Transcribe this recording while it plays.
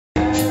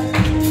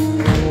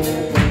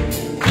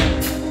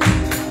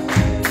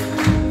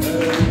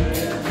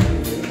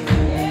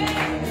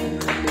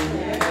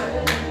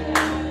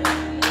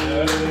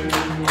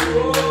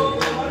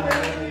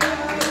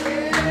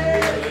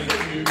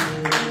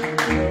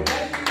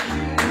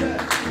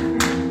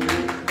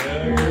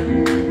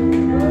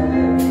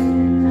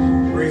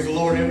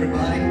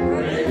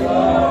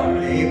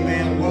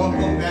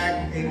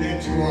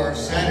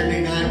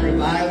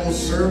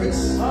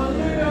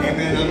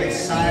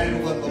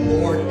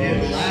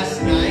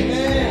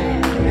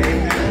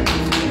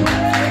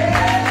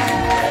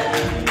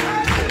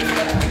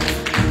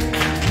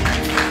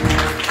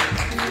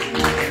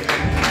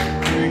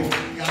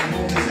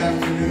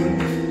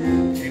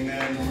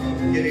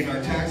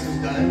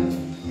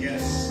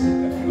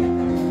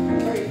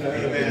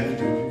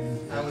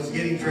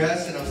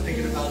dressed and I was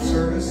thinking about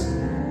service,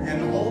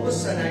 and all of a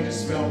sudden I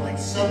just felt like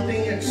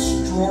something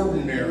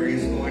extraordinary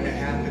is going to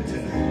happen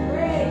tonight.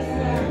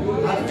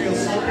 I feel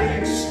something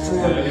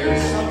extraordinary,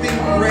 something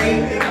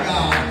great in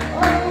God is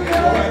going to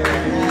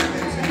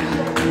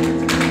happen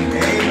tonight.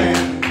 Amen.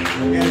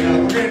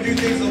 And we're going to do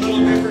things a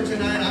little different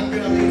tonight. I'm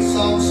going to lead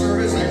song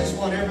service. I just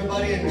want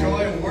everybody to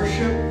enjoy and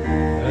worship.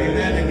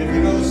 Amen. And if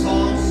you know the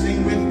songs,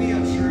 sing with me.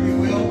 I'm sure you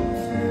will.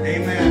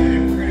 Amen.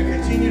 And we're going to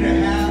continue to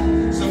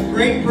have some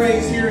great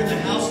praise here in the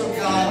house of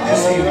God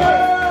this evening.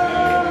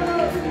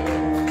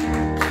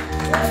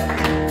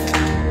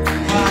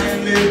 I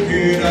lift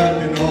it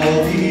up in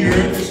all the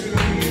earth is who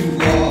you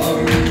are.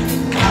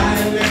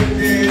 I lift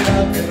it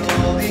up in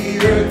all the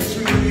earth is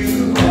who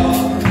you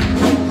are.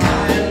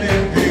 I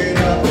lift it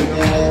up in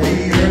all the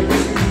earth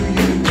is who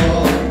you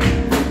are.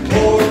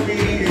 Lord, we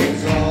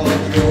exalt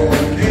your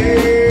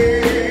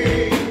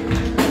name.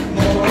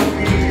 Lord,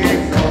 we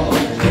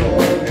exalt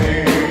your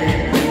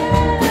name.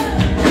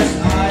 Yes,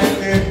 I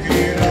lift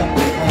it up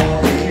in all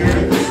the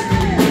earth is who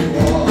you are.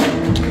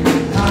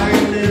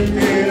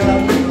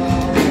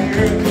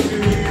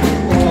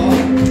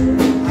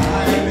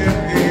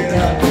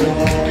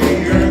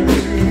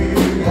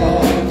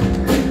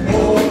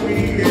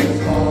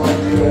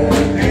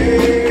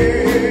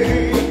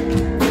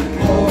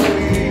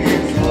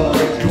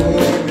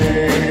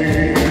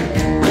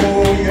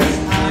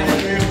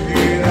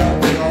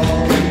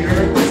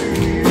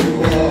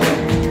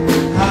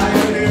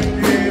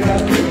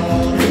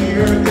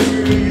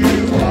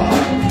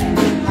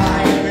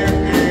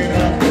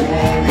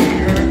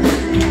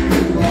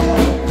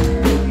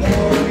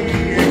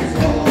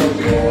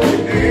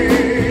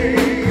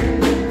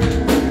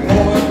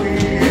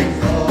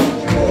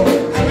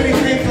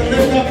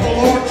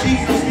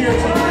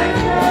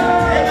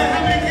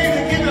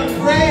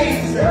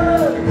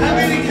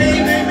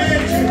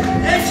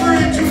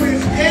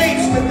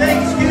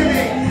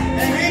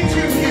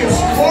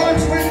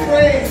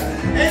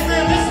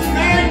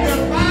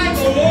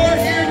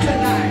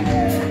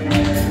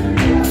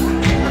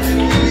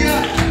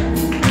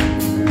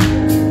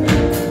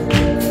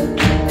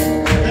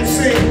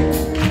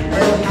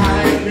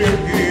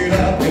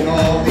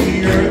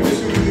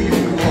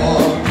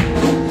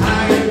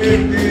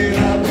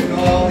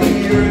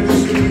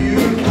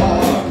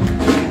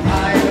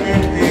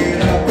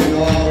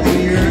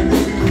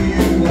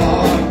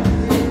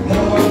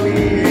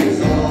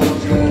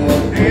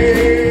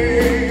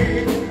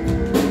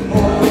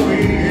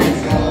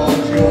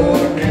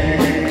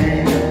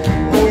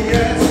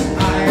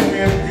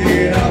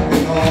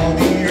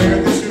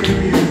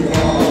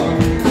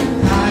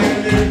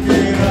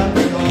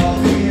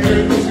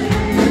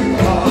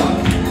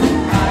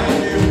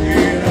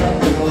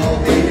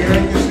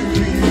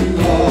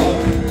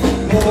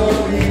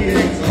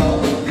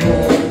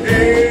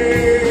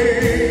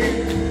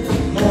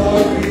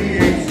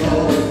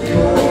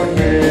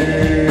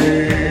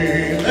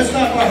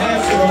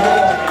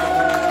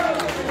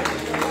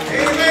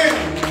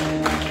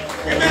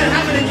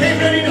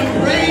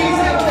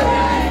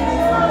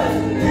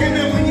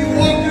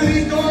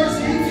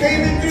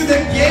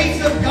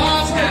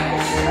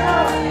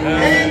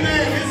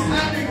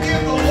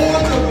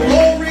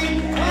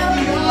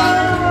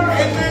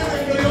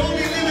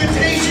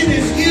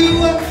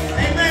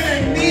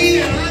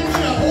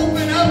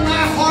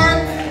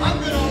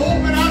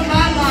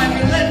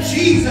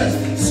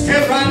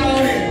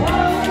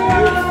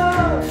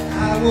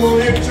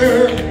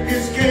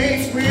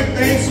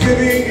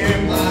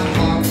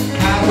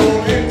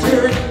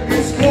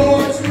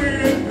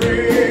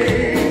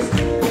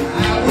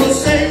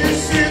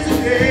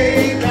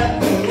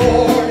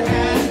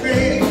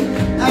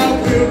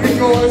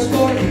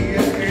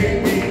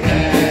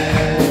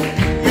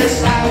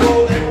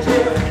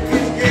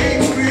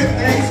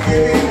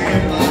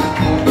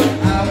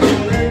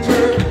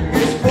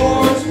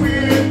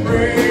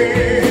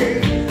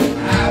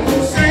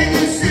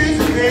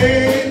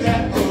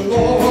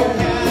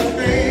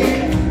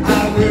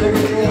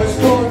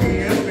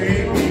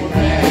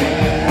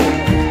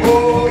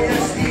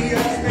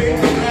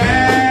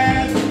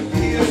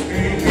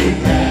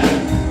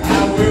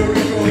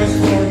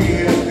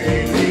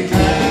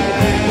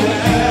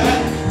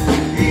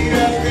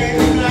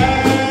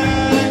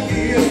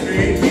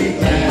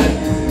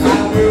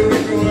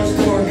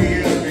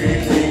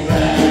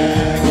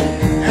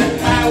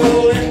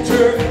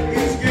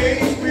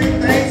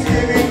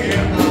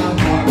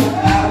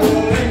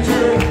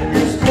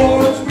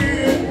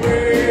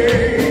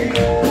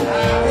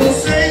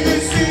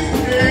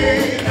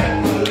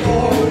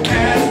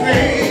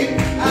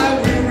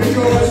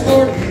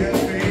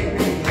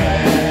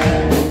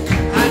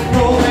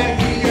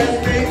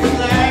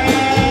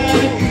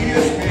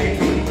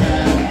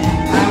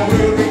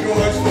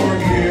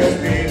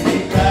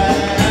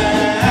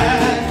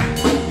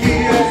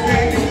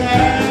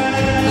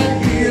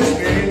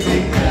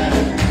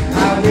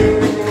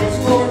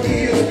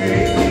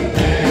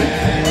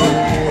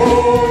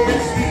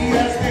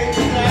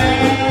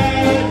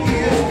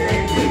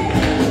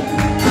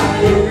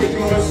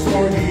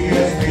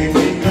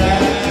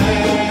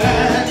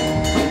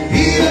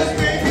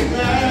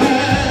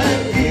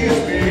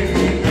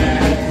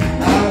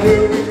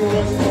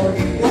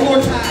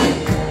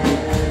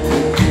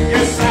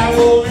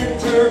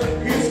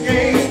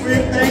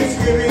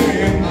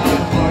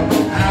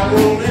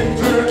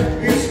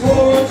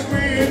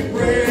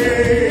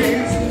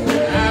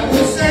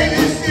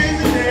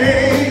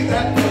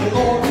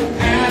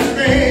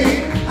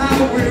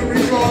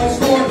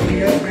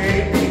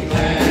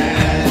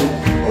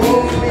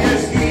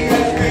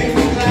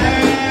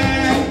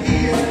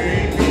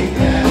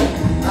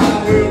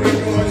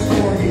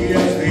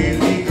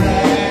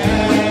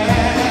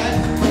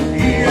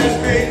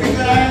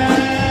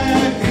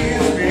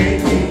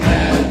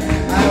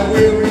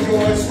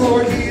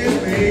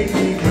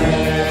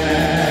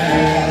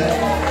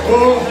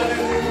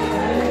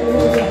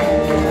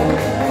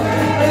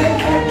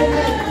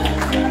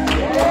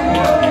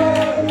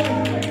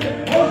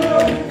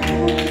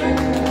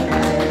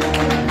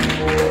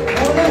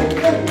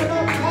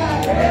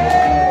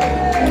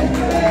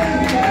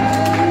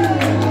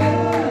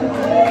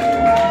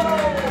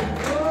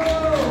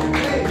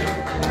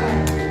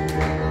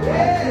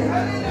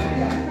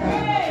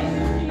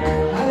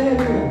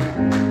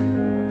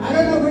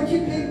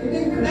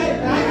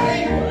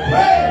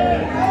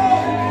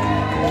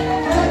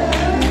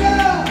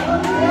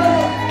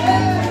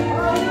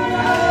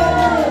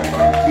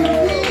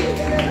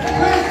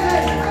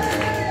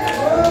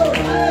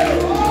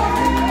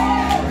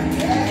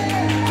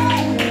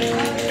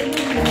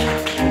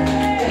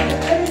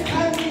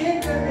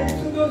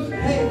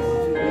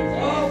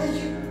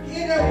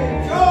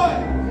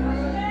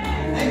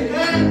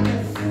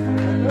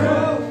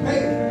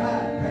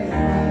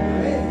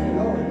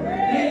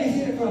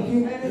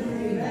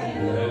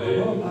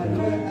 Amen. Oh my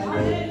Lord.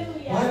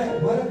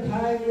 What a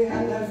time we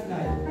had last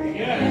night.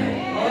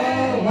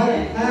 Oh, what a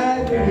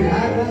time we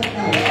had last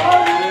night.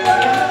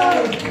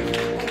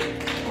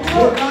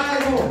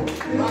 Revival.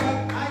 You know,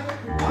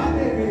 I've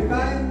been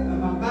revived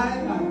my mind,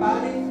 my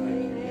body.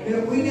 You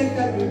know, we get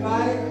that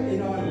revive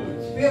in our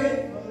spirit.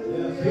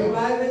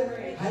 Revive it.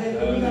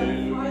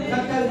 Hallelujah.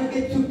 Sometimes we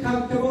get too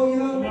comfortable, you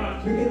know.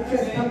 We get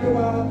just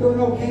comfortable. I'm doing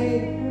okay.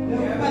 You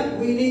know, but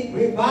we need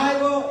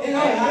revival in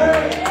our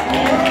lives.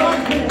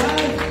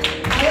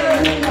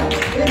 Hallelujah.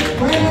 In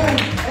prayer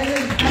and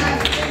in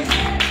fasting.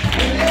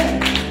 Amen.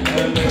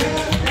 In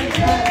prayer and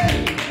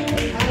fasting.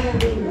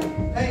 Hallelujah.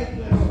 Thank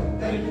you, Lord.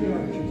 Thank you,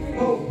 Lord.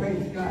 Oh,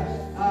 praise God.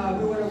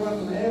 We want to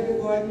welcome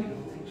everyone.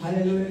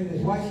 Hallelujah.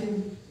 That's watching.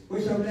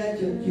 We're so glad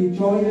you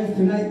joined us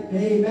tonight.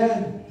 Amen.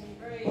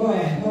 Oh,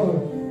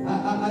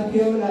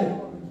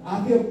 I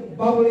feel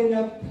bubbling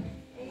up.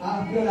 I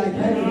feel like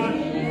having church.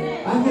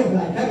 I feel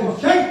like having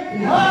revival.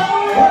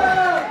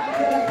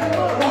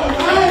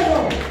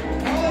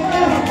 Oh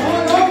yes,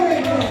 all over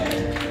again.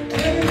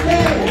 Every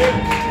day.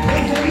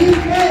 It's a new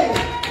day.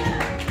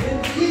 In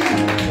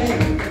Jesus'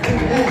 name.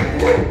 Amen.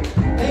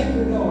 Thank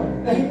you, Lord.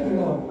 Thank you,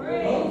 Lord.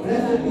 Oh,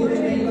 blessed be the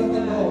name of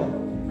the Lord.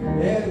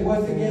 There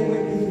once again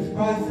with Jesus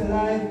Christ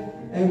alive.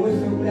 And we're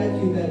so glad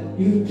that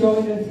you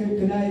joined us here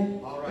tonight.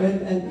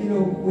 And you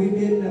know, we've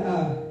been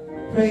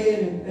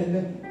praying and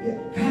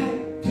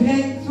God,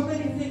 today so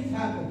many things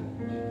happened.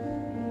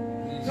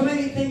 So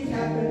many things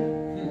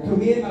happened to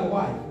me and my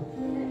wife.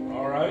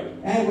 All right.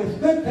 And it was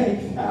good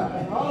things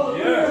happened. Oh,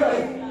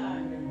 yeah.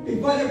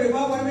 Before the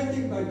revival,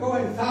 everything was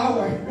going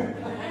sour.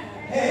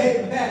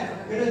 Amen.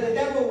 You know, the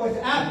devil was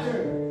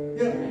after.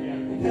 You know,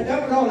 the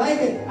devil don't like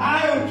it.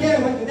 I don't care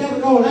what the devil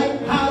don't like.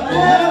 How the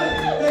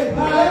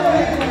revival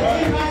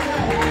in my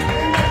life.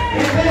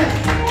 Amen.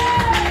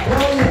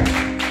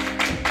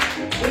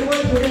 We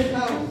went to this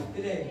house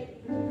today,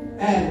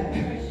 and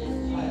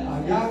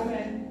a young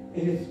man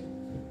in his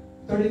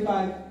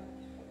 35,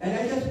 and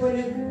I just went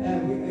in and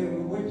we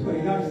went to a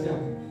yard sale.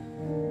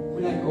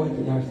 We like going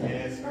to yard sales.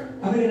 Yes, sir.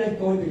 How many like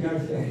going to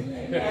yard sales?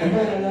 I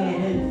met a lot of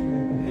ladies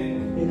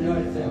in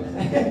yard sales.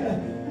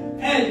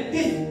 And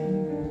this,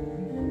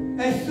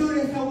 as soon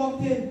as I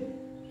walked in,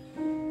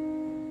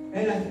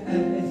 and I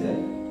said,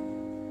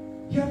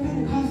 "You're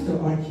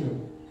Pentecostal, aren't you?"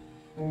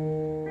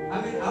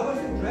 I mean, I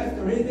wasn't dressed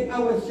or anything. I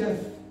was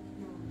just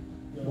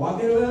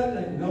walking around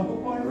like normal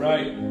party.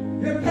 Right.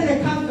 You're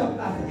Pentecostal.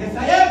 I said, "Yes,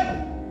 I am."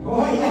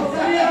 Oh, yes,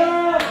 I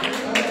am.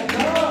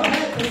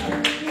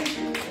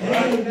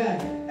 Amen.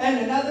 And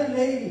another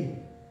lady,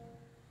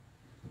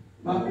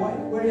 my wife,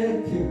 where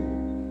is she?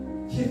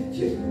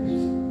 She's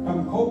from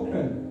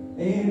Corcoran.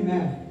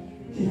 Amen.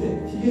 She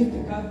said she used to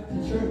come to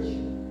church.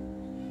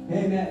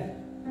 Amen.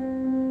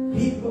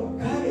 People,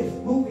 God is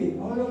moving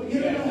all over. You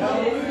don't know how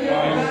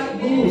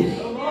God moves.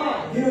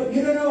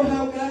 You don't know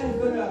how God is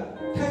going to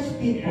touch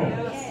people.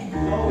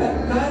 But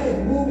God is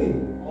moving.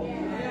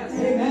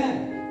 Amen.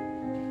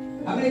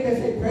 How many can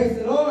say praise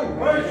the Lord?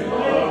 Praise the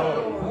Lord.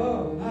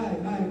 Oh, my.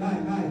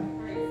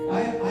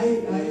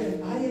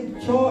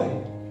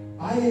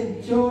 I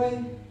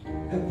enjoy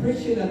the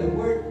preaching of the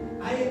word.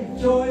 I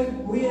enjoy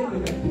being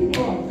with the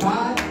people of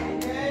God.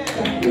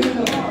 The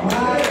people of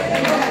God.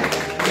 Amen.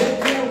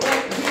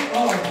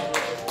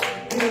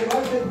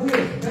 We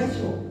are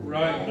special.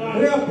 Right.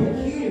 We are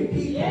peculiar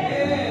people.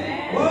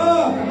 Yeah.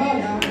 Whoa, come on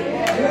now.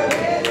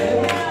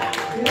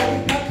 We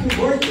come to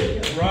worship.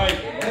 Right.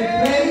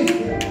 And praise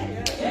Him.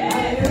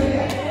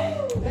 Hallelujah.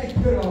 Thank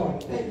you, Lord.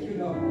 Thank you,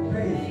 Lord.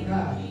 Praise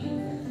God.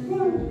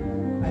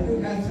 I do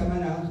have some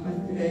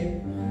announcements today.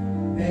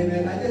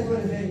 Amen. I just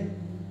want to say,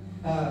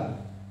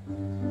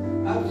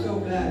 I'm so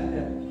glad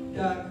that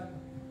Doug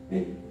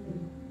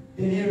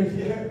Dernier is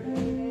here.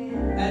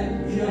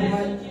 And you know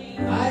what?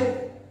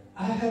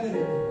 I haven't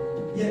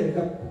yet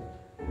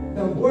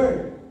the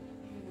word,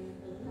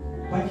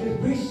 what you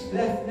preached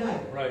last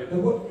night. Right. The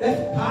word,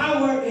 there's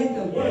power in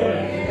the word.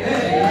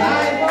 There's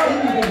life in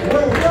the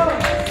word.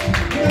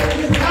 You know,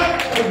 without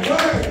the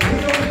word, we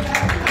don't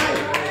have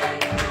life.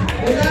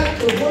 Without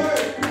the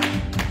word,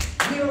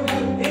 we don't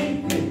have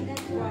anything.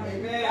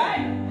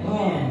 Amen. Oh,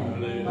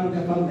 from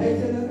the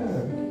foundation of the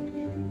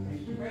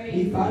earth, He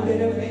founded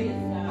everything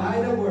by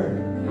the word.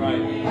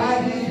 Right. By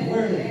His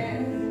word.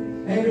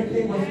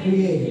 Everything was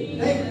created.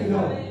 Thank you,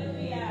 Lord.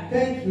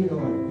 Thank you,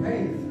 Lord.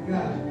 Praise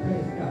God.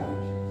 Praise God.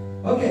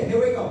 Okay, here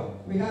we go.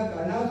 We have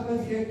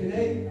announcements here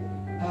today.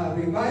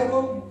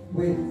 Revival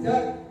with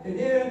Doug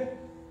Dernier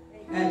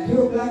at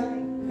 2 o'clock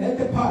at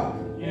the park.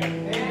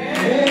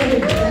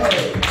 Amen.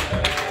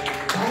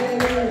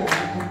 Hallelujah.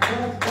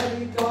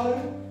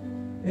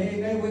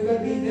 Amen. We're going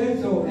to be there.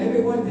 So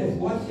everyone that's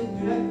watching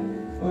tonight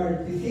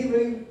or this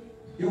evening,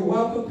 you're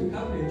welcome to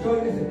come and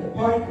join us at the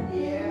park.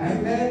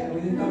 Amen.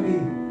 We're going to be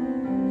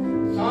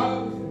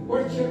songs and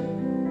worship,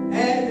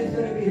 and it's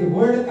going to be the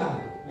Word of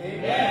God.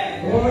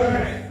 Amen. Lord,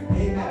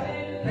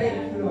 amen.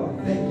 Thank you, Lord.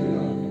 Thank you,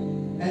 Lord.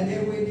 And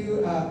then we do,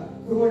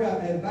 we want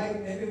to invite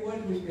everyone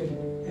we can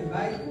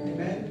invite,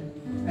 amen.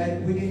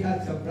 And we just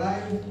had some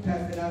flyers,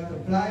 passing out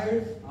some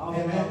flyers.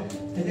 Amen.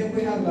 And then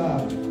we have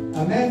a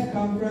men's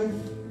conference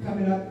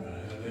coming up.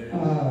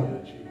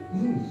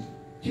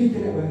 Tuesday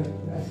night,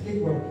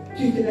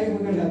 Tuesday night we're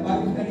going to have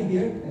Bible study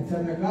here at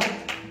 7 o'clock.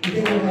 And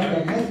then we'll have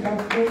a men's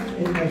conference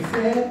in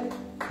Merced.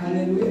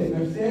 Hallelujah, in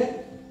Merced.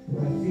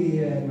 We'll see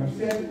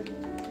Merced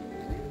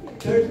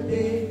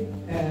Thursday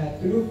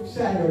through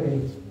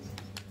Saturday.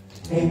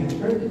 Amen.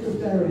 Thursday through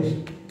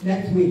Saturday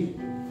next week.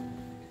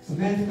 A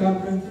men's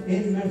conference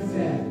in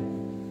Merced.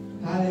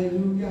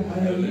 Hallelujah,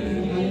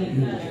 hallelujah,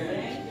 hallelujah.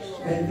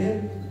 And then,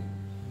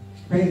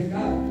 praise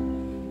God.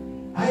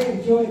 I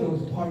enjoy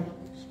those part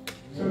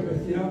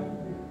service, you know.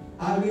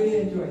 I really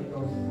enjoy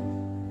those.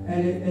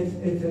 And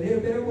it's a little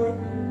bit of work,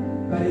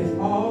 but it's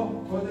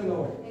all for the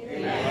Lord.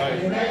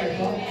 Amen. Amen.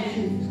 It's all for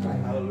Jesus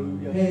Christ.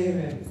 Hallelujah.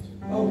 Amen.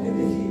 Oh, good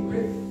to see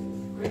Chris.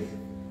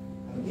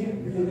 Again,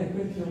 isn't that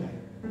Chris?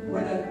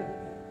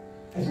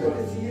 It's good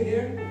to see you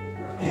here.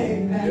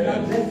 Amen.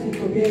 God bless you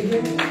for being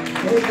here.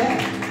 Amen.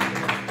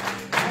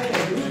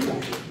 Hallelujah.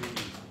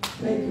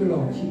 Thank you,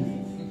 Lord Jesus.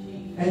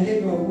 And then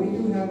we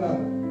do have a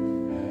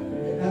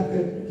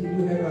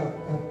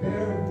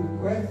prayer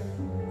request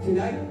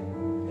tonight.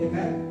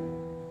 Amen.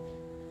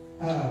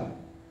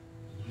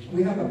 We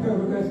have a prayer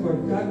request for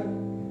Doug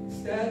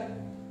Dernier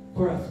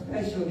for a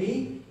special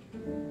need.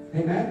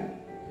 Amen.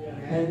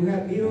 And we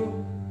have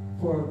Bill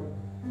for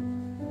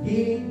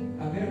healing,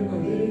 a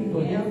miracle healing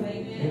for him.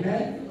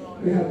 Amen.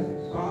 We have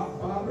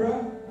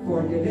Barbara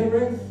for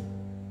deliverance.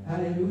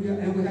 Hallelujah.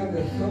 And we have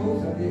the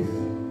souls of these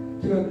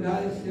to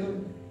acknowledge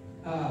them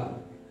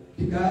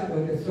to God,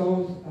 or the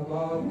souls of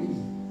all these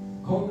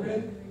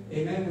Corcoran.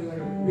 Amen. We're going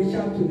to reach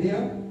out to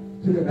them,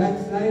 to the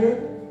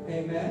backslider.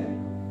 Amen.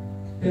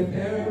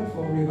 Prepare them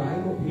for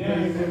revival.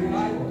 Prepare for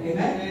revival.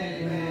 Amen.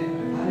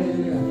 Amen.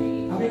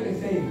 Hallelujah. How many can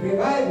say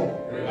revival?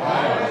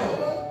 Revival.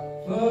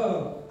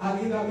 Oh,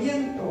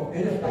 avivamiento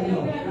en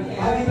español.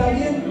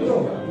 Avivamiento.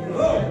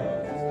 Oh,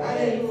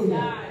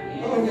 aleluya.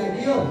 Gloria a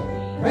Dios.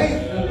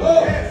 Praise the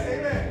Lord. Yes,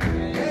 amen.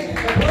 Praise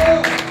the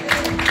Lord.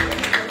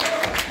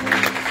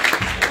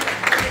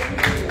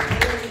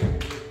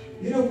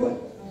 You know what?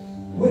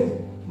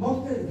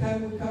 Most of the time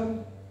we come,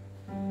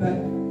 but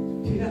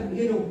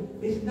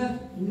it's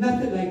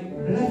nothing like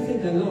blessing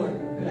the Lord.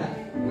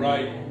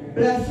 Right.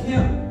 Bless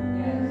Him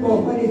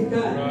for what He's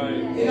done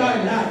in our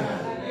life.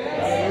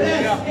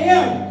 Bless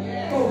Him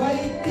for what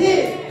He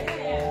did.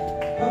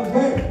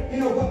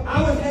 I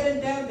was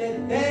heading down that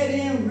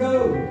dead-end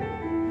road,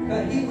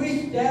 but He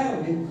reached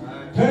down and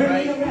turned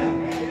me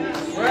around.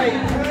 Right.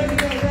 Turned me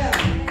around.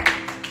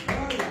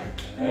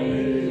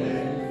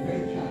 Hallelujah.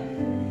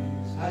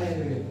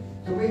 Hallelujah.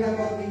 So we have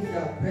all these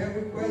prayer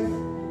requests,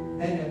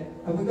 and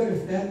we're going to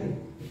stand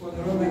before the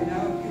Lord right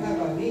now. If you have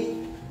a need,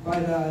 by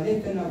the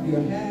lifting of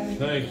your hands.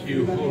 Thank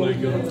you, Holy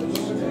Ghost.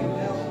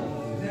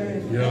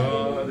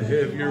 God,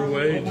 have your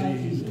way,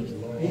 Jesus.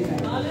 Amen.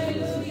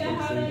 Hallelujah,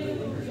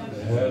 hallelujah.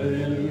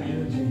 Hallelujah.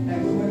 And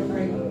we're going to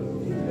pray.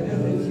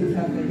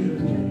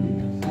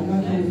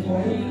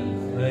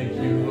 Thank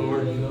you,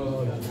 Lord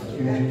God.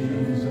 Thank you,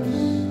 Jesus.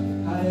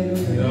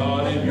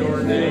 God, in your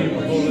name,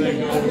 Holy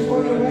Ghost.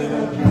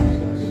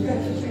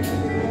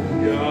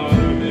 God,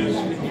 I'm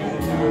asking you to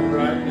do it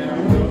right now,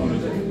 God.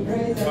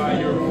 By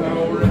your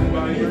power and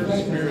by your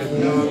spirit,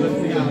 God, let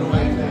the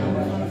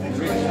anointing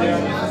reach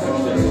down and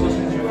touch this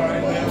sister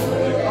right now,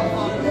 Holy Ghost.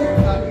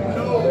 Let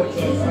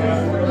the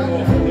power of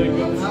the Holy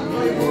Ghost,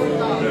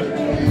 Lord,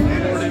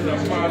 in a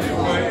mighty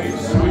way,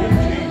 sweet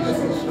Jesus.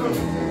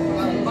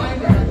 Mighty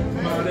God,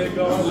 let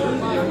the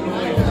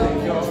anointing,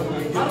 God,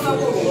 begin to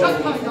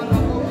flow.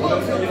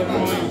 Let the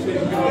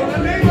anointing, God, in the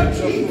name of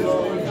Jesus.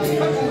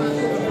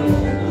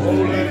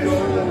 Holy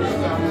Ghost, I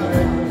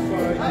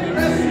magnify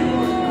you.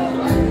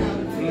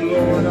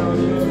 Lord, I love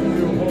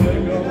you, Holy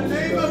Ghost. In the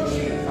name of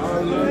Jesus. I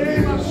love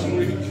you,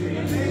 sweet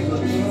Jesus.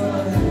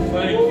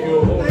 Thank you,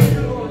 Holy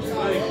Ghost.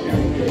 Thank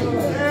you.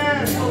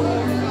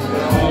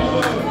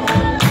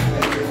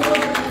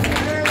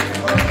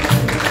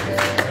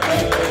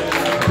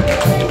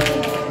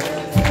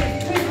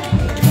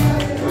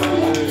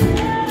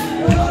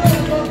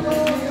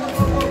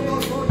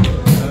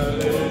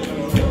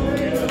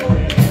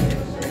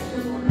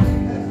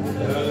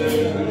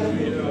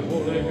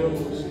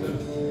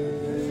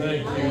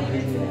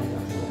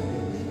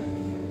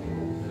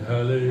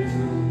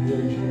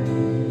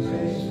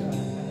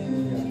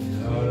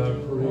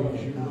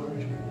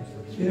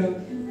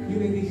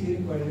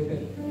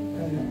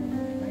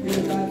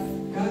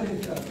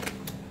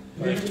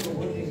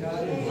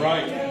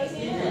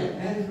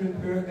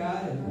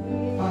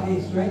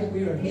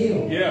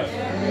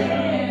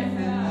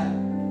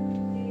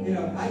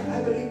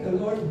 I believe the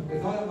Lord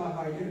with all of my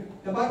heart.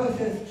 The Bible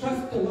says,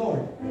 trust the Lord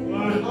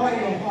with all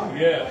your heart.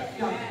 Yes.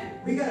 Now,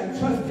 we got to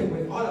trust Him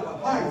with all of our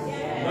hearts.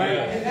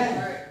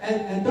 Yes.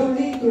 And don't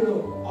lean to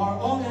our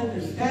own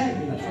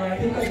understanding. That's right.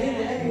 Because then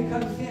the enemy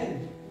comes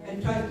in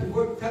and tries to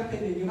work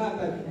something in your heart.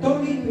 But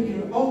don't lean to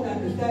your own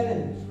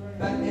understanding.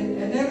 But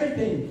in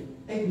everything,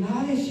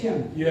 acknowledge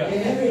Him Yes.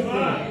 in everything.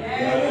 Right. We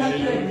have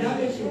to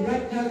acknowledge Him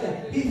right now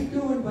that He's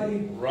doing what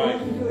He's Right.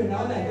 going to do and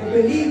all that. And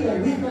believe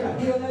that He's going to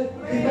heal us.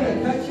 He's going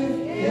to touch us.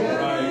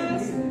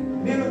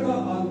 Right. Miracle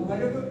on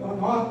whatever, on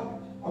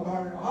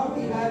all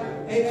we have.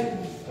 Amen.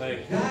 Thank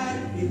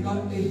you.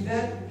 God is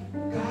that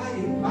God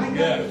is my God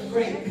Yes. is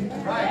great.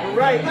 Right.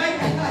 Right. My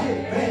God is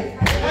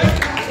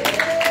great.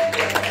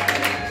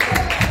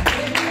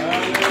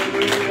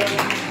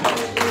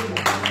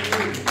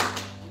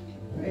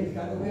 Praise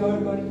God. We are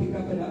going to pick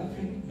up an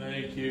offering.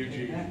 Thank you,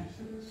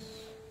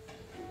 Jesus.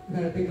 We're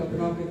going to pick up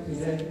an offering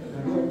today,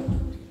 Lord.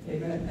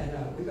 Amen.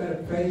 And we're going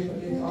to pray for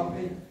this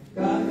offering.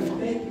 God, we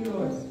thank you,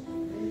 Lord.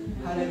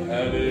 Hallelujah.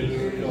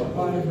 Hallelujah.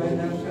 Father, right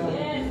now,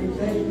 God, we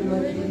thank you,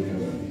 Lord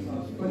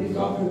Jesus, for this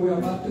offering we're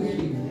about to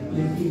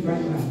receive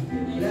right now.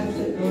 Bless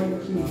it,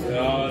 Lord Jesus.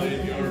 God,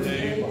 in your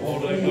name,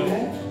 Holy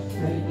Ghost.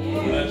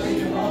 Bless you,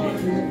 Jesus.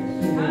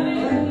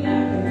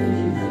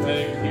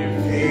 Thank you.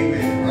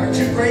 Amen. Aren't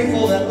you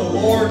grateful that the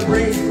Lord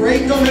brings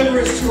great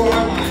deliverance to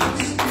our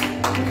lives?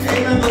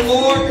 Amen. The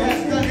Lord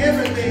has done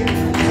everything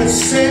to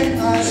set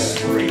us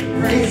free.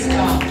 Praise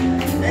God.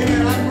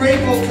 Amen. I'm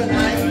grateful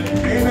tonight.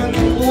 Amen.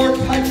 The Lord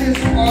touches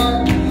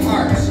our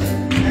hearts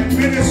and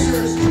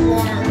ministers to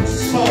our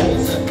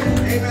souls.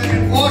 Amen.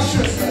 And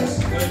washes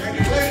us and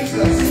cleanses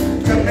us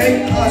to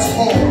make us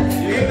whole.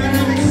 Amen.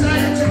 I'm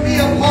excited to be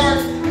a part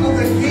of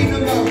the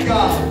kingdom of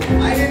God.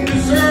 I didn't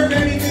deserve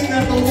anything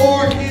that the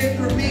Lord did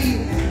for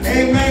me.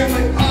 Amen.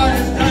 But God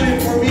has done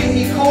it for me.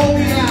 He called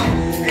me out.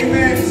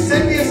 Amen. He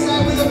set me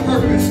aside with a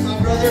purpose, my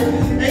brother.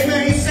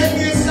 Amen. He set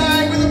me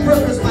aside with a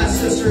purpose, my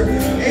sister.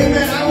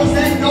 Amen. I was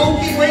that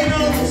donkey waiting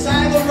on the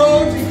side of the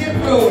road to get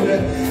rode.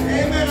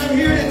 Amen. I'm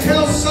here to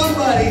tell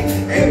somebody,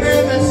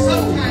 amen, that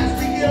sometimes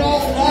we get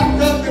all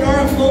locked up in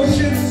our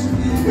emotions.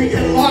 We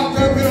get locked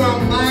up in our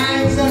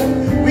minds.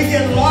 We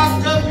get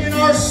locked up in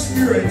our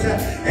spirit.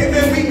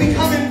 Amen. We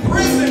become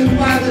imprisoned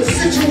by the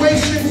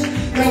situations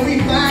that we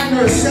find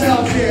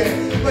ourselves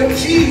in. But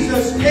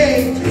Jesus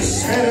came to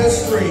set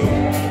us free.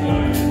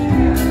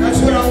 That's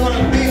what I want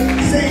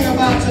to sing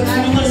about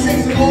tonight. I'm going to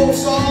sing some old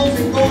songs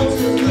and go into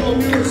this little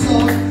newer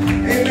song.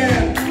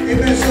 Amen.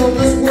 Amen. So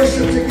let's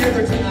worship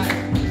together tonight.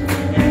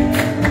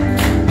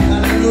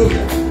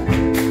 Hallelujah.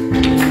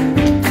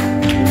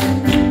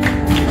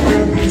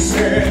 Will He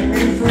set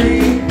me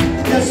free?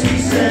 Yes, He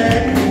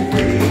set me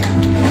free.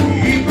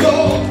 He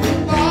broke the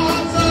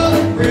bonds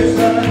of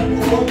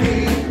prison for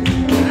me.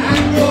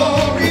 And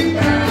glory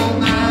bound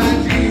my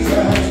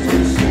Jesus to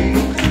see.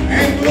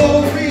 And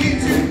glory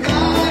to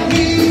God,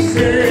 He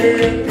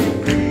set me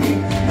free.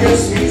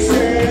 Yes, He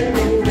set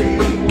me free.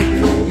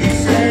 He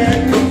set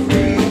me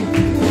free.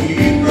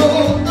 He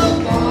broke the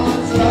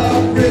bonds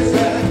of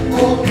prison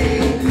for me.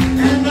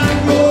 And my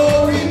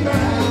glory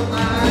bound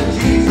my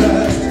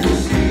Jesus to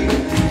see.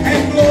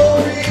 And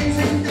glory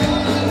to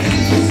God, He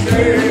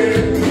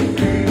set me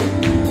free.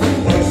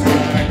 Was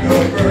like a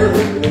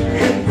bird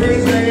in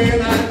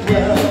prison I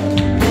dwell.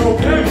 No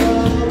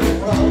freedom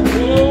from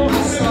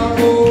my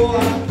sorrow I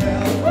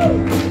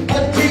felt.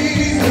 But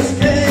Jesus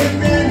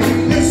came and He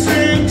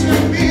listened to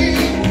me.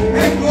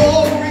 And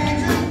glory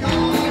to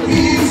God,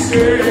 He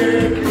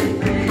set me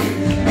free.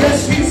 Yes,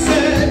 He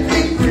set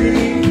me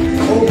free.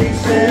 Oh, He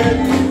set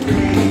me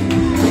free.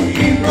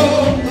 He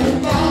broke the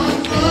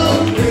bonds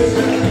of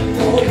prison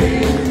for me.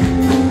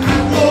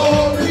 And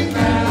glory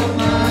bound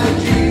my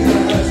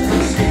Jesus to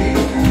see.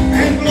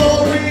 And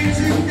glory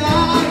to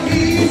God,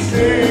 He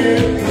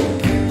set me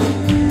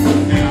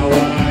free. Now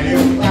I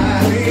am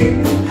climbing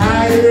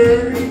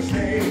higher each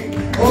day.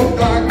 Oh,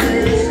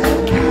 darkness of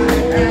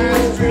night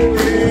has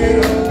drifted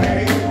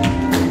away.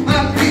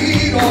 My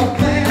feet are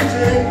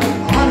planted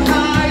on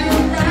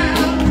higher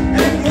ground.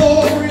 And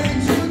glory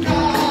to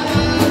God,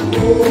 I'm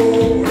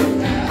going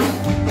down.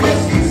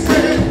 Yes, He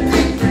set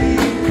me free.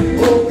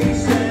 Oh, He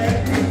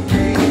set me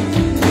free.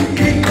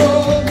 He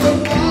broke the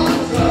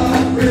bonds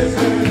of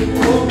prison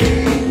for me.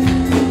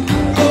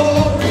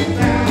 Glory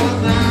bound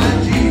my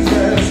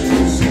Jesus to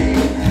see.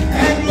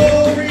 And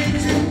glory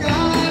to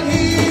God,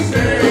 He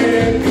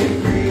set me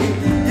free.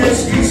 Yes,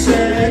 He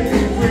set me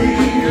free.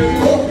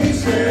 Oh, He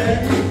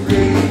set me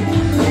free.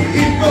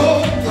 He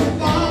broke the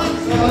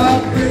bonds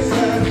of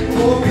prison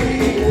for me.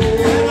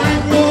 And my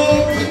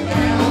glory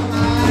bound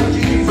my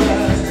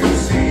Jesus to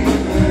see.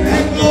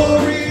 And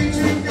glory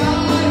to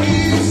God, He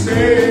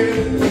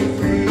set me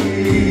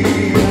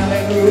free.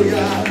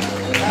 Hallelujah.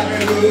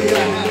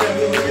 Hallelujah.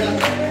 Hallelujah.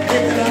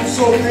 Amen. I'm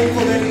so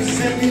thankful that He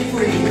set me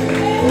free.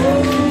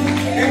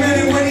 Amen.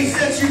 And when He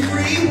sets you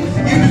free,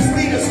 you just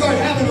need to start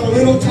having a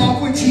little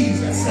talk with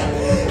Jesus.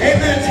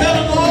 Amen. Tell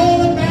Him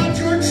all about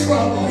your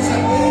troubles.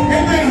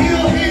 Amen.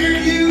 He'll hear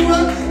you.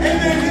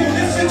 Amen. He'll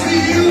listen to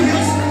you.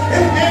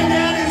 He'll bend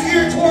down His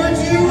ear towards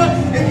you.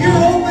 If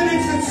you're open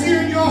and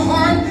sincere in your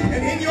heart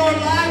and in your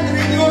life and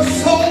in your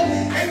soul,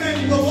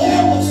 amen, the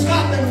Lord will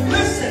stop and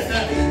listen.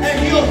 And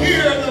He'll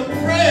hear the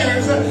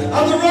prayers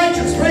of the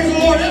righteous. Praise the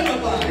Lord,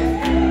 everybody.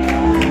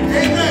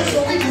 Amen.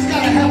 So we just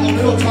got to have a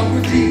little talk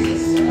with Jesus.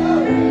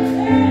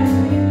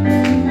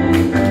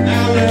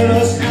 Now let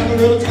us have a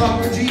little talk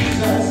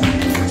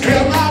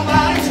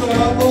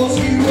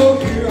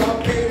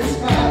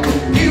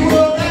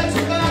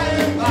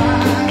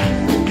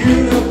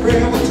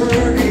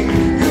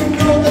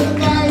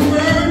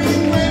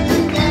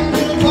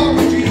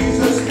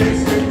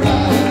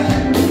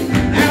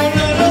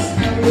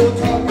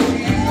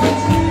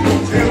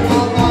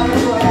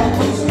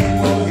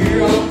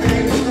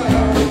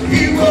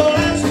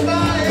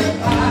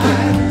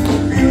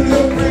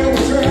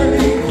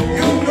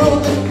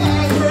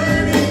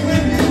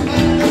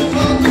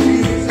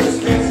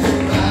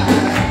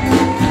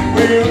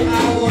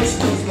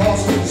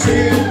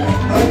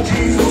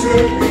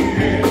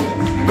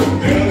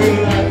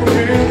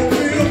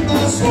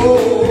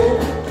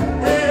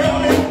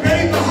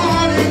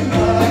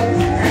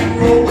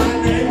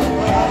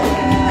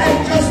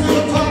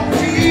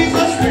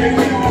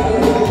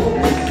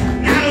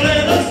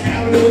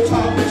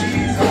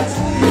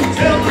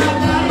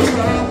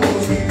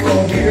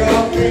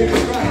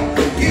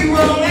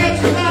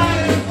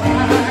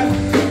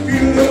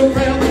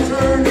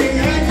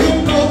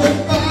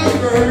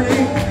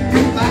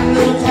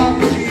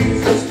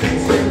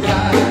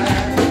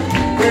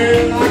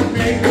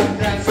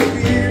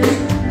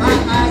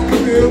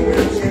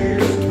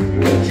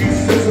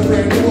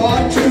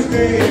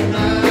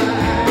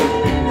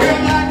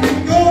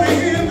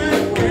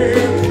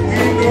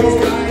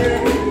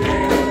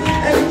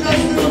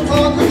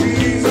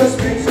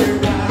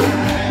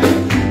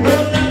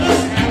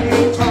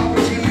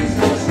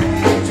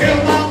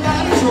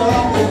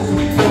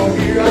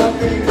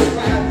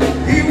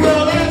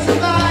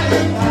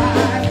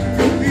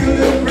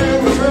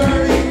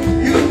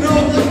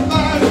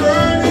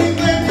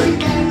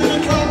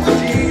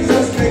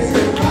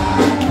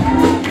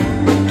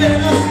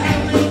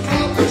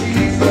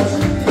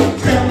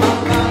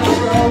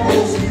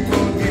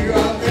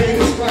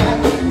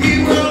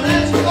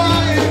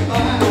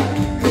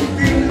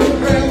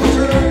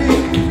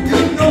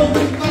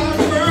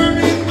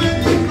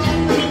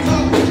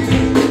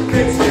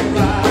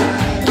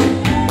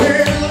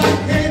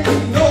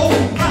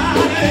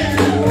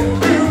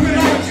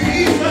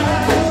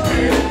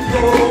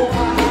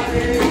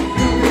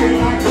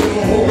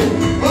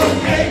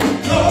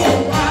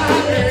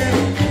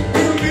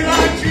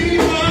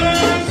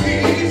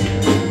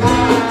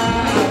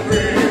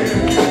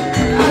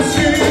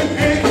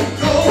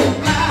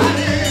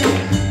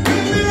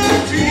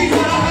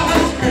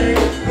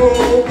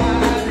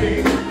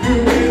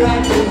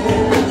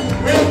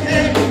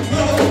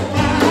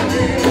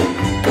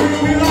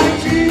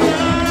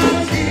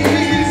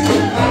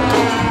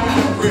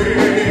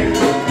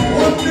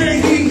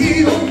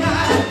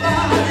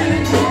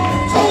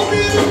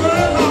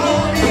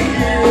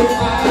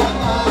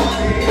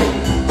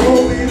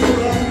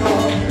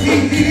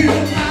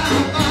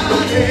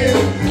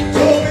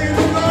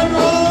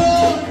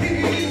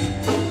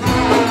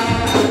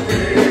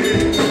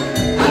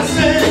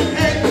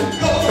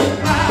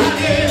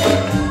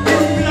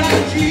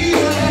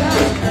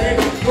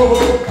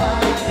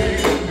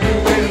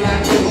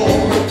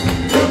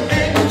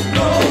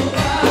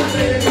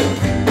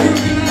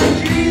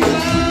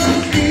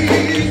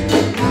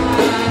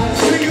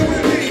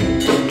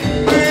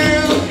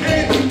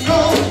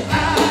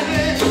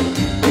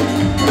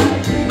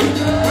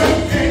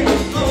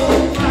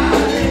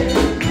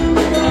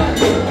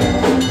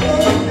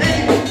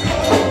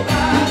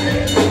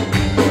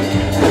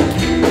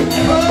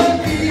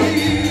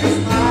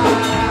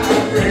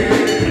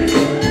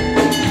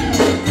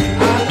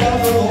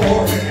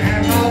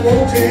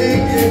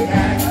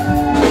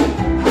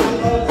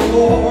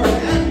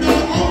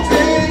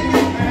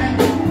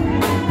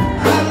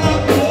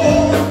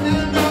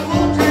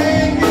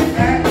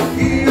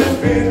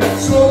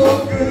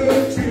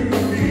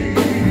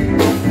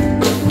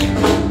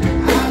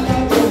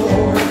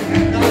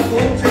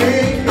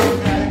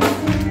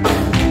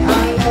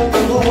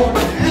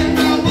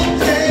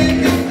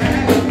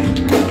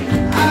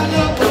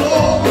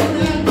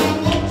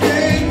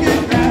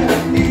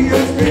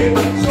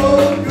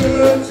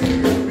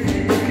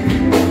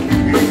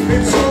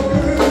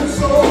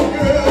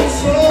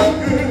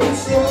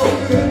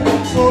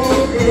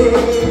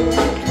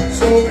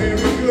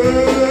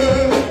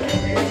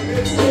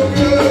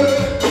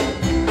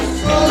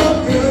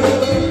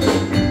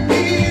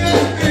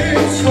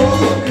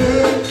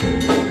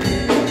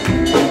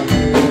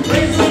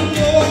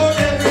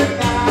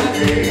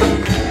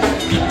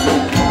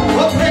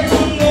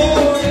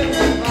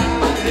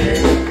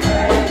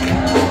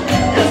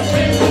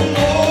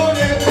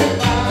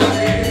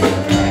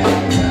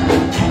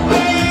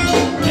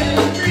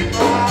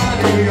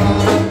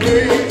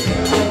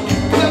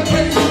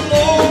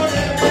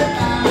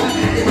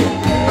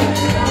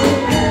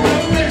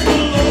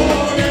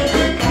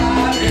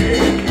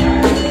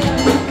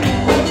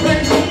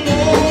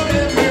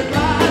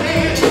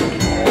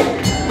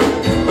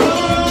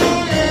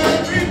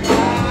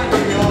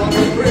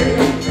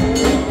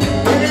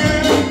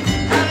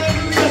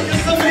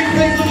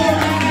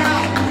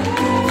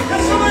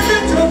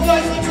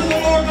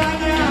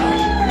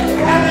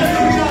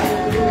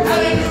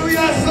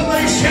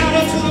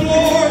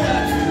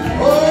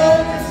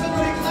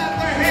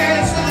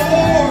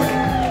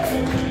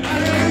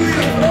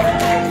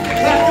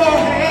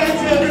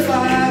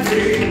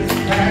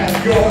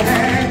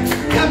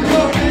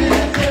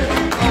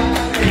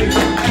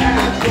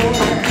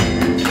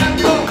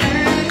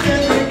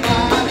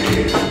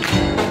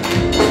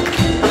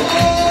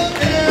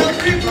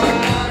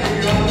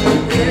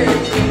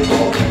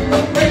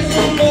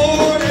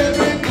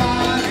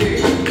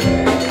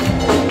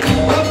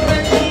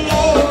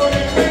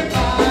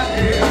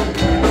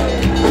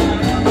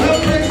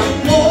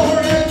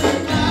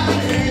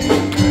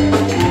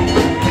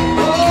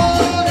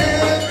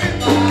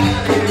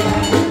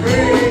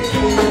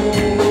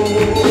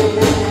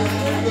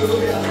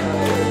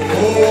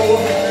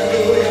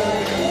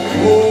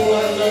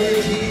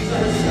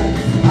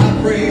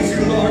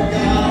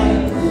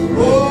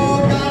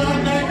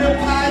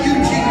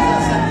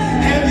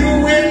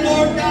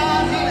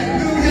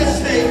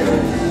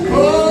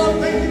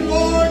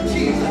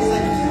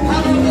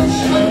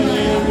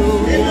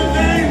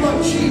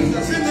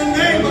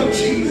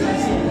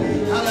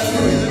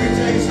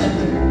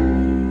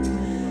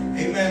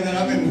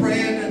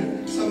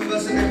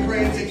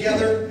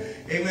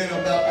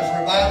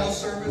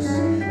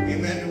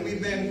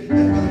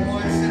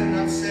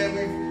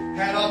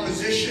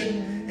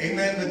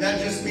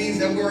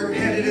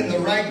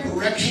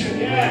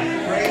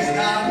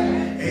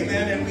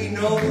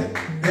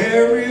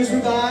There is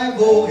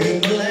revival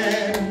in the land.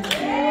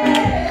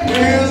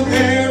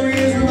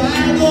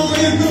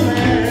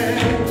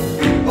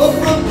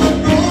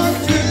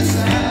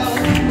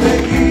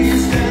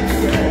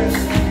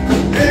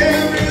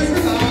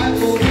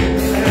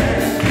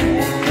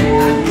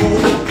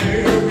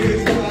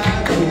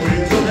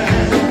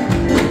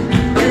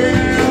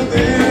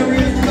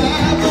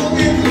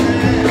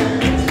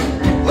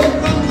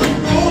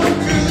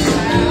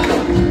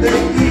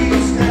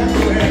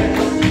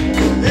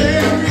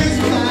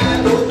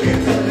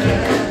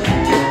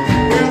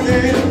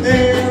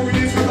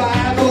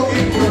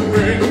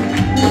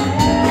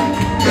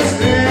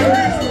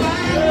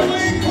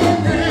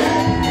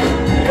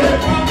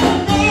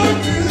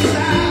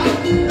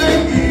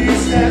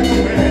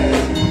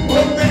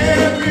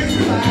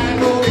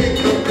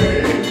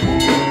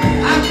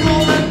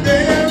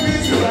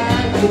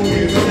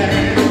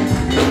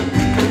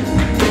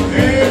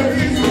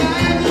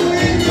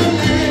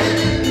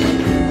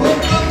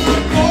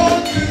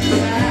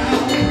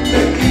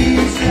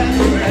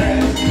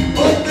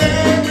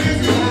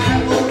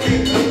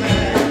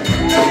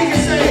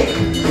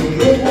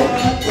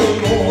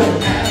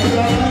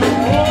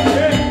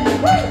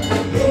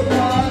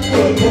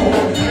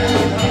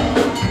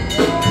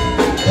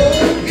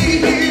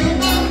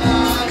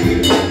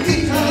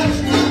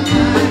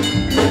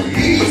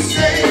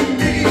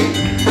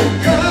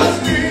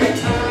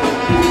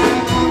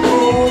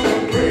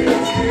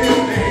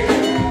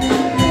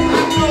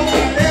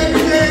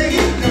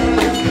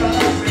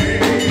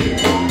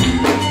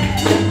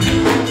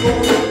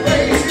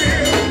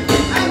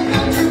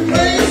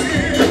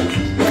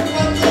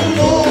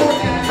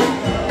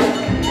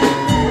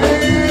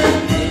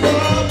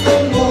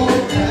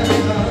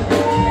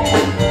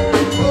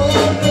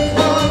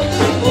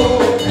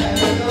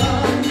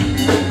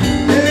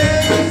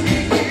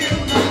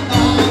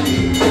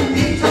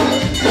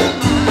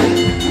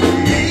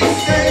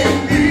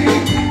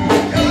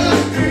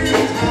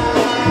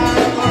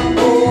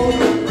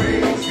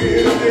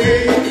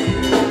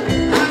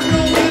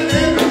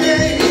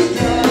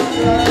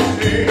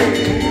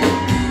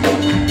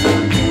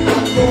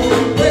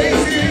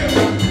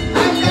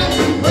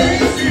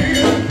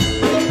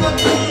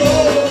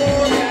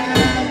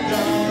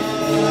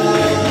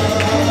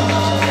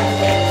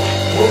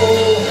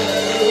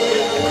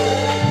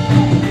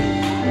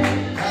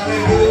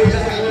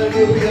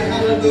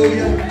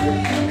 Hallelujah.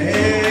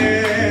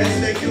 Yes,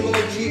 thank you,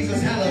 Lord Jesus.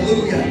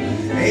 Hallelujah.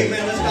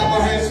 Amen. Let's clap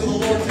our hands to the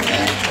Lord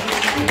tonight.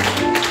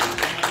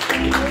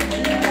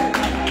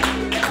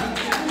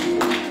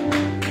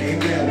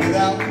 Amen.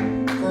 Without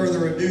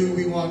further ado,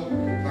 we want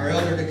our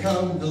elder to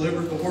come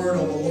deliver the word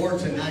of the Lord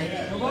tonight.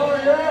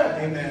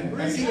 Amen.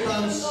 As he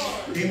comes,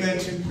 amen,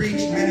 to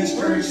preach,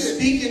 minister,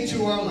 speak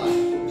into our life,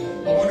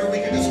 I wonder if we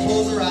can just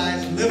close our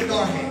eyes, lift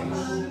our hands,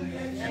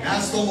 and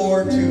ask the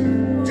Lord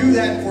to do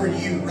that for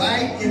you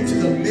right into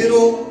the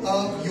middle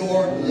of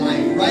your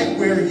life, right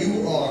where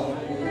you are.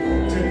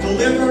 To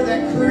deliver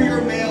that courier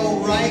mail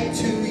right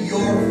to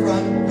your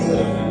front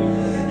door.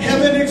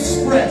 Heaven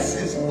Express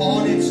is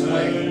on its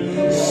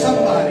way.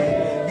 Somebody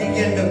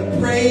begin to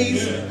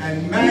praise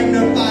and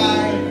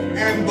magnify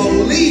and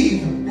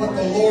believe what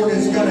the Lord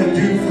is going to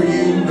do for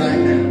you right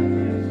now.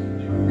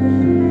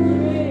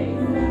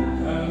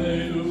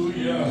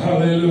 Hallelujah,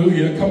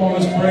 hallelujah. Come on,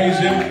 let's praise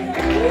Him.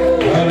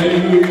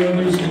 Hallelujah.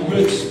 There's a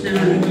good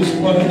spirit in this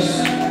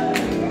place.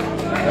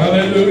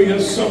 Hallelujah.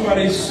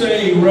 Somebody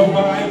say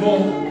revival.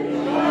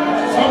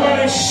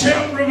 Somebody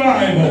shout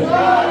revival.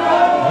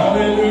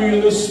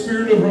 Hallelujah. The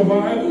spirit of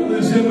revival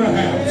is in the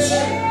house.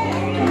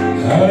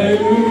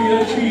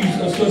 Hallelujah,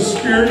 Jesus. The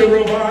spirit of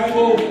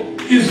revival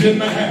is in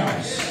the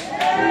house.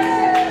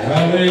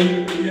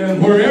 Hallelujah.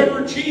 And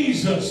wherever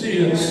Jesus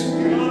is,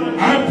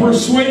 I'm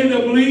persuaded to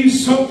believe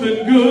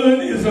something good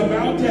is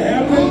about to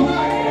happen.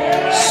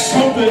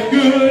 Something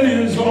good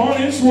is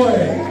on its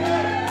way.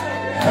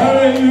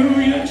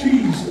 Hallelujah,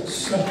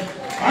 Jesus.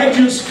 I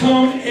just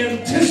come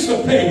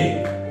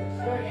anticipating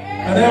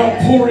an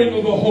outpouring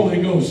of the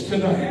Holy Ghost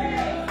tonight.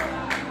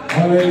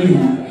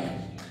 Hallelujah.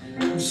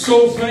 I'm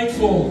so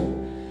thankful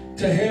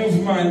to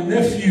have my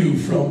nephew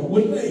from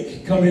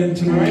Woodlake come in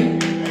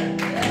tonight.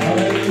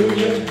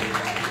 Hallelujah.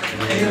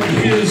 And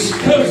his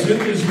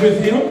cousin is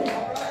with him.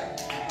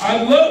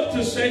 I love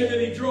to say that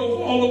he drove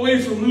all the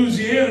way from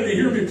Louisiana to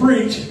hear me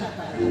preach.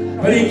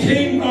 But he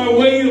came by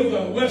way of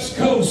the West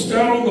Coast,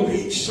 out on the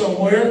beach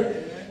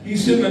somewhere.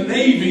 He's in the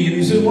Navy, and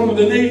he's in one of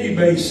the Navy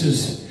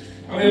bases.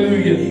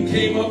 Hallelujah. He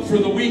came up for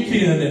the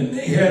weekend, and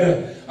they had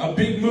a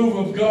big move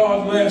of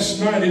God last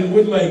night in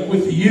Woodlake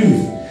with the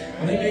youth.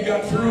 I think they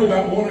got through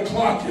about 1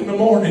 o'clock in the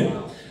morning.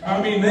 I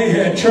mean, they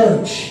had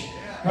church.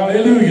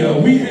 Hallelujah.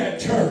 We had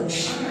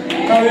church.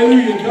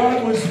 Hallelujah.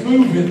 God was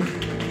moving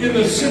in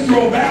the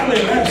Central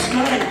Valley last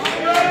night.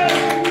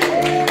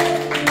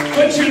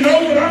 But you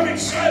know what I'm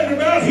excited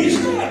about? He's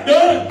not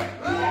done.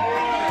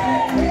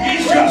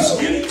 He's just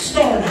getting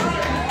started.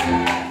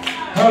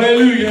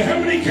 Hallelujah. How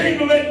many came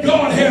to let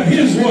God have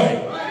His way?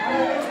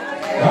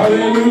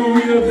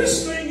 Hallelujah.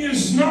 This thing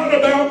is not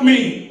about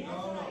me.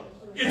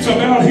 It's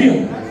about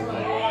Him.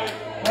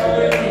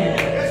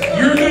 Hallelujah.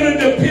 You're going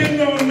to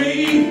depend on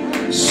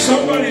me.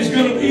 Somebody's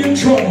going to be in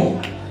trouble.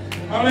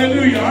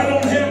 Hallelujah. I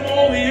don't have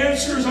all the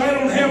answers. I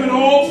don't have it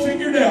all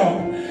figured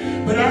out.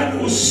 But I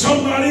know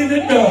somebody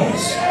that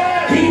does.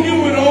 He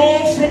knew it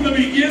all from the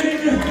beginning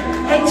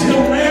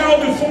until now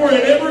before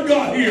it ever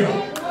got here.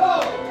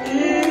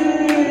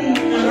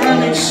 And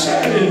I'm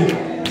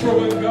excited for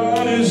what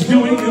God is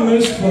doing in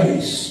this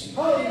place.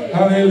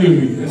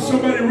 Hallelujah. Is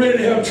somebody ready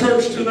to have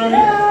church tonight?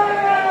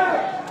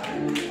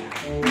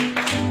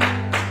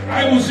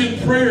 I was in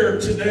prayer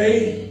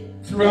today,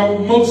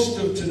 throughout most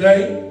of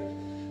today.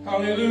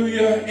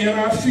 Hallelujah. And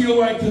I feel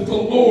like that the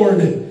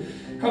Lord,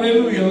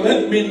 hallelujah,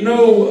 let me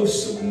know of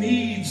some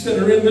needs that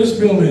are in this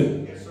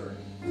building. Yes, sir.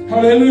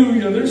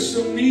 Hallelujah. There's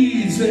some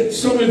needs that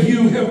some of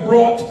you have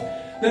brought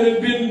that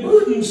have been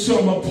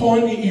burdensome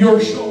upon your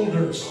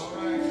shoulders.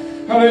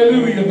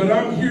 Hallelujah. But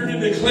I'm here to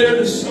declare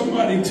to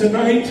somebody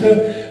tonight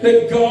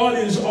that God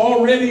is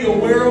already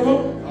aware of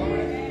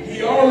them.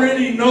 He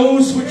already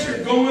knows what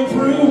you're going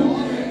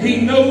through.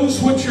 He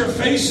knows what you're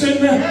facing.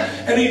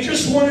 And He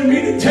just wanted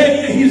me to tell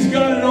you He's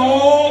got it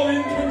all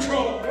in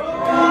control.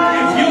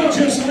 If you'll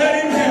just let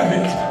Him have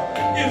it.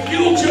 If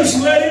you'll just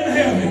let Him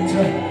have it.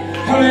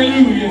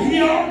 Hallelujah.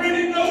 He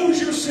already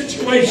knows your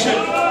situation.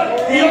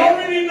 He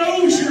already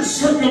knows your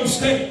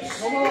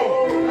circumstance.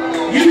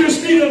 You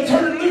just need to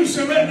turn loose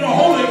and let the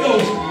Holy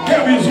Ghost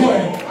have His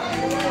way.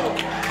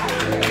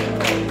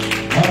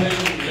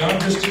 Hallelujah. I'm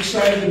just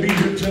excited to be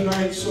here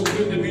tonight. So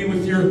good to be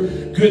with your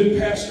good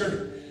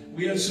pastor.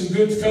 We had some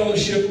good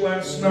fellowship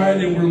last night,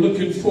 and we're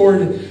looking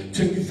forward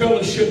to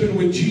fellowshipping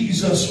with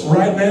Jesus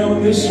right now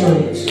in this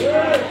service.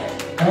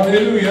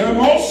 Hallelujah. I'm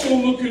also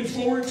looking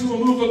forward to a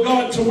move of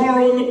God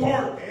tomorrow in the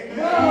park.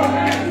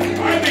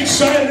 I'm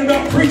excited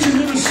about preaching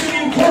to the city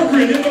of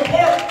Corcoran in the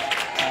park.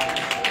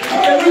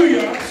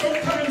 Hallelujah.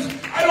 Sometimes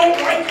I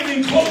don't like it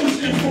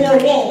enclosed in four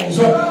walls.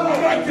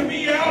 I like to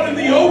be out in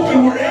the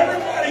open where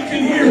everybody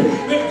can hear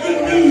the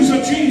good news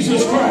of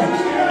Jesus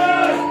Christ.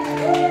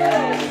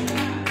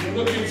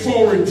 Looking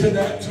forward to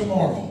that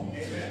tomorrow.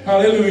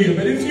 Hallelujah.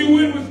 But if you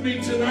would with me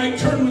tonight,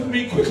 turn with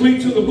me quickly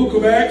to the book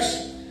of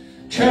Acts,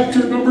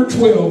 chapter number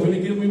 12. And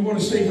again, we want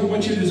to say how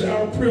much it is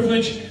our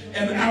privilege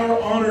and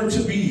our honor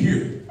to be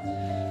here.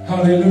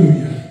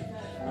 Hallelujah.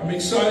 I'm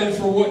excited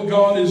for what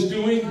God is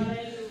doing.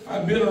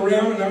 I've been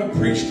around and I've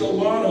preached a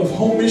lot of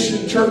home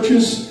mission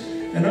churches,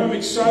 and I'm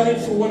excited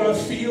for what I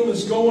feel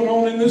is going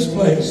on in this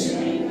place.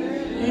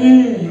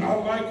 I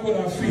like what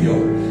I feel.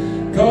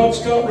 God's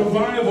got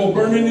revival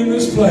burning in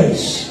this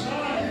place.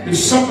 If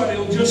somebody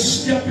will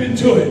just step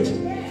into it.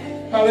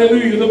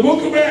 Hallelujah. The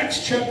book of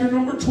Acts, chapter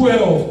number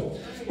 12.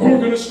 We're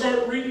going to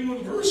start reading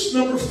with verse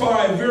number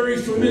 5. Very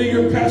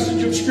familiar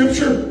passage of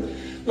Scripture.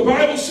 The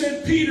Bible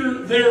said,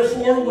 Peter,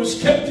 therefore, was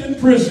kept in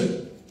prison.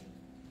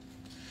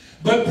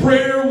 But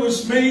prayer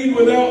was made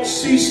without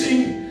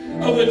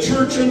ceasing of the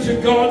church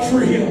unto God for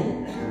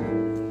him.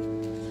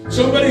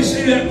 Somebody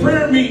say that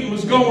prayer meeting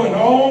was going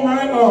all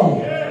night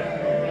long.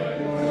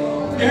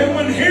 And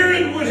when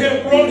Herod would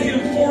have brought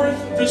him forth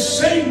the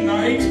same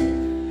night,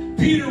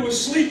 Peter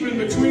was sleeping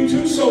between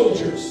two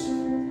soldiers.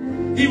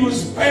 He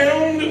was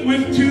bound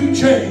with two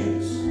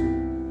chains.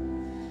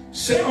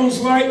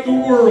 Sounds like the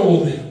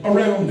world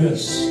around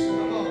us.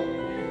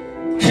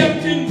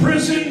 Kept in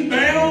prison,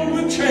 bound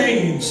with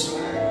chains,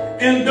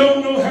 and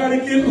don't know how to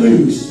get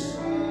loose.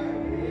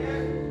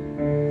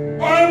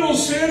 Bible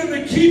said, and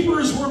the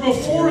keepers were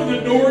before the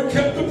door,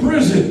 kept the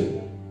prison.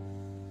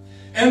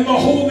 And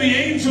behold, the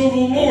angel of the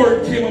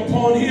Lord came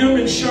upon him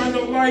and shined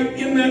a light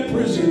in that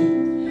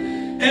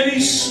prison. And he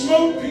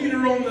smote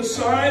Peter on the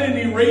side, and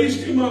he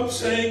raised him up,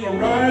 saying,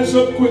 Arise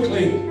up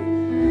quickly.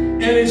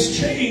 And his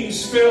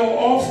chains fell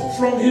off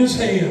from his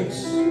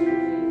hands.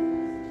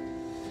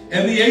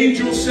 And the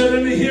angel said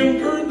unto him,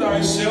 Gird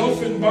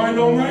thyself, and bind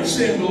on thy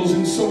sandals.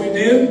 And so he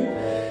did.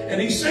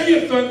 And he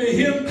saith unto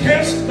him,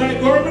 Cast thy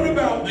garment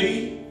about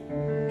thee,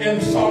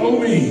 and follow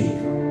me.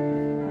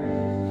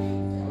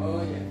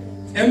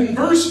 And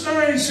verse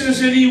 9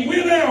 says, And he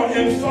went out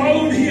and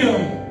followed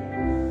him,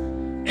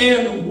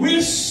 and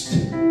wist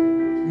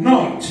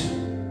not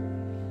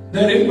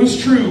that it was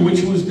true,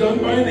 which was done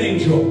by an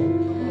angel,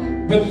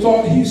 but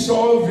thought he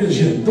saw a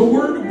vision. The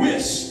word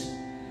wist,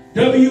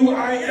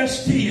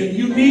 W-I-S-T, a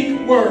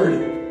unique word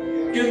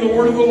in the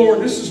word of the Lord.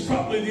 This is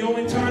probably the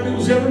only time it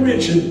was ever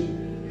mentioned.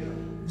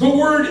 The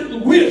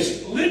word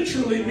wist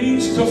literally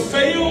means to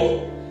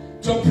fail,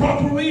 to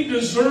properly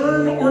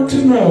discern, or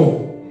to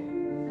know.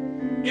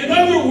 In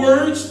other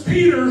words,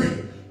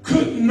 Peter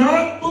could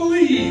not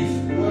believe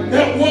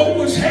that what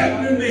was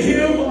happening to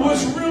him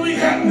was really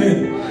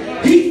happening.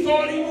 He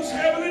thought he was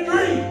having a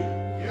dream.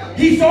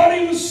 He thought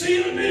he was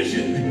seeing a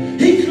vision.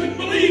 He couldn't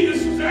believe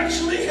this was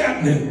actually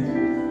happening.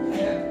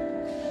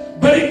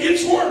 But it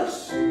gets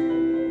worse.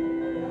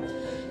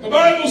 The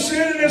Bible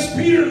said, and as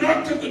Peter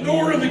knocked at the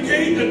door of the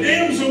gate, the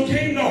damsel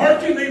came to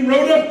hearken named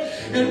Rhoda,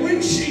 and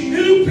when she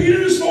knew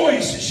Peter's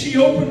voice, she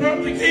opened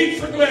up the gate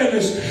for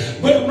gladness,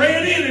 but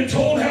ran in and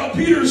told how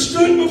Peter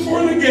stood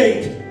before the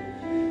gate.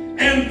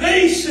 And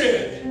they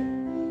said,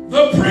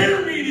 the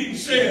prayer meeting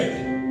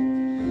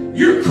said,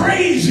 You're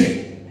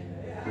crazy.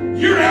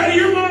 You're out of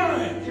your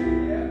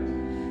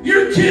mind.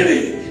 You're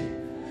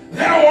kidding.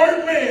 Thou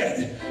art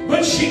mad.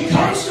 But she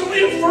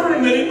constantly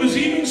affirmed that it was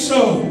even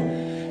so.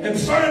 And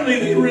finally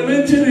they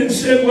relented and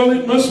said, Well,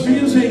 it must be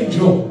his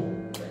angel.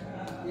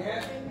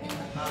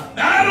 Now,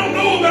 I don't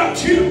know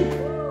about you,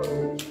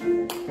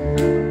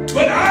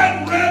 but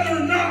I'd rather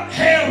not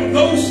have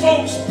those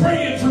folks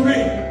praying for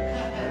me.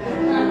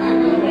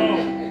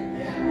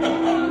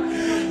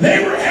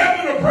 They were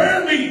having a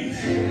prayer meeting.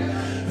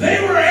 They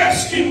were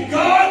asking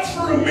God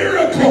for a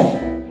miracle.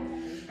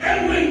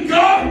 And when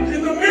God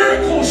and the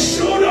miracle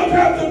showed up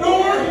at the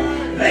door,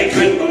 they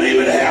couldn't believe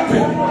it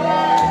happened.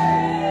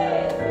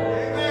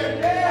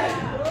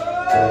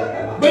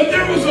 But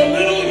there was a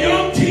little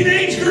young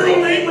teenage girl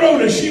named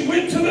Rhoda. She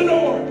went to the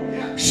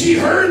door. She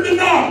heard the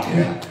knock.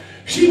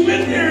 She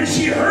went there and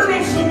she heard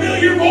a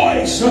familiar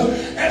voice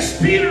as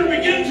Peter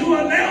began to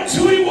announce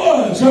who he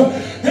was. And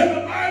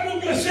the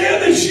Bible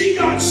said that she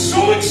got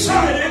so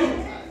excited,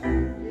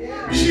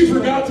 she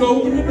forgot to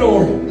open the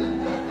door.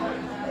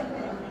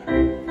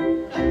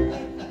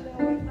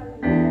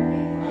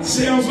 It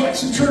sounds like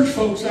some church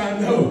folks I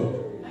know.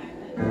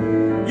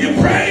 You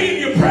pray and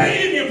you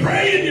pray and you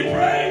pray and you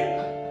pray.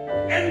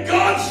 And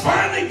God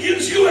finally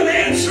gives you an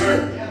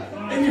answer,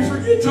 and you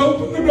forget to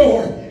open the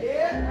door.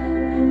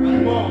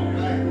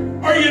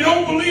 Or you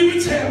don't believe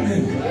it's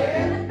happening.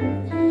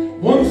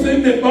 One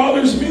thing that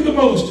bothers me the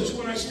most is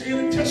when I stand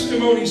in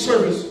testimony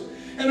service,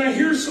 and I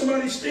hear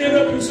somebody stand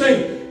up and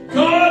say,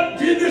 God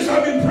did this,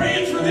 I've been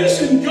praying for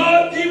this, and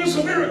God gave us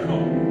a miracle.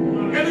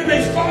 And then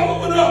they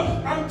follow it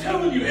up. I'm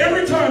telling you,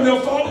 every time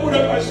they'll follow it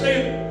up by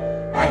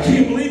saying, I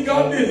can't believe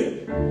God did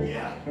it.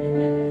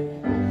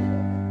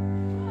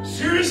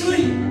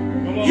 Seriously?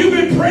 You've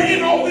been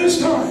praying all this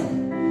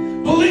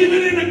time,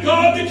 believing in a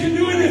God that can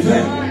do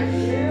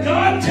anything.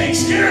 God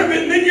takes care of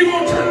it, and then you're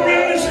going to turn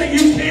around and say,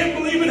 You can't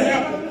believe it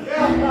happened.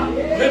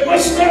 That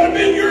must not have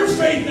been your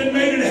faith that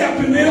made it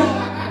happen then.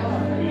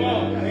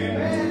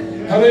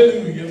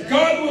 Hallelujah. If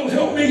God will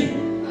help me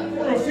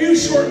for a few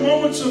short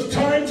moments of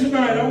time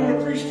tonight, I want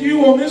to preach to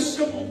you on this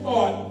simple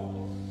thought.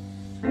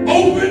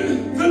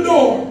 Open the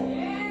door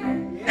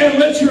and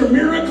let your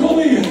miracle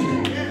in.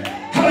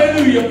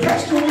 Hallelujah.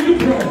 Pastor, will you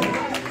pray?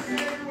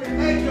 We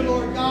thank you,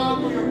 Lord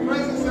God, for your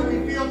presence.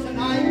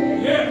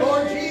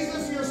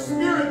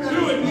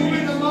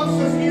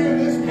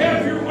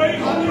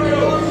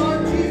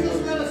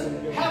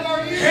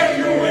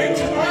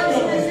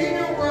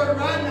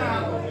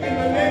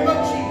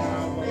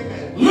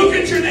 Look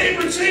at your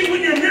neighbor and say,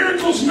 when your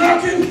miracle's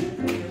knocking,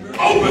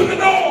 open the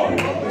door.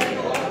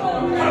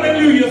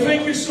 Hallelujah.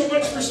 Thank you so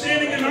much for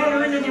standing and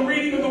honoring in the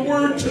reading of the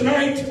word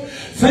tonight.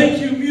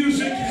 Thank you,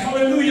 music.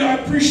 Hallelujah. I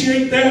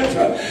appreciate that.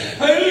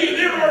 Hallelujah.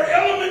 There are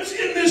elements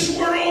in this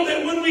world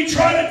that when we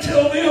try to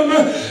tell them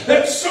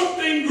that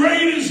something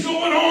great is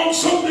going on,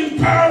 something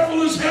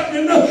powerful is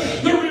happening,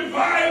 the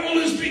revival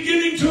is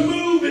beginning to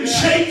move and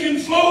shake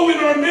and flow in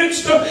our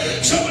midst,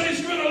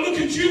 somebody's going to look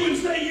at you and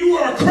say, you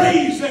are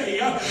crazy.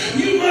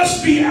 You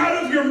must be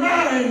out of your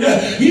mind.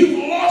 You've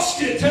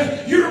lost it.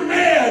 You're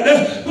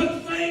mad.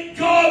 But thank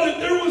God that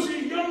there was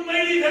a young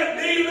lady that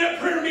day in that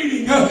prayer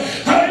meeting.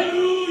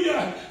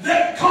 Hallelujah.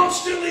 That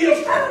constantly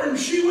affirmed.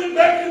 She went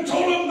back and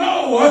told him,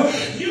 no,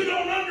 you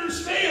don't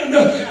understand.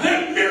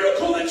 That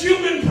miracle that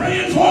you've been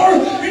praying for,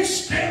 it's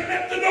standing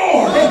at the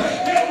door.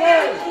 That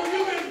miracle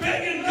you've been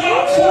begging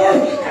God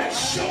for has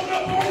shown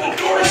up on the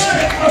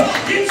doorstep.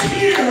 It's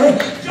here.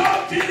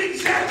 God did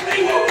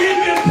exactly what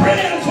we've been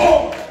praying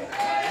for.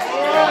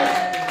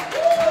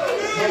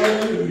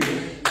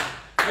 Hallelujah.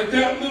 But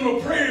that little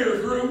prayer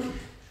group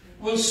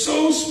was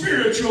so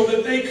spiritual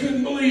that they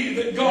couldn't believe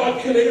that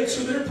God could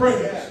answer their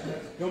prayers.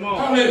 Come on.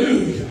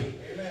 Hallelujah.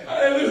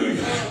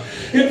 Hallelujah.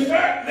 In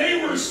fact,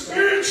 they were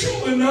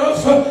spiritual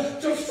enough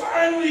to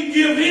finally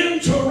give in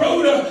to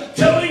Rhoda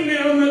telling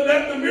them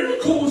that the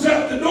miracle was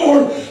at the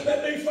door,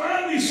 that they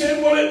finally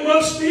said, well, it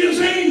must be his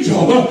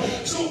angel.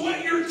 So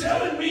what you're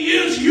telling me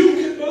is you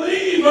can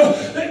believe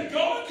that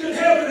God could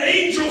have an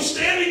angel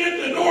standing at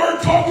the door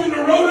talking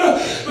to Rhoda,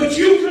 but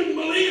you couldn't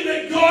believe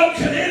that God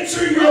could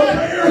answer your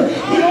prayer with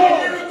the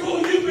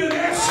miracle you've been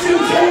asking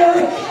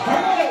for.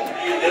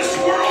 This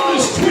world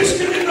is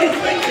twisted in their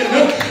thinking.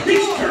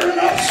 He's turned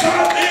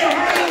upside down.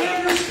 I don't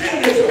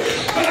understand it.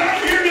 But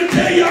I'm here to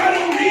tell you, I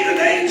don't need an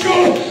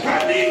angel.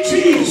 I need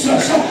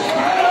Jesus. I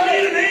don't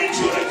need an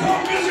angel to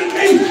come visit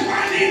me.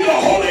 I need the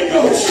Holy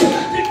Ghost to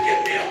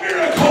give me a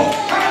miracle.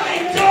 I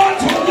need God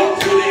to walk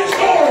through these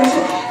doors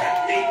and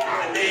meet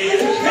my need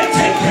and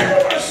take care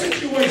of my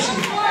situation.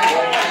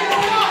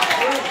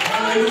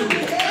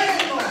 Hallelujah.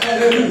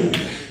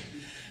 Hallelujah.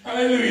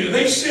 Hallelujah.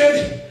 They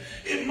said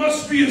it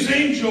must be his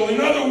angel. In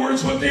other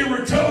words, what they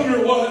were telling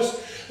her was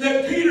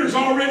that Peter's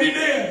already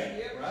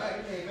dead.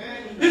 Right.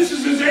 Amen. This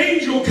is his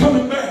angel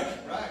coming back.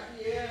 Right.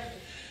 Yeah.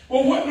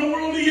 Well, what in the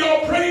world are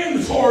y'all praying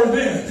for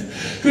then?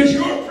 Because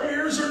your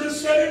prayers are to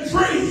set him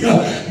free.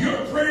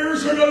 Your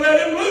prayers are to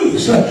let him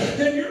loose.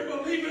 And you're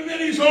believing that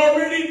he's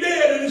already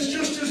dead and it's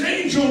just his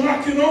angel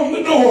knocking on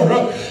the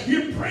door.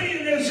 You're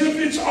praying as if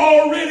it's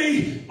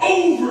already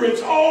over.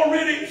 It's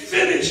already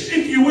finished,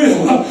 if you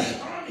will.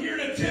 I'm here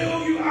to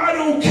tell you, I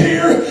don't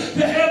care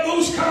to have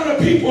those kind of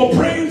people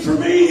praying for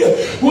me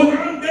when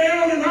I'm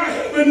down and I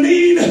have a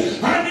need.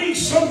 I need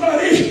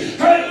somebody,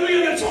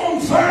 hallelujah, that's on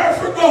fire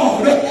for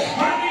God.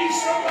 I need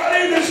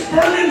somebody that's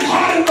burning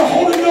hot in the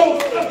Holy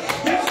Ghost,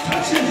 that's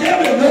touching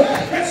heaven,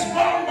 that's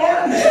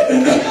bombarding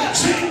heaven,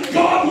 saying,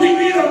 God, we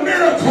need a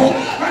miracle.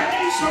 I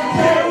need some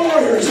prayer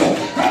warriors,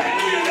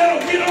 hallelujah,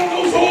 that'll get on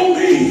those old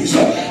knees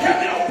and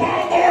they'll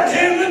bombard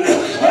heaven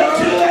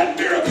until that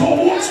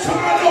miracle walks to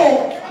my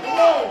door.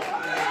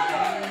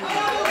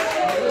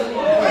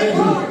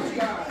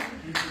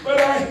 But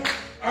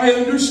I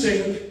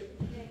understand,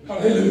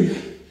 hallelujah,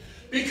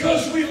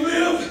 because we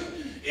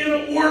live in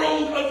a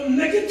world of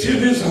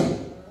negativism.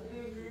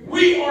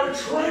 We are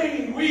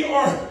trained, we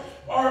are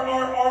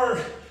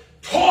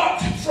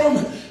taught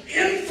from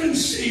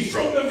infancy,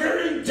 from the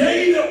very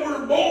day that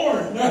we're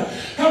born,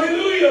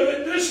 hallelujah,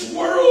 that this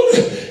world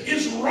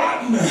is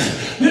rotten.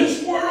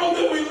 This world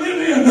that we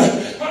live in,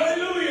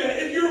 hallelujah,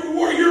 and your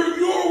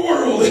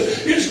world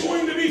is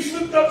going to be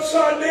flipped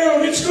upside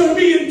down. It's going to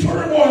be in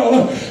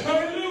turmoil.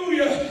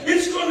 Hallelujah.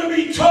 It's going to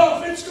be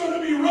tough. It's going to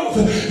be rough.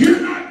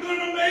 You're not going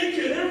to make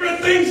it.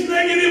 Everything's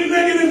negative,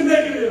 negative,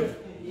 negative.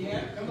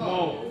 Yeah, come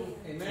on.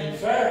 Amen. In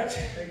fact,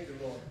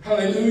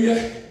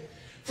 hallelujah,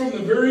 from the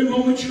very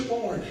moment you're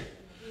born,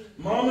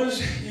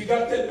 mamas, you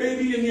got that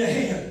baby in your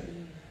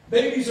hand.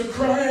 Babies are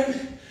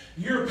crying.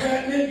 You're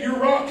patting it. You're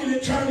rocking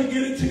it, trying to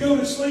get it to go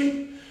to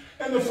sleep.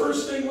 And the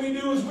first thing we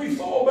do is we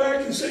fall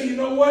back and say, you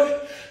know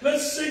what?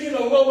 Let's sing it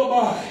a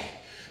lullaby.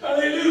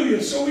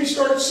 Hallelujah. So we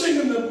start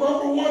singing the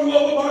number one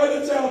lullaby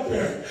that's out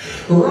there.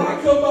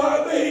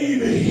 Rock-a-bye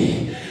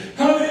baby.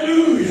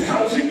 Hallelujah.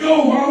 How's it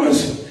go,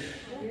 mamas?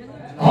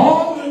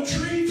 On the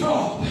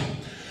treetop,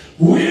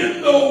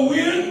 when the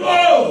wind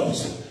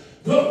blows,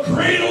 the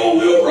cradle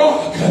will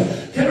rock.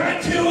 Can I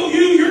tell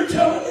you, you're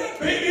telling that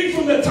baby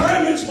from the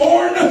time it's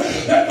born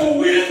that the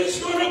wind's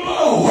going to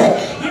blow.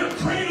 Their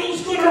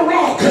cradle's going to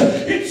rock.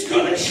 It's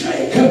going to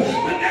shake.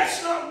 But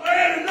that's not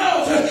bad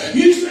enough.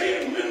 You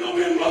say when the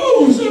wind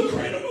blows, the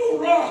cradle will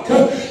rock.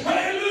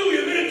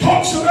 Hallelujah. Then it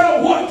talks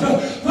about what? The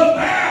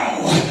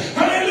bow.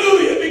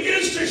 Hallelujah. It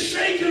begins to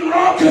shake and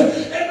rock.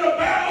 And the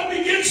bow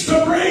begins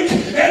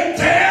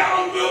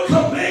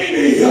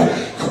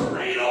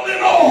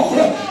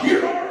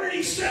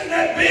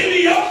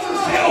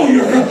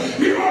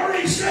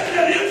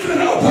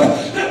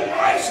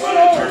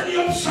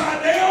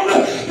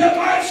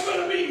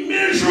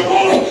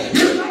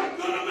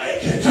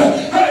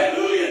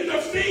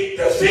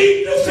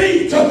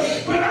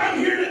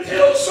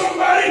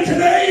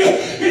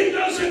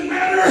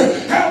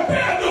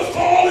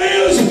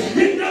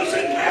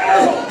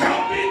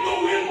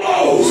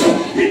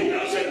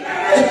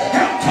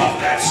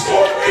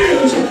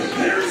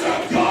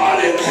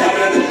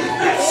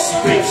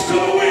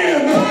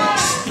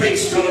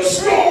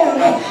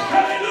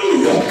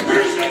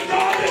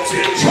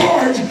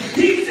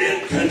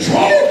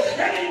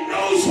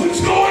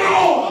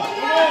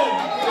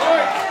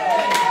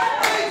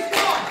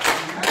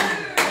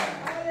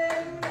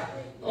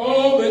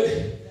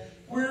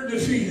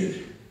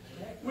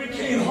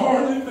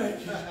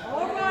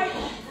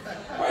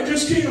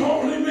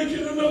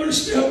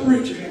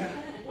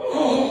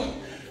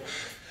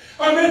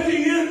I'm at the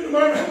end, no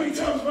matter how many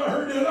times I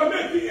heard that, I'm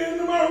at the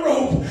end of my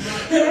rope,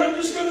 and I'm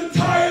just going to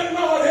tie a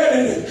knot at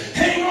it and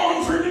hang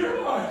on for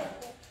dear life.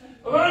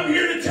 Well, I'm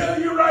here to tell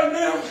you right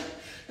now,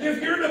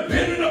 if you're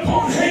dependent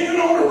upon hanging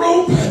on a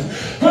rope,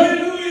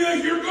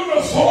 hallelujah, you're going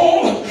to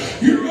fall.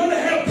 You're going to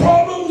have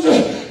problems.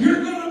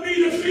 You're going to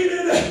be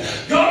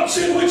defeated. God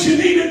said what you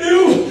need to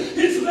do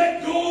is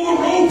let go of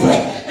the rope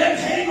and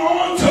hang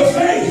on to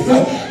faith.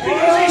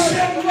 Because he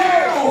said,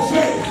 now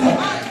faith.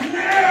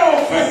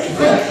 Now faith.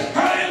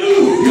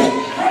 Hallelujah.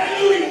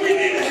 Hallelujah. We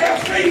need to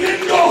have faith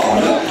in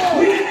God.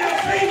 We need to have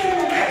faith in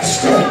the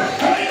Master.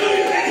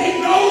 Hallelujah. And he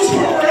knows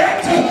where we're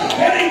at.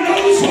 And he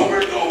knows what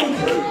we're going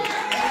through.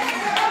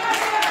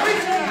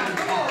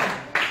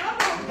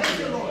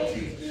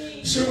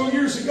 Several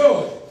years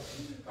ago,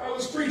 I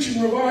was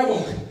preaching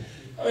revival,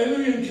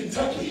 hallelujah, in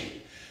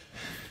Kentucky.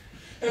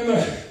 And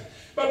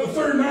about the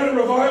third night of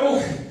revival,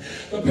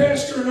 the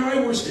pastor and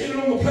I were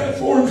standing on the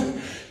platform,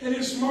 and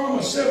his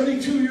mama,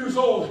 72 years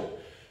old,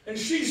 and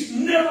she's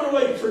never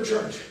late for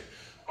church.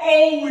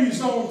 Always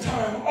on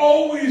time,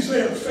 always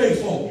there,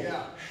 faithful.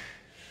 Yeah.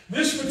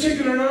 This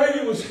particular night,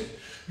 it was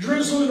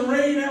drizzling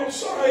rain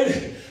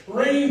outside,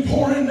 rain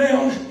pouring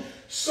down.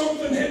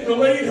 Something had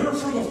delayed her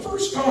for the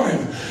first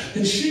time,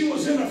 and she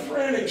was in a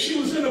frantic. She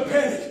was in a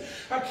panic.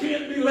 I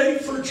can't be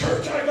late for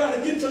church. I got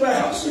to get to the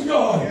house of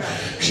God. Yeah.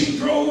 She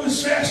drove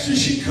as fast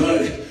as she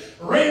could,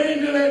 ran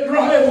into that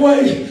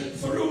driveway,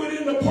 threw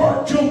it in the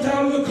park, jumped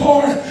out of the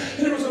car,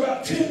 and there was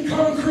about 10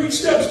 concrete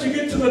steps to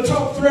get to the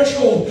top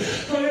threshold.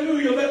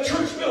 Hallelujah, that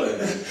church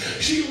building.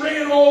 She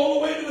ran all the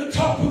way to the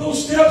top of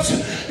those steps,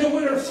 and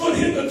when her foot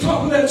hit the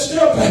top of that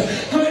step,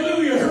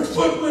 hallelujah, her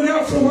foot went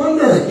out from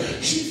under.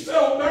 She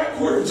fell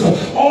backwards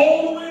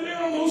all the way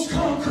down those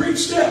concrete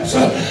steps,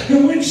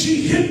 and when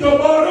she hit the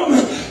bottom,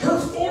 her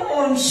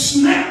forearm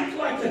snapped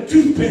like a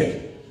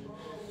toothpick.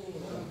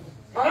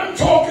 I'm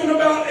talking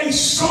about a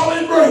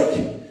solid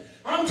break.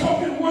 I'm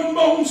talking one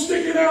bone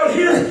sticking out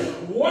here,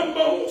 one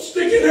bone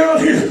sticking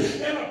out here,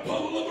 and a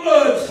puddle of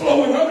blood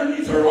flowing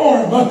underneath her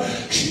arm.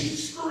 She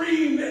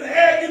screamed in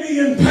agony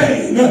and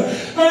pain.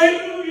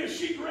 Hallelujah.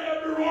 She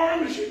grabbed her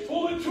arm and she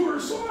pulled it to her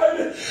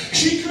side.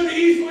 She could have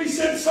easily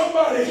said,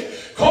 somebody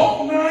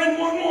call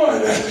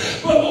 911.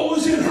 But what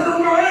was in her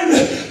mind,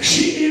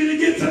 she needed to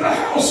get to the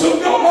house of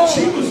God.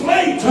 She was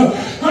late.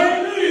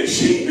 Hallelujah.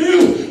 She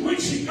knew when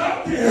she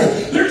got there,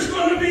 there's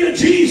going to be a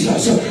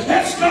Jesus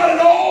that's got it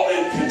all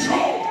in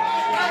control.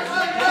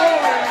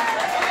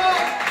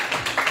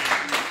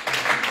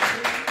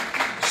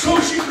 So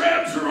she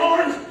grabs her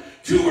arm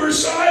to her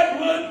side,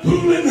 blood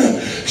pooling.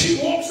 She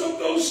walks up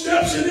those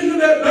steps and into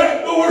that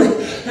back door,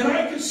 and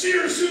I could see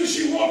her as soon as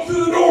she walked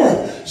through the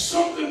door.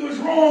 Something was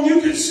wrong.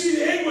 You could see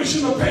the anguish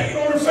and the pain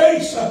on her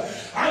face.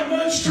 I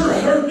nudged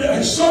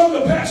her son,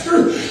 the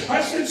pastor.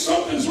 I said,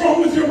 something's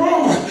wrong with your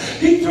mama.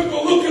 He took a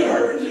look at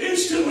her and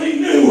instantly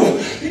knew.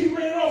 He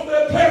ran off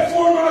that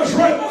platform. I was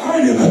right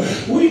behind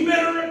him. We met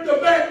her at the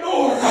back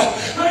door.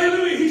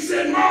 Hallelujah. He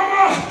said,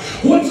 Mama,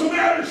 what's the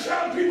matter?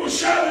 People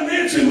shouting and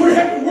dancing. We're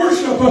having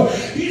worship.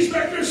 He's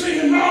back there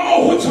saying,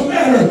 Mama, what's the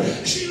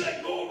matter? She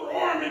let go of her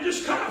arm and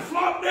just kind of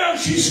flopped down.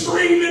 She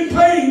screamed in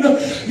pain.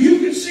 You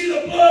could see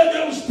the blood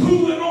that was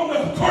pooling on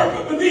the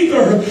carpet beneath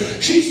her.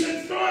 She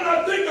said, Son,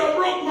 I think I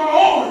broke my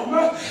arm.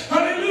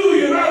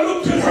 Hallelujah. And I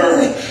looked at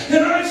her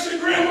and I said,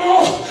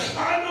 Grandma,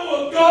 I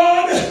know a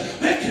God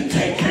that can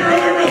take care of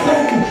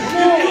everything.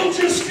 If you'll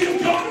just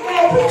give God an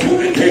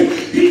opportunity,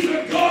 He's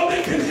a God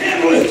that can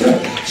handle it.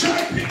 So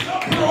I picked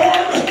up her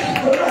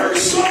arm, but her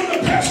son, the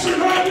pastor,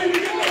 and I, we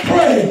began to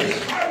pray.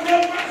 I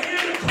rubbed my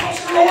hand across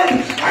her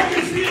arm. I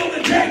could feel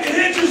the jagged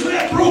edges of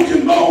that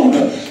broken bone.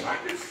 I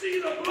could see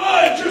the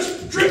blood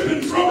just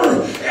dripping from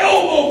her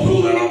elbow,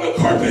 pooling on the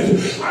carpet.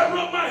 I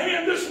rubbed my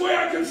hand this way,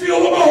 I could feel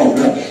the bone.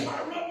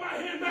 I rubbed my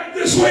hand back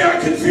this way, I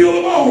could feel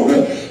the bone.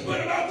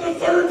 But about the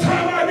third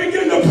time I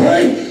began to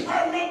pray,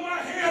 I rubbed my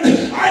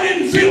hand, I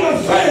didn't feel a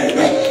thing.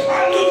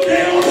 I looked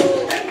down,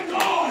 and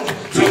God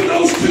took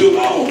those two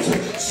bones,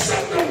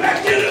 sucked them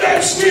back into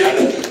that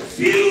skin,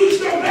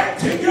 fused them back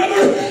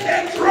together,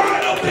 and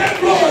dried up that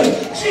blood.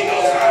 She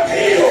goes, I'm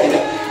healed.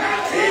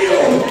 I'm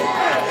healed.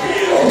 I'm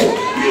healed.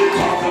 You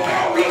talk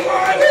about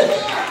revival.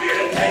 I'm here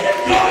to tell you,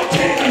 God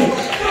can.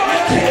 God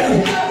can.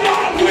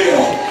 God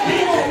will. He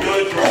can do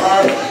it for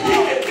her. He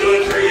can do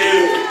it for you.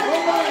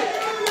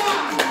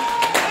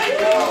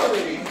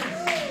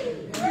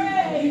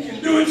 He can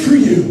do it for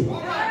you.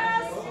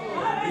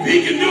 If He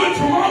can do it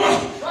for Mama,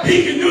 He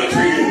can do it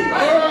for you.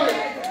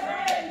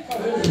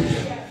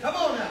 Come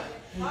on now.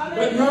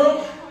 But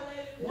no,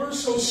 we're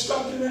so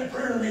stuck in that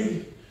prayer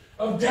meeting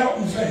of doubt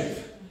and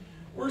faith.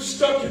 We're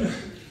stuck in a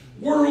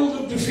world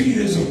of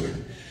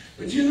defeatism.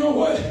 But you know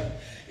what?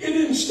 It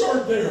didn't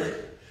start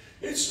there.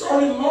 It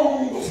started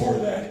long before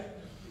that.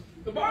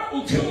 The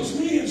Bible tells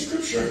me in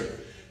Scripture,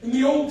 in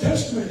the Old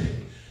Testament,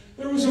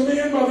 there was a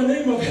man by the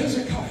name of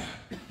Hezekiah.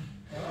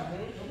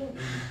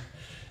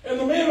 And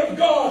the man of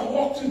God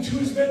walked into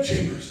his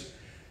bedchambers.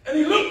 And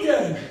he looked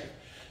at him.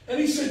 And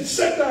he said,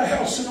 set thy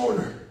house in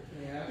order.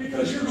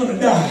 Because you're going to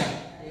die.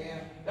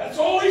 That's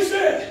all he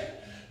said.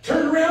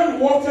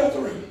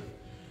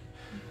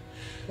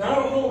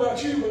 don't know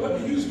about you, but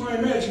let me use my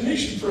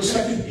imagination for a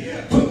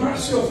second. Put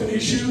myself in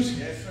his shoes.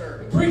 Yes,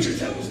 sir. The preacher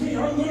tells me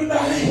I'm going to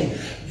die.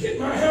 Get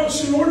my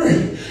house in order.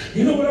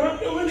 You know what I'm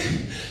doing?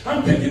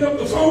 I'm picking up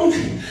the phone.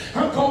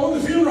 I'm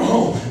calling the funeral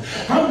home.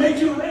 I'm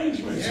making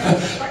arrangements.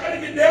 I got to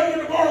get down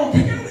there tomorrow and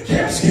pick out a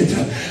casket.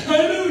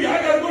 Hallelujah.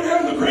 I got to go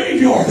down to the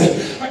graveyard.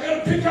 I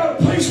got to pick out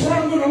a place where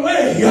I'm going to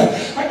lay.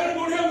 I got to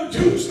go down to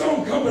the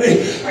tombstone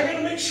company. I got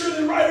to make sure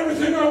they write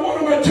everything I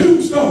want on my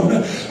tombstone. I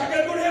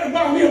got to go down and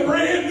buy me a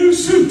brand new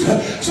suit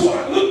so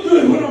I look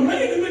good when I'm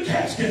laying in the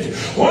casket.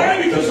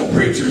 Why? Because the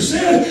preacher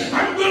said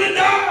I'm going to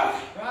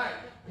die. Right.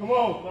 Come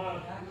on.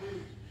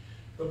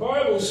 The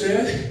Bible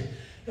said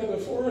that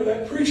before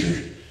that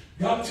preacher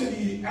got to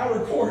the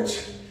outer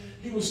courts,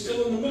 he was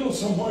still in the middle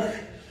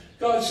somewhere.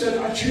 God said,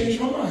 I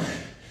changed my mind.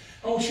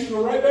 I want you to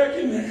go right back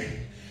in there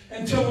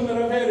and tell him that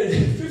I've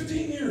added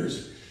 15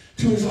 years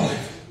to his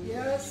life.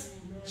 Yes.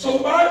 So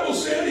the Bible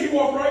said he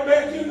walked right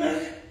back in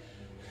there.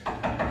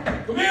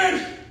 Come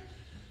in.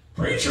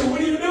 Preacher, what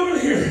are you doing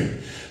here?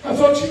 I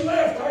thought you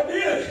left. I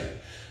did.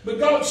 But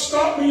God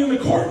stopped me in the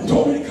court and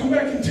told me to come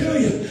back and tell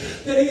you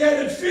that he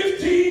added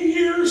 15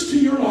 years to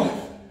your life.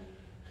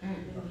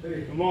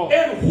 Come on.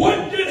 And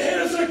what did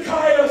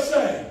Hezekiah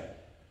say?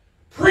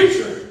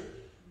 Preacher,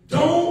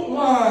 don't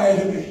lie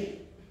to me.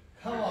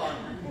 Come on.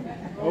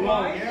 Come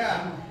on.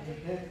 Yeah.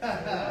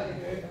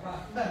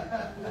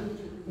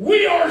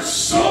 We are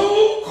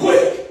so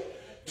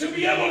quick to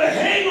be able to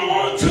hang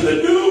on to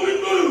the doom and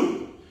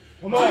gloom.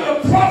 Come on.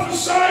 To the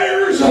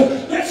prophesiers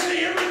that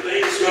say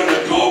everything's going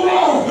to go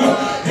wrong.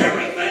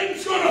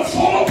 Everything's going to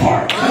fall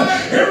apart.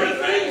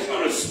 Everything's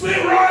going to split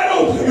right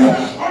open.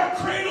 Our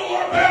cradle,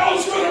 our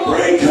bow's going to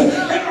break,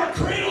 and our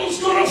cradle's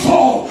going to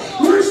fall.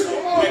 We're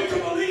so quick to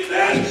believe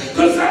that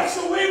because that's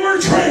the way we're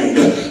trained,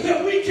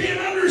 that we can't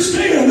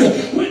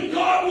understand when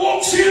God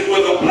walks in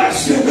with a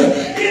blessing.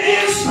 It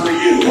is for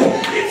you.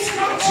 It's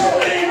got your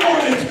name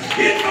on it.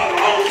 It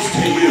belongs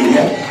to you.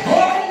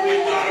 Oh,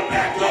 we've got to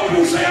back up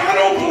and say, I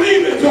don't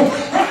believe it.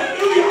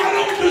 Hallelujah, I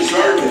don't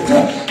deserve it.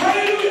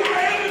 Hallelujah,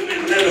 I haven't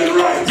been living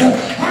right.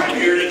 I'm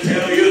here to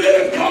tell you that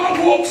if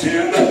God walks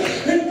in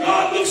and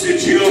God looks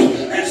at you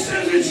and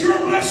says it's your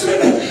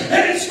blessing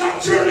and it's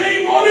got your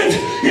name on it,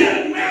 it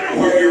doesn't matter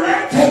where you're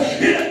at.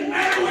 It doesn't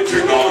matter what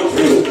you're going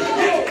through.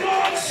 If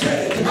God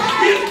said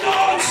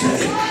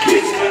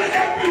it's going to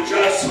happen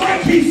just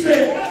like he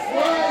said.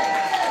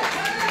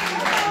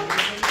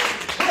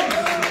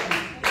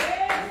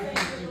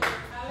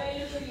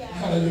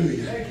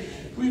 Hallelujah.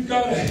 We've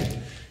got to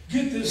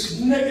get this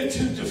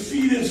negative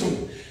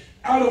defeatism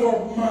out of our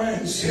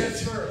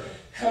mindset.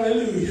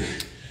 Hallelujah.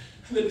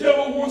 The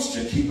devil wants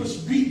to keep us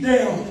beat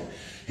down.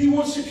 He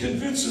wants to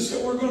convince us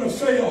that we're going to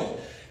fail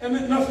and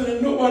that nothing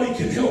and nobody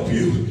can help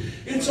you.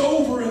 It's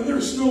over and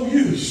there's no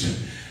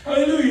use.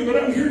 Hallelujah.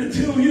 But I'm here to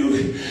tell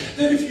you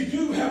that if you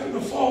do happen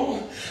to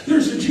fall,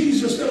 there's a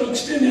Jesus that will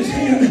extend his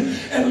hand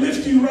and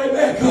lift you right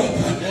back up.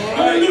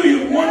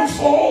 Hallelujah. One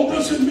fall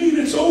doesn't mean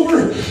it's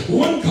over.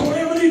 One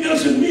calamity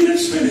doesn't mean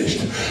it's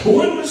finished.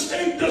 One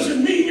mistake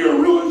doesn't mean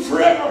you're ruined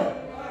forever.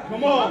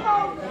 Come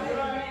on.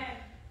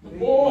 But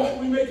boy,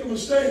 we make a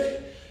mistake,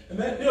 and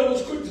that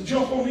devil's quick to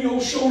jump on the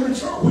old shoulder and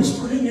start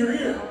whispering in your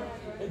ear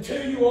and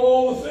tell you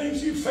all the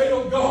things you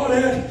failed God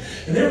at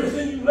and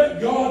everything you let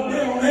God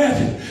down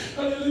at.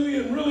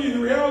 Hallelujah. And really the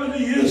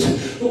reality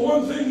is the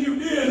one thing you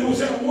did was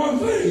that one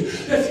thing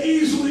that's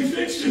easily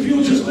fixed if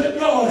you'll just let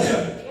God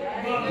have it.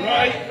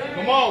 Right.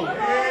 Come on.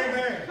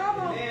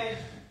 Amen.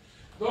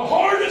 The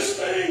hardest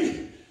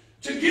thing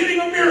to getting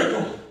a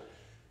miracle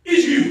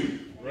is you.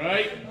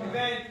 Right.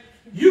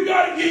 You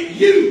got to get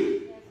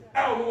you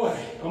out of the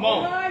way. Come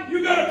on.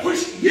 You got to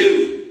push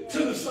you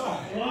to the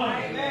side.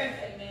 Amen.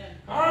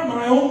 I'm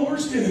my own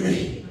worst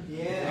enemy.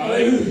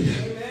 Hallelujah.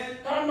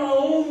 I'm my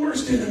own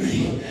worst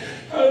enemy.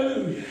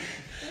 Hallelujah.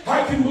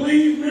 I can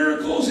believe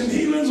miracles and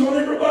healings on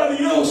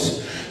everybody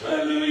else.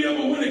 Hallelujah.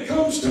 But when it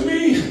comes to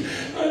me,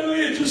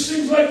 hallelujah, it just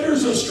seems like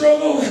there's a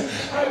struggle.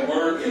 I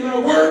work and I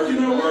work and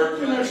I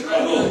work and I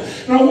struggle.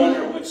 And I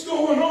wonder what's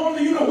going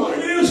on. You know what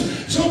it is?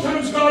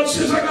 Sometimes God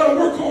says, I got to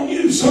work on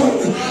you, son.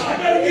 I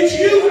got to get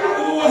you out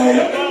of the way.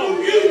 I got to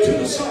move you to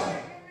the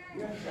side.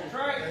 That's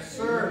right. Yes,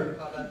 sir.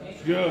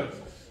 Good.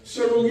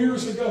 Several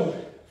years ago,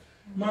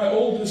 my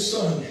oldest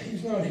son,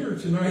 he's not here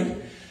tonight.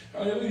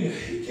 Hallelujah.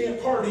 He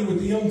can't party with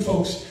the young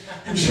folks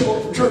and show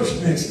up for church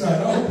next night.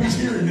 I hope he's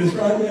hearing this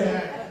right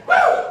now.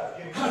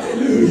 Woo!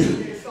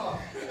 Hallelujah.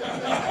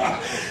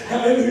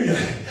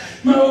 Hallelujah.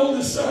 My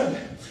oldest son,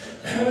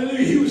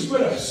 hallelujah, he was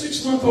with a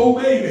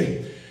 6-month-old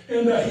baby.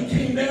 And he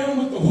came down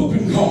with the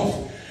whooping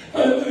cough.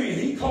 Hallelujah.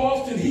 He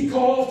coughed and he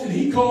coughed and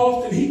he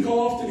coughed and he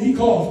coughed and he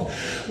coughed.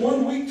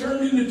 1 week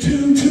turned into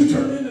 2, 2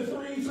 turned into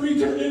 3, 3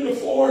 turned into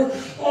 4,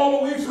 all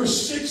the way for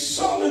 6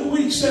 solid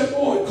weeks. That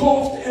boy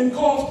coughed and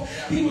coughed.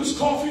 He was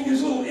coughing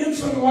his little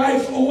infant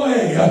life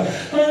away.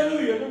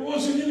 Hallelujah. There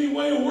wasn't any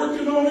way of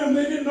working on him.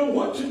 They didn't know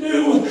what to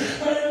do.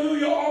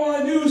 Hallelujah. All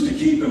I knew is to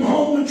keep him him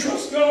home and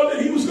trust God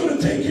that he was going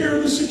to take care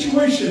of the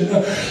situation.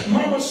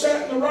 Mama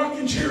sat in the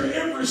rocking chair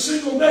every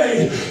single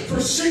day for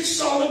 6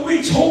 solid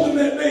weeks holding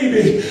that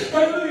baby.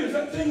 Hallelujah.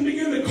 That thing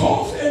began to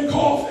cough and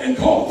cough and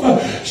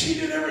cough. She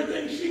did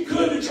everything she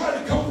could to try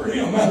to comfort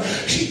him.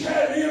 She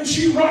patted him,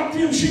 she rocked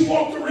him, she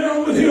walked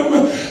around with him.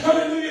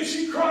 Hallelujah.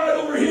 She cried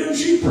over him,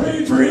 she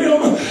prayed for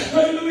him.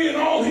 Hallelujah.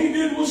 And all he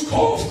did was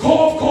cough,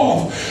 cough,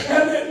 cough.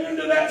 And at the end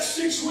of that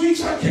 6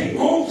 weeks, I came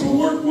home from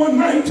work one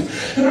night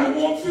and I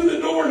walked through the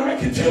door and I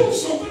could tell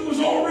something was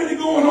already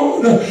going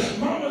on.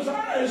 Mama's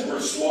eyes were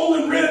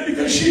swollen red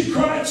because she'd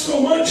cried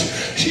so much.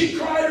 She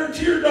cried her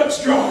tear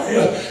ducts dry.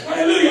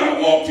 Hallelujah.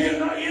 I walked in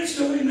and I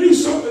instantly knew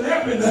something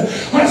happened.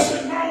 I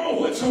said, Mama,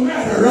 what's the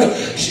matter?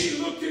 She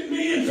looked at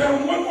me and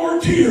found one more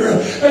tear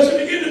as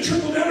it began to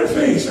trickle down her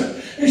face.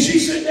 And she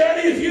said,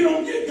 Daddy, if you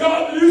don't get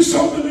God to do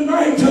something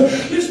tonight,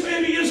 this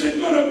baby isn't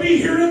going to be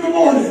here in the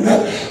morning.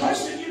 I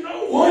said, you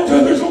know what?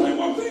 There's only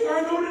one thing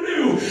I know to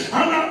do.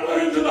 I'm not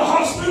running to the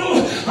hospital.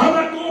 I'm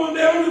not going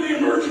down to the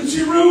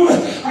emergency room.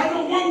 I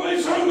know one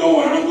place I'm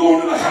going. I'm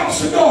going to the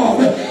house of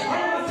God. I'm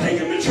going to take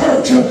him to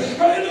church.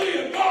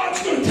 Hallelujah.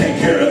 God's going to take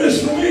care of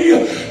this for me.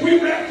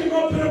 We wrapped him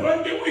up in a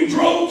blanket. We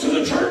drove to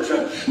the church.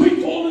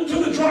 We pulled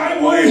into the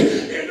driveway,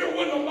 and there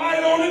wasn't a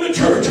light on in the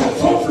church. I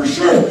thought for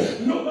sure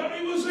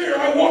nobody was there.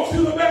 I walked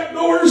through the back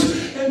doors,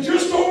 and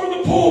just over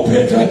the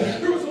pulpit,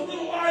 there was a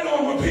little light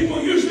on where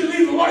people usually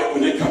leave the light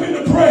when they come in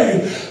to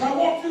pray. I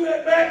walked through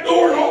that back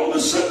door, and all of a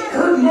sudden I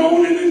heard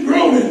moaning and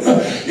groaning.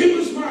 It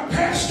was my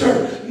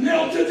pastor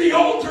knelt at the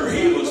altar.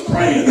 He was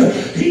praying.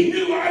 He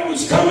knew I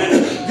was coming.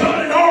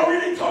 God had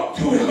already talked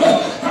to him.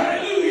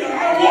 Hallelujah.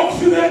 I walked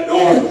through that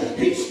door.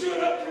 He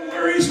stood up from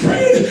where he's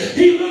praying.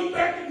 He looked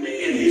back at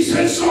me and he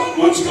said, Son,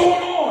 what's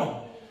going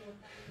on?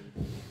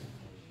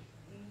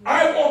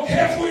 I walked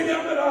halfway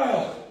down that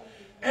aisle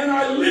and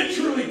I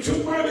literally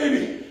took my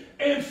baby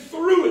and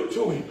threw it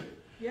to him.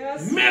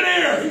 Yes.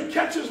 Midair, he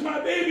catches my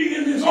baby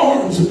in his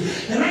arms.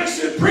 And I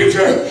said,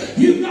 Preacher,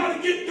 you've got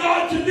to get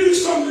God to do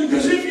something,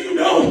 because if you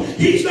don't,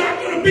 he's not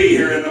going to be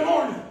here in the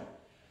morning.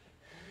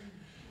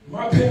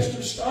 My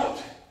pastor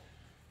stopped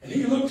and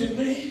he looked at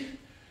me.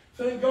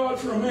 Thank God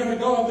for a man of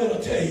God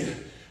that'll tell you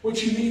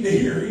what you need to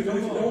hear, even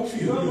if you don't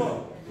feel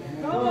good.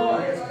 Come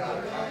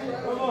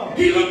on.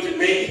 He looked at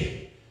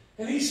me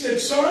and he said,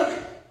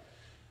 Son,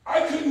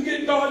 I couldn't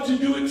get God to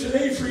do it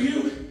today for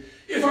you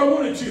if I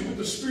wanted to, with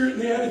the spirit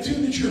and the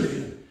attitude that you're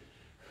in.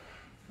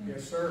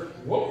 Yes, sir.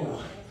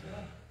 Whoa.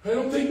 I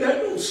don't think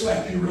that don't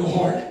slap you real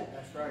hard.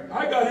 That's right.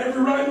 I got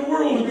every right in the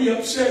world to be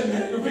upset and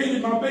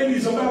aggravated. My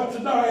baby's about to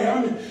die.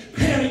 I'm in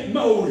panic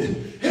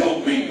mode.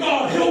 Help me,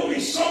 God. Help me,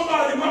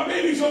 somebody. My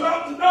baby's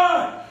about to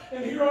die.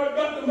 And here I've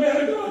got the man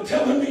of God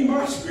telling me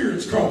my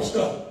spirit's crossed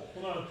up.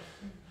 Come on.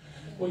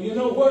 Well, you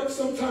know what?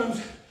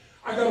 Sometimes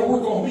I got to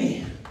work on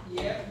me.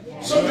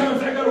 Yep.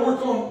 Sometimes I got to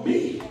work on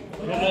me.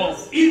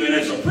 Even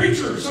as a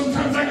preacher,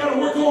 sometimes I got to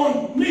work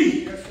on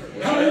me.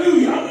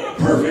 Hallelujah. I'm not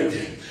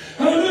perfect.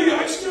 Hallelujah.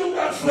 I still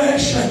got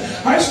flesh.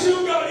 I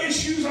still got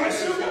issues. I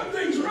still got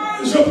things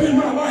rise up in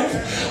my life.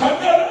 I've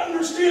got to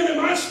understand that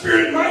my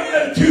spirit, my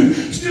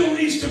attitude still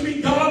needs to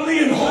be godly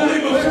and holy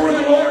before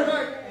the Lord.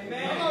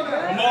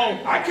 Come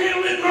on. I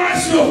can't let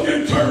myself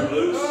get turned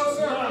loose.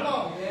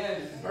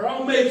 Or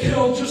I'll make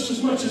hell just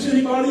as much as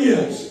anybody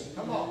else.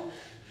 Come on.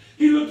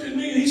 He looked at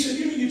me and he said,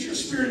 you need to get your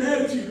spirit and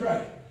attitude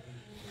right.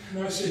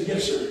 And I said,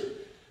 yes, sir.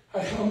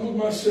 I humbled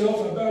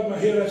myself. I bowed my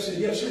head. I said,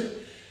 yes, sir.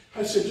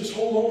 I said, just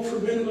hold on for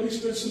a minute. Let me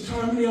spend some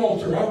time in the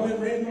altar. I went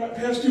and ran right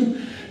past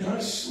him, and I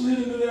slid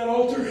into that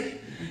altar,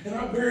 and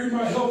I buried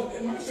my head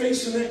and my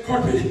face in that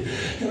carpet,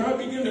 and I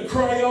began to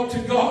cry out to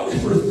God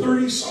for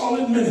 30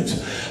 solid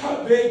minutes.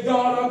 I begged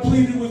God. I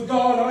pleaded with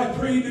God. I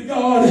prayed to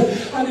God.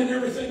 I did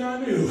everything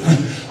I knew.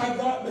 I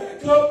got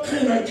back up,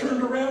 and I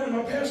turned around, and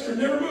my pastor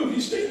never moved.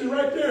 He's standing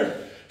right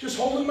there, just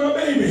holding my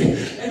baby.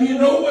 And you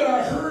know what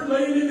I heard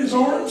laying in his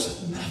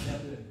arms? Nothing.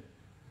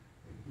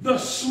 The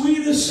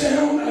sweetest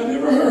sound I've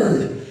ever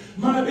heard.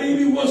 My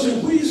baby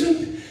wasn't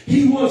wheezing.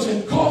 He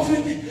wasn't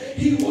coughing.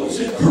 He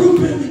wasn't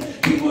crouping.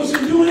 He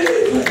wasn't doing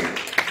anything.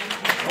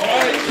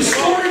 The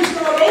story's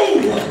not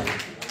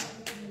over.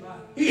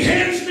 He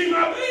hands me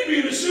my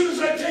baby, and as soon as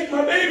I take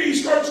my baby, he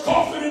starts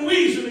coughing and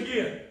wheezing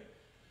again.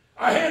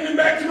 I hand him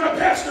back to my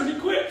pastor, and he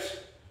quits.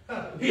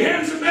 He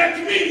hands it back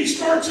to me, and he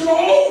starts it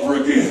all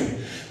over again.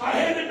 I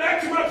handed it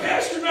back to my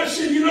pastor, and I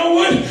said, you know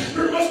what?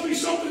 There must be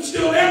something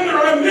still down there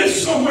I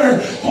missed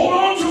somewhere. Hold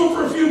on to him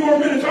for a few more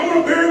minutes. I'm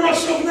going to bury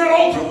myself in that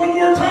altar one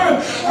more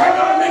time. I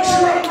got to make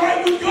sure I'm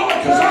right with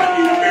God, because I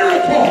need a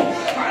miracle.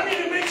 I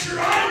need to make sure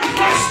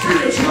my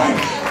spirit's right.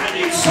 I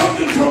need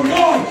something from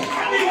God.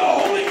 I need the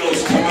Holy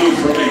Ghost to move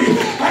for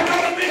me. I got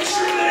to make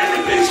sure that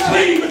everything's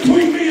clean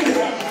between me and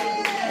Him.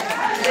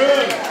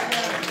 Good.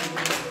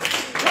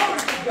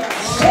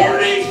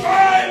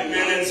 45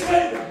 minutes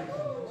later,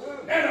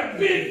 and a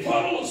big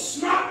puddle of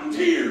snot and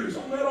tears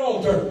on that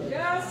altar.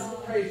 Yes.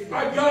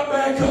 I got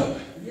back up.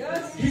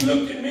 Yes. He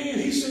looked at me and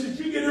he said,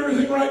 did you get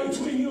everything right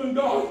between you and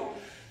God?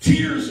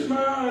 Tears in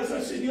my eyes. I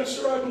said, yes,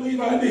 sir, I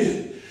believe I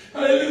did.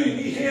 Hallelujah.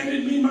 He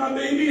handed me my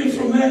baby, and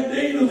from that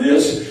day to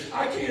this,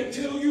 I can't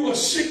tell you a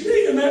sick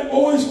day in that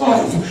boy's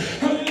life.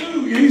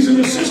 Hallelujah. He's an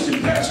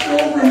assistant pastor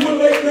over in Wood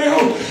Lake now.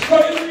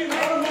 Hallelujah. And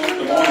I don't know if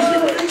the boy's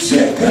ever been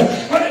sick.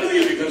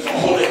 Hallelujah. Because the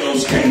Holy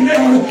Ghost came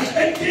down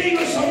and gave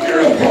us a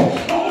miracle.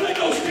 The Holy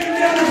Ghost came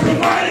down and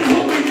provided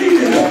what we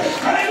needed.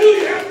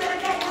 Hallelujah. After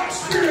I got my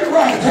spirit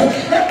right,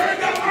 after I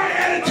got my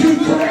attitude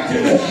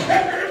corrected,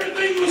 after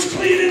everything was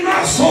clean in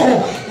my soul,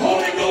 the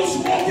Holy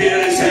Ghost walked in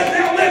and said,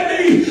 now let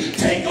me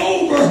take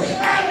over.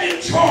 I'm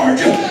in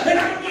charge, and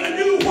I'm going to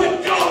do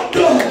what God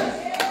does.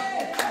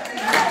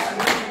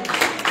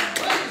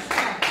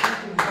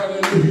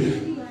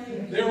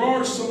 Hallelujah. There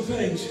are some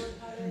things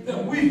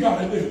that we've got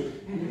to do.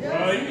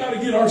 We've got to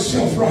get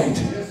ourselves right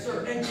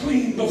and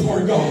clean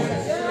before God.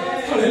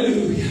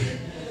 Hallelujah.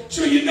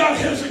 So you got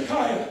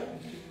Hezekiah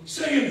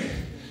saying,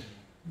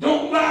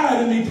 don't lie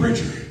to me,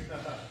 preacher.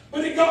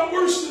 But it got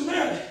worse than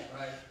that.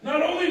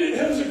 Not only did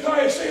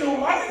Hezekiah say,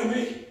 don't lie to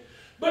me,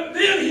 but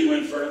then he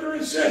went further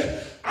and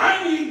said,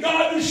 I need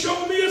God to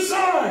show me a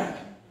sign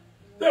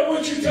that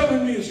what you're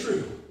telling me is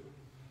true.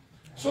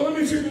 So let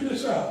me figure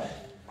this out.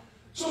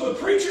 So the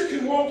preacher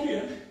can walk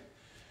in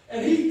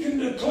and he can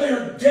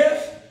declare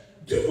death,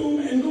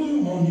 doom, and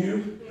gloom on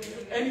you,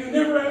 and you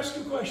never ask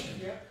a question.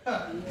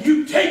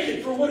 You take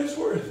it for what it's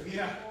worth.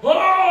 Oh,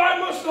 I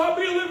must not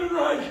be living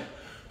right.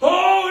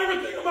 Oh,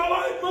 everything in my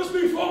life must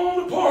be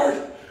falling apart.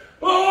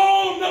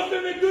 Oh,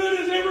 nothing that good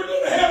is ever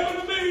going to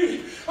happen to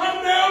me.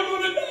 I'm now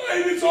going to die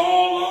and it's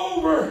all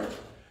over.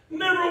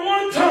 Never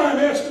one time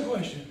asked a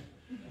question.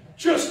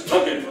 Just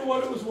took it for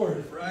what it was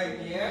worth. Right,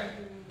 yeah.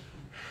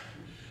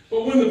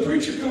 But when the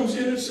preacher comes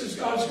in and says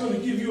God's going to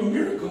give you a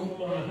miracle,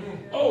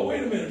 oh,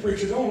 wait a minute,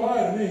 preacher, don't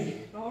lie to me.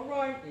 All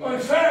right. Well,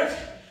 in fact,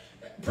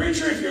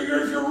 preacher, if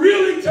you're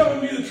really telling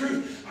me the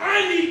truth,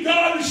 I need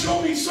God to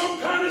show me some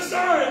kind of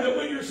sign that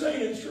what you're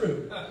saying is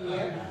true.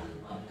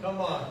 Come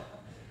on.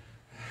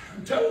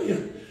 I'm telling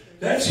you,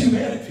 that's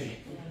humanity.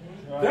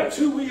 That's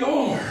who we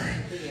are.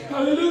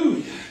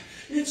 Hallelujah.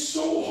 It's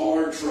so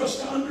hard for us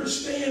to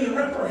understand and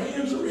wrap our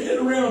hands or head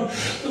around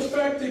the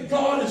fact that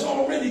God has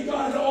already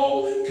got it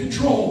all in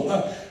control.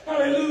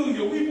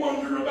 Hallelujah. We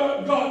wonder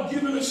about God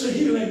giving us a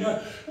healing.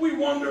 We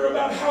wonder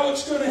about how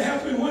it's going to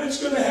happen, when it's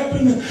going to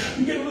happen.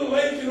 You get a little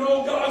ache and,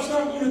 oh, God's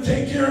not going to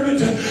take care of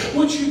it.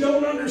 What you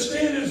don't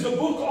understand is the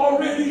book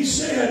already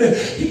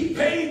said He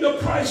paid the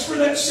price for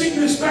that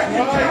sickness back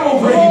at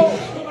Calvary.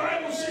 The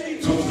Bible said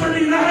He took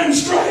 39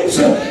 stripes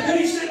and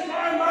He said,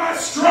 by my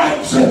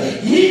stripes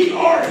ye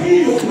are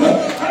healed.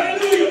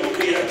 Hallelujah. But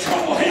we have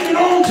trouble hanging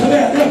on to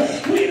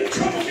that. We have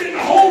trouble getting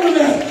a hold of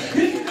that.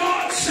 If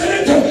God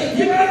said it,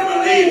 you better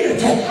believe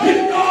it.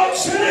 If God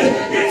said it,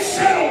 it's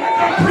settled. Like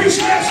I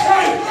preached last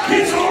night,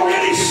 it's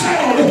already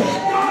settled.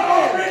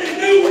 God already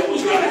knew what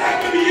was going to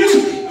happen to you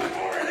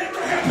before it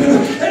ever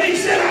happened. And He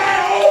said, I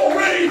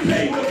already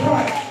paid the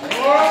price.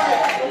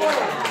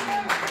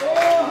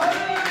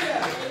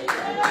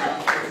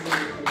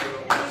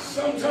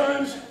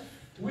 Sometimes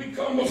we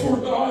come before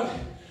God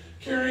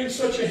carrying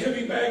such a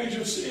heavy baggage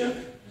of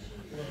sin,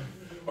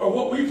 or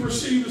what we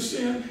perceive as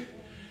sin,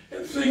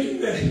 and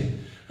thinking that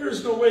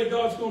there's no way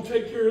God's going to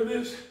take care of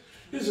this.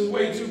 This is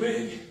way too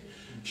big.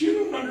 But you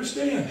don't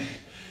understand.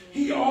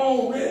 He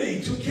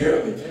already took care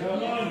of it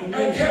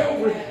at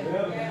Calvary.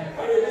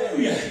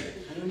 Hallelujah.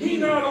 He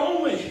not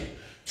only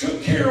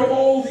took care of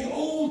all the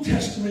Old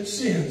Testament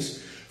sins.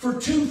 For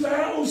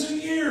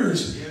 2,000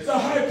 years, the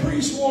high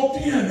priest walked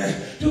in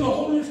to the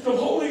holiest of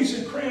holies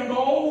and crammed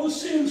all the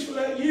sins for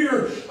that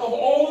year of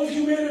all of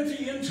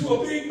humanity into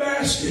a big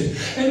basket.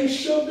 And he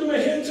shoved them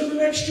ahead to the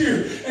next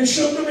year. And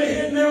shoved them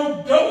ahead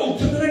now double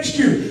to the next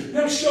year.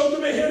 Now shoved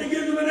them ahead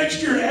again to the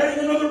next year.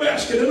 Adding another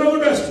basket, another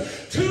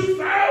basket.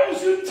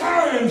 2,000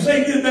 times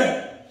they did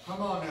that.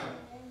 Come on now.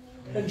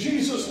 And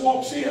Jesus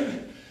walks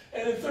in.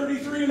 And in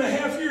 33 and a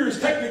half years,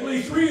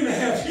 technically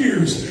 3.5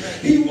 years,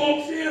 He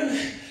walked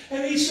in.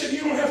 And He said,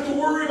 you don't have to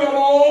worry about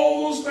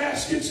all those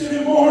baskets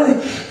anymore,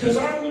 because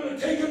I'm going to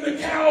take them to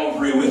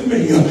Calvary with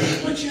me.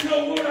 But you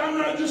know what? I'm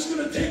not just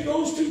going to take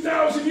those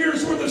 2,000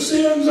 years worth of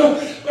sins,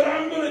 but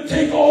I'm going to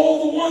take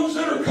all the ones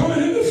that are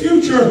coming in the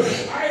future.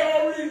 I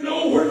already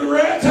know where they're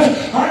at.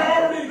 I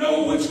already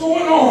know what's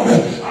going on.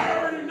 I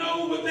already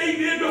know what they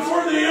did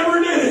before they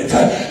ever did it.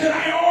 And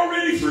I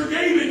already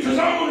forgave it, because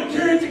I'm going to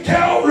carry it to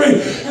Calvary.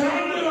 And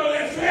I'm going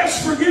to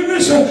ask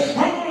forgiveness.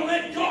 I'm going to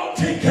let God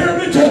take care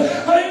of it.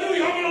 Hallelujah.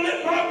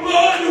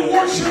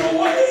 Wash it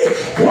away,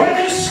 white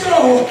as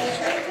snow,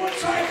 and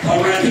once I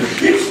cover it,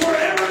 it's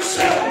forever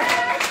settled.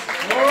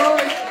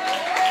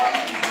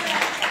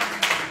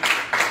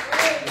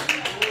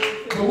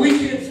 But we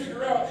can't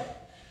figure out,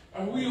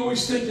 we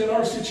always think that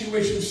our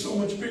situation is so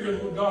much bigger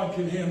than what God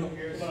can handle.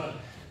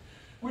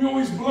 We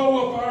always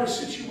blow up our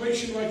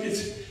situation like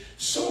it's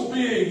so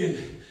big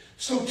and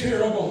so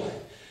terrible.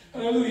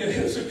 Hallelujah.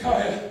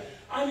 Hezekiah,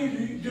 I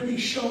need to be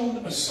shown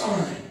a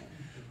sign.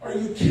 Are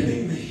you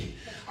kidding me?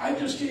 I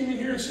just came in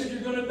here and said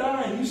you're going to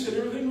die, and you said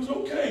everything was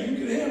okay. You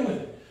could handle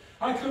it.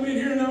 I come in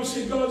here now and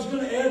say God's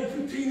going to add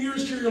 15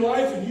 years to your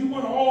life, and you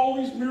want all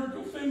these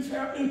miracles things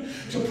happening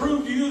to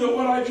prove to you that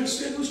what I just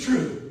said was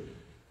true.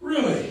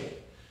 Really.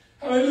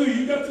 Hallelujah.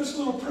 You got this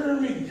little prayer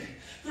meeting.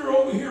 They're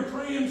over here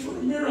praying for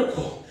a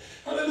miracle.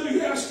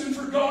 Hallelujah. Asking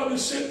for God to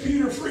set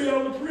Peter free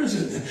out of the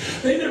prison.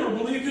 They never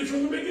believed it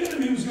from the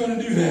beginning he was going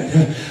to do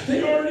that.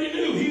 They already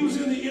knew he was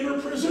in the inner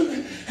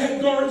prison,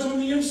 had guards on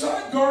the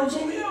inside, guards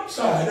on the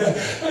outside.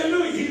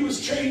 Hallelujah. He was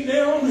chained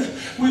down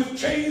with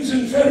chains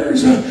and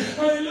fetters.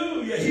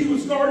 Hallelujah. He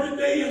was guarded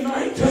day and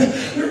night.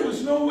 There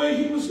was no way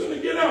he was going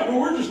to get out. But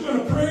we're just going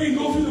to pray and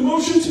go through the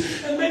motions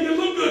and make it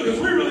look good because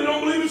we really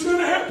don't believe it's going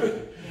to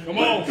happen. Come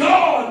on. But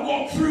God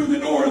walked through the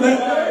door that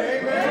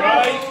day.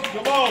 Right.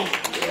 Come on.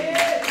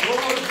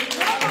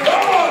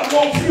 God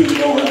walked through the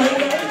door that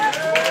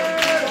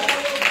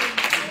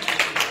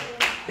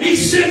day. He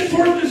sent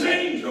forth his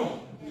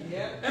angel.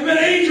 And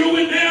that angel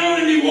went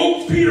down and he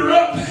woke Peter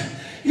up.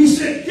 He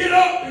said, get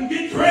up and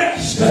get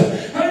dressed.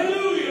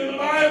 Hallelujah. The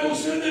Bible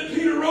said that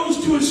Peter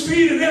rose to his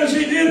feet, and as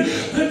he did,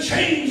 the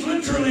chains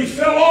literally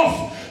fell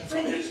off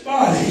from his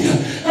body.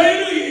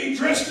 Hallelujah. He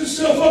dressed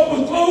himself up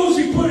with clothes.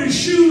 He put his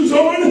shoes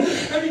on,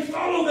 and he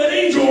followed that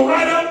angel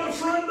right out the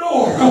front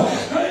door.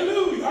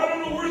 Hallelujah. I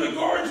don't know where the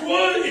guards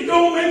was. It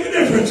don't make a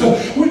difference.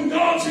 When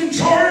God's in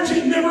charge,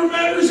 it never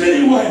matters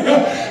anyway.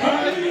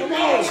 Hallelujah.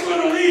 God's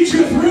going to lead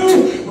you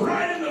through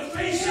right in the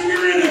face of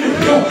your enemy.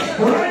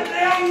 Right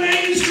down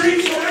Main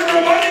Street so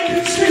everybody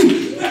can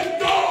see that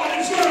God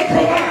is going to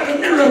provide a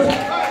miracle.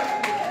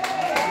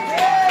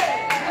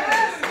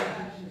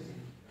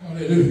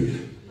 Hallelujah.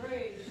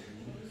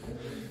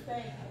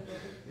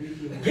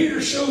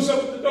 Peter shows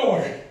up at the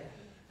door.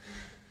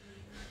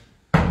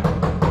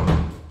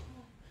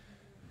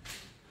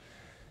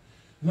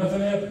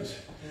 Nothing happens.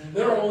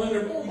 They're all in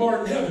there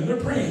bombarding heaven. They're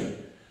praying.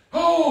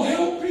 Oh,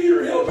 help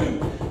Peter, help him.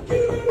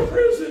 Get him out of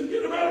prison.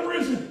 Get him out of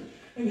prison.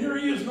 And here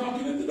he is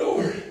knocking at the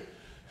door.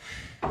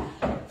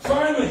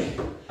 Finally,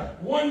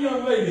 one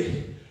young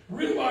lady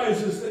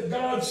realizes that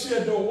God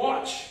said to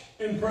watch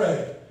and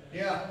pray.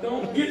 Yeah.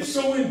 Don't get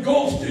so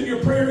engulfed in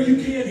your prayer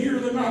you can't hear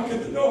the knock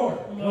at the door.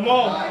 Come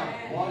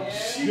on.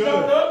 She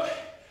got up.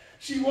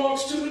 She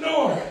walks to the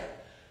door.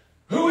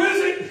 Who is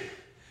it?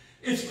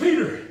 It's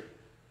Peter.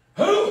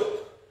 Who?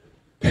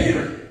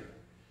 Peter.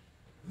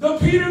 The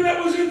Peter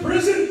that was in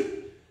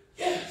prison?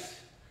 Yes.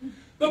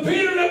 The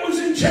Peter that was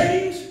in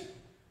chains?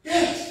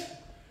 Yes.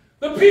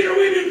 The Peter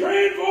we've been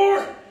praying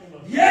for?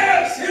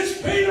 Yes,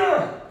 it's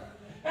Peter.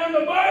 And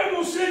the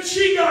Bible said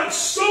she got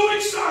so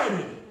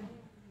excited,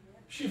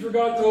 she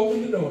forgot to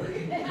open the door.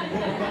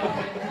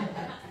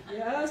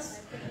 Yes.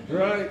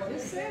 Right.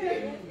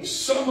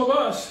 Some of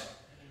us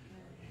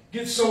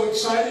get so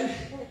excited,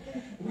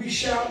 we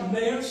shout and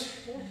dance,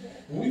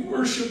 we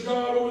worship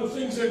God over the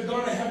things that are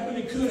going to happen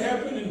and could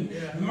happen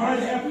and might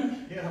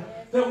happen,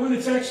 that when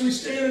it's actually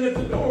standing at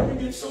the door, we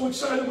get so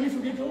excited we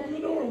forget to open the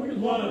door. We just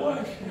walk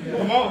away.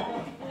 Come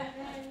on.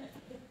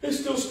 It's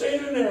still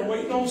standing there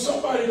waiting on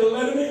somebody to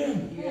let him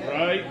in.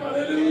 Right.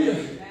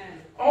 Hallelujah.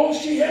 All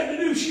she had to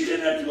do, she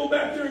didn't have to go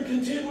back there and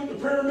contend with the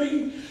prayer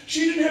meeting.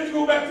 She didn't have to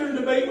go back there and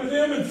debate with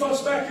them and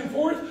fuss back and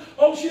forth.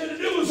 All she had to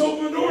do was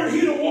open the door and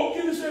he'd have walked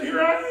in and said,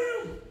 here I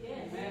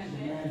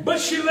am. But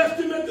she left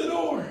him at the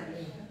door.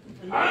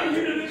 I'm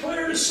here to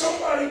declare to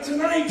somebody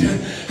tonight,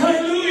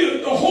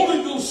 hallelujah, the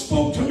Holy Ghost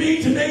spoke to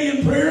me today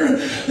in prayer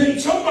that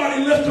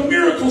somebody left a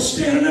miracle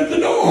standing at the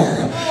door.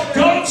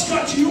 God's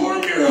got your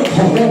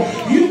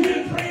miracle. You've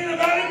been praying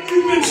about it.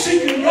 You've been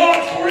seeking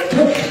God for it.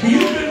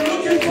 You've been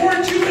looking for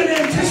it. You've been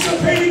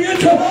anticipating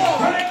it.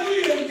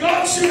 Hallelujah. And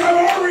God said,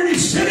 I've already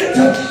sent it.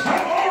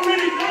 I've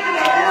already done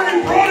it. I've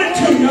already brought it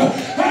to you.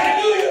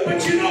 Hallelujah.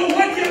 But you know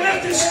what? You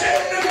left it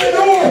standing at the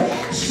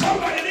door.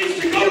 Somebody needs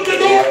to go to the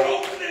door and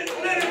open it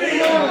and let it be.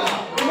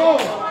 Come on.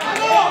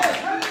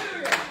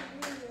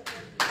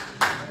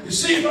 You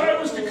see, if I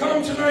was to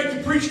come tonight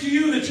to preach to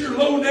you that you're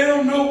low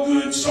down, no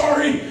good,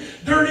 sorry,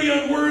 dirty,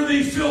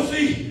 unworthy,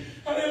 filthy,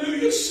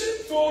 hallelujah,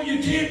 sinful,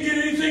 you can't get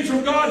anything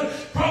from God,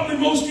 probably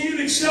most of you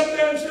would accept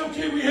that and say,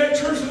 okay, we had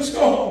church, let's go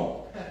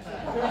home.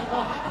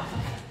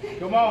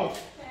 Come on.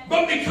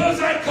 But because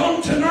I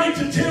come tonight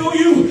to tell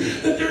you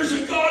that there's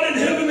a God in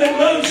heaven that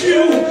loves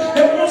you,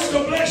 that wants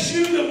to bless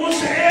you, that wants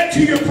to add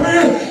to your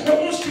prayer,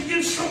 that wants to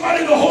give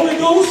somebody the Holy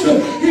Ghost,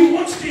 He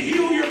wants to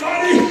heal your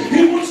body,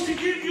 He wants to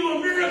give you a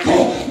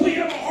miracle. We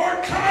have a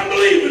hard time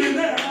believing in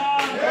that.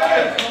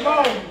 Yes, come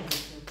on.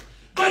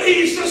 But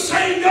He's the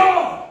same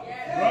God.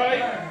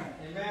 Right.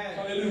 Amen.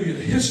 Hallelujah.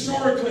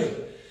 Historically,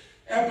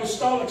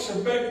 apostolics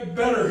are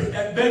better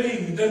at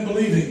begging than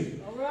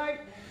believing. All right.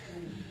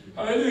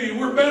 Hallelujah.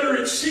 We're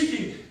better at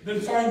seeking than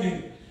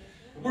finding.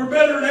 We're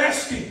better at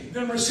asking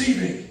than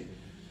receiving.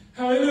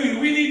 Hallelujah.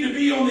 We need to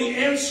be on the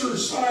answer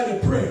side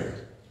of prayer.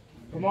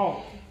 Come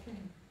on.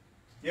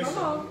 Yes, Come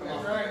sir. on.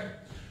 That's right.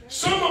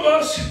 Some of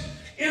us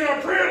in our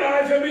prayer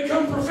life have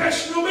become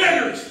professional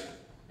beggars.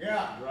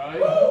 Yeah. Right.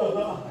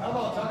 Come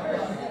on, talk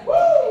about it.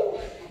 Woo!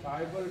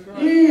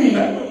 Right.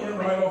 That one went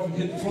right off and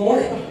hit the floor.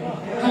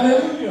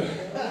 Hallelujah.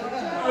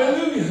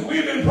 Hallelujah.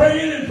 We've been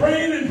praying and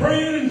praying and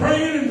praying and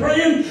praying and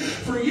praying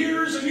for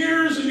years and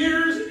years and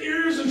years and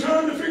years and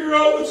trying to figure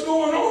out what's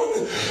going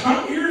on.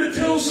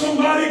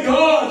 Almighty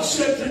God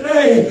said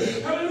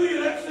today,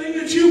 hallelujah, that thing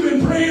that you've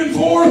been praying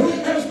for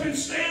has been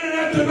standing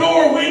at the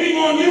door waiting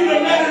on you to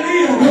let it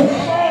in.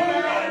 All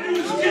you got to do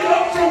is get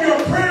up from your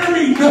prayer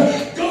meeting,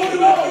 go to the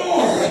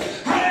door,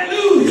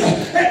 hallelujah,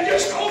 and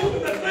just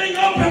open the thing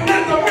up and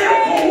let the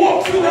miracle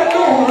walk through that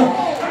door.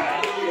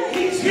 Hallelujah.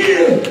 He's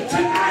here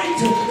tonight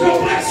to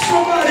bless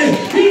somebody.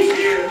 He's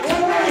here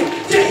tonight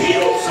to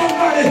heal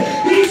somebody.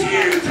 He's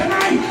here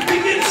tonight to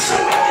give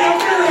somebody a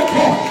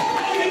miracle.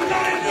 All you've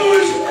got to do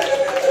is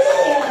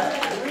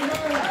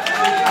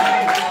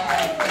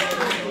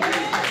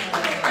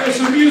as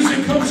the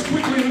music comes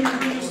quickly, let me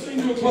bring this thing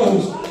to a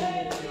close.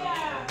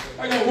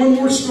 I got one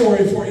more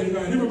story for you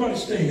tonight. Everybody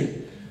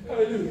stand.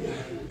 Hallelujah.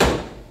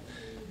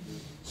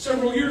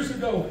 Several years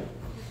ago,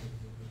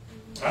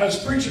 I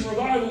was preaching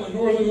revival in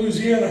northern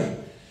Louisiana.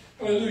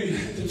 Hallelujah.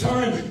 At the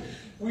time,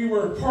 we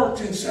were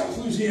parked in South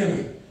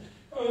Louisiana.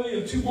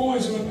 Hallelujah. Two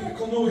boys in the back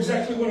will know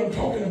exactly what I'm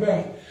talking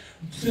about,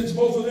 since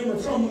both of them are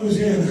from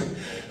Louisiana.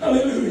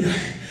 Hallelujah.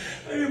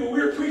 Hallelujah. But we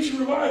were preaching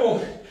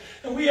revival,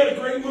 and we had a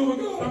great move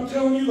of God. I'm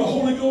telling you, the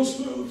Holy Ghost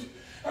moved.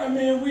 I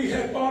mean, we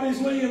had bodies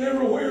laying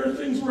everywhere.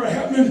 Things were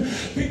happening.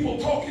 People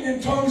talking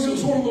in tongues. It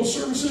was one of those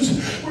services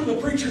where the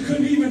preacher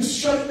couldn't even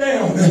shut it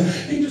down.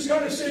 He just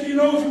kind of said, you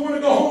know, if you want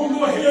to go home,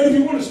 go ahead. If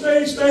you want to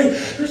stay,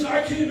 stay.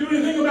 I can't do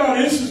anything about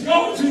it. This is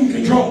God's in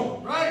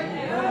control. Right?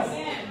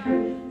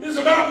 It's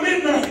about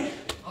midnight.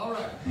 All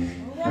right.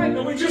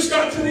 And we just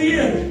got to the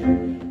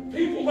end.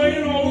 People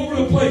laying all over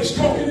the place,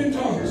 talking in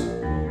tongues.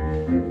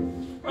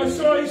 I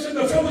saw, he said,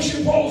 the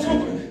fellowship hall's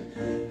open.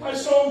 I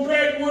saw him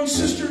drag one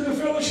sister in the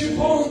fellowship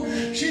hall.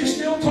 She is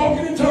still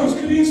talking in tongues.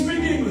 Couldn't even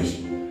speak English.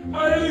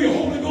 Hallelujah.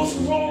 Holy Ghost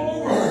was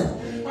all over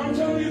her. I'm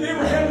telling you, they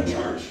were having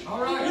church. All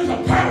right. It was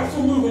a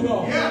powerful move of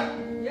God. Yeah.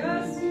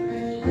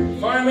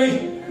 Yes.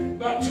 Finally,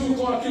 about 2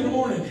 o'clock in the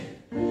morning,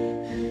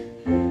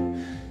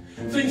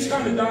 things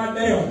kind of died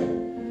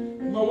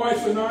down. My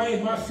wife and I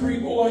and my 3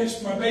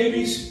 boys, my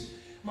babies,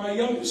 my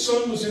youngest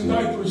son was in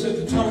diapers at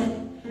the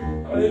time.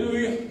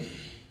 Hallelujah.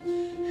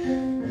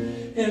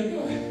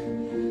 And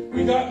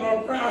we got in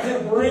our, I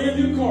had a brand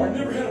new car.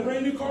 Never had a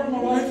brand new car in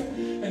my life,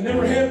 and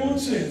never had one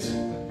since.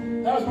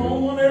 That was my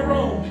only one I ever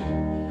owned.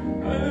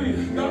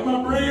 Hallelujah. Got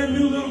my brand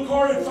new little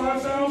car at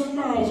 5,000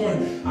 miles on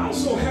it. I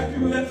was so happy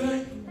with that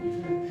thing.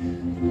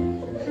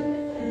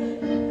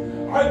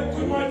 I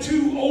put my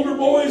 2 older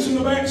boys in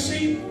the back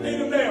seat, laid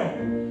them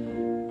down.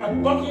 I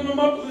buckled them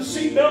up with a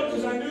seatbelt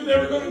because I knew they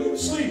were going to go to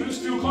sleep. It was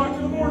 2 o'clock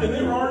in the morning.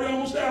 They were already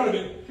almost out of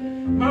it.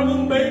 My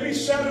little baby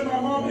sat in my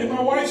mom and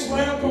my wife's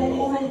lap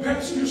over on the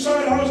passenger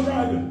side. I was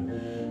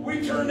driving.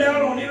 We turned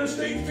out on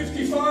Interstate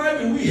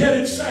 55 and we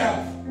headed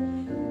south.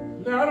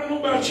 Now, I don't know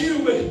about you,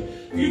 but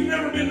if you've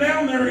never been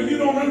down there, you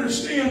don't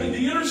understand that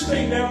the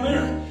interstate down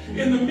there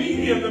in the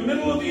median, the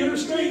middle of the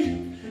interstate,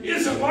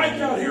 isn't like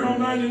out here on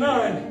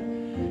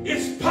 99.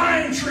 It's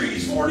pine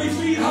trees 40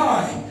 feet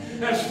high,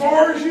 as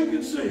far as you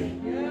can see,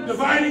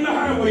 dividing the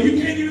highway.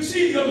 You can't even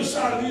see the other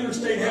side of the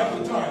interstate half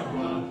the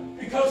time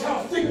because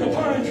how thick the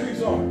pine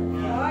trees are.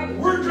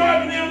 We're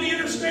driving down the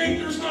interstate.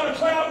 There's not a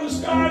cloud in the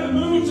sky. The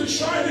moon's are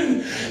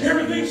shining.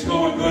 Everything's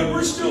going good.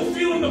 We're still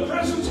feeling the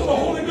presence of the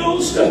Holy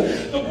Ghost.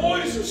 The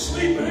boys are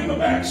sleeping in the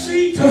back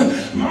seat.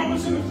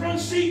 Mama's in the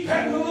front seat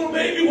patting the little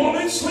baby while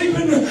it's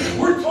sleeping.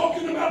 We're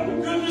talking about the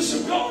goodness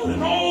of God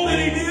and all that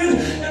He did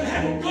and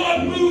how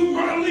God moved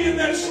mightily in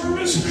that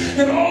service.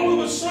 And all of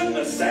a sudden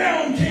a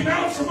sound came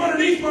out from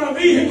underneath my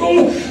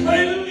vehicle.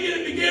 Hallelujah.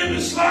 It began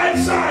to slide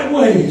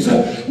sideways.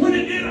 When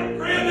it did, I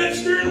grabbed that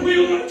steering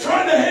wheel and I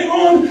tried to hang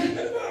on. And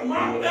about a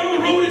mile down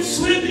the road, it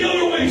slid the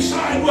other way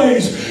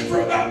sideways.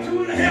 For about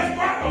 2.5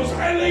 miles,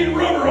 I laid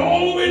rubber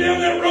all the way down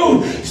that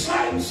road,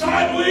 sliding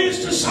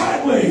sideways to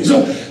sideways.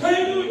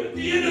 Hallelujah. At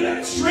the end of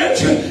that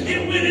stretch,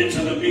 it went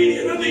into the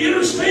median of the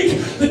interstate.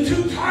 The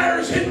 2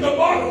 tires hit the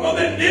bottom of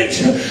that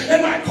ditch,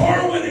 and my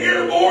car went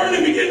airborne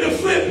and began to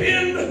flip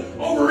end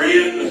over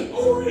end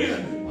over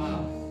end.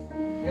 Wow.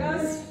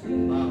 Yes.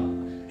 Wow.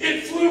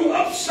 It flew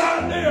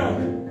upside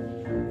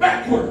down,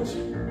 backwards.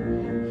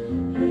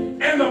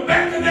 And the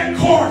back of that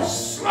car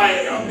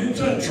slammed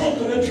into the trunk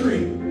of that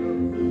tree.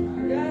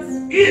 Yes.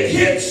 It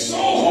hit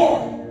so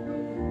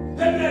hard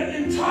that that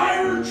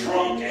entire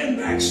trunk and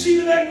back seat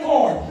of that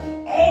car,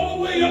 all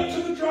the way up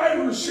to the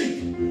driver's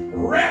seat,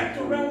 wrapped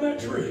around that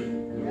tree.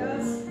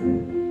 Yes.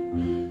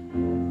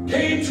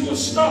 Came to a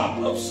stop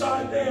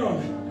upside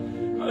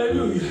down.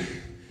 Hallelujah.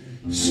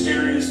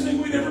 Scariest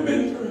thing we'd ever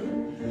been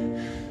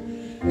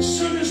through. As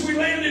soon as we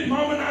landed,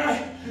 Mom and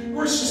I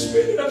were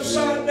suspended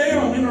upside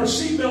down in our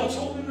seatbelts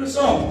holding us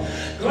up.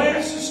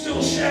 Glass is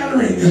still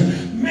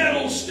shattering.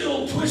 Metal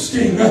still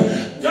twisting.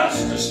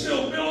 Dust is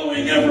still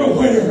billowing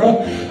everywhere.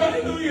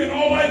 Hallelujah. And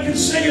all I could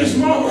say is,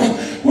 Mama,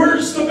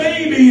 where's the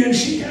baby? And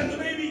she had the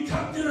baby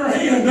tucked in her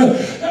hand.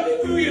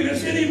 Hallelujah. And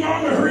as any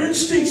mama, her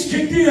instincts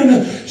kicked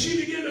in.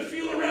 She began to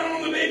feel around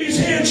on the baby's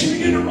hand. She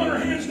began to run her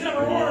hands down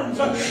her arms,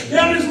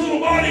 down his little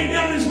body,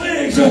 down his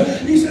legs.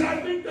 He said,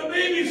 I think the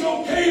baby's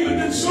okay. But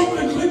then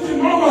something clicked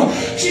in Mama.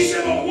 She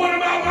said, well, what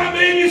about my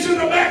baby's in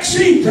the back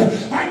seat?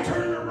 I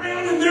turned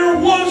around and there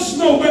was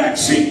no back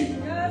seat.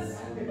 Yes.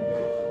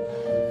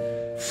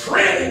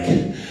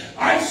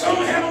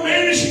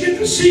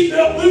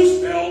 seatbelt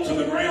loose, fell to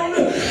the ground,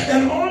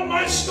 and on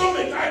my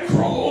stomach I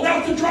crawled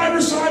out the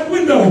driver's side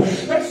window.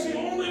 That's the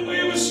only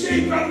way of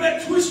escape out of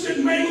that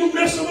twisted, mangled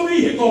mess of a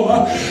vehicle.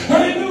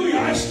 Hallelujah.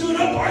 I stood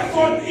up. I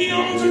thought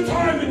eons of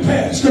time had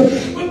passed,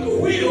 but the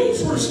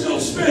wheels were still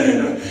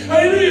spinning.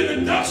 Hallelujah.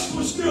 The dust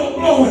was still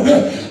blowing.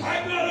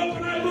 I got up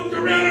and I looked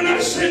around and I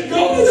said,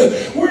 God,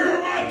 where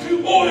are my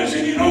two boys?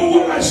 And you know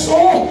what I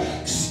saw?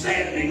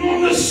 Standing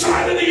on the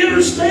side of the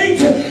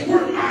interstate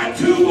were my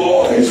two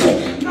boys.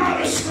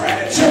 Not a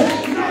scratch,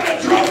 not a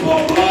drop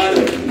of blood,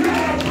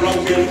 not a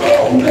broken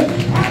bone.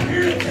 I'm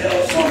here to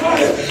tell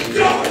somebody,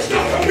 God's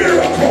got a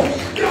miracle.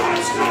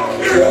 God's got a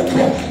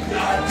miracle.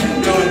 God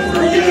can do it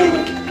for you.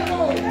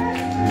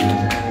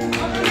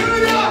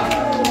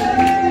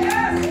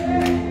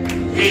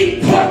 He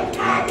put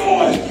my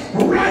boys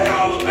right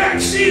out of the back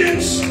seat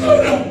and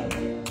stood them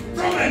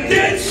from a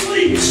dead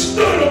sleep.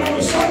 Stood them on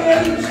the side of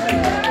that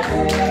interstate.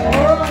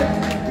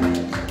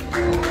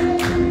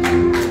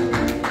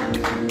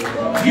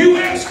 You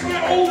ask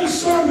my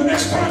oldest son the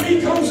next time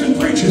he comes and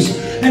preaches,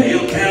 and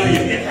he'll tell you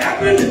it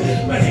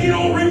happened, but he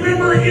don't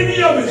remember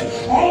any of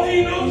it. All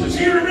he knows is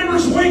he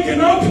remembers waking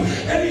up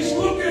and he's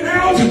looking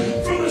out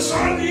from the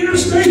side of the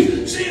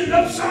interstate, seeing an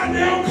upside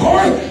down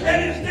car,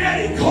 and his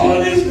daddy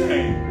calling his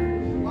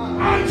name.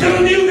 I'm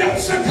telling you,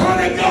 that's the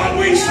kind of God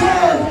we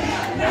serve.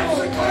 That's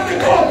the kind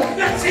of God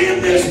that's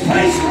in this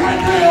place right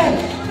now.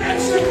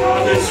 That's the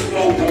God that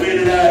spoke to me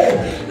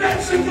today.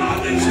 That's the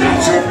God that's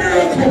got your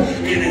miracle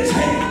in his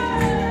hand.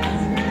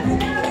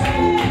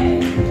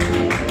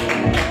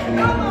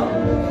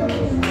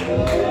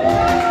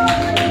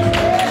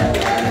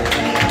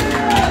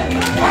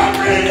 I'm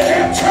ready to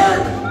have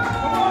church.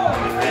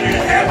 I'm ready to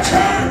have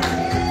church.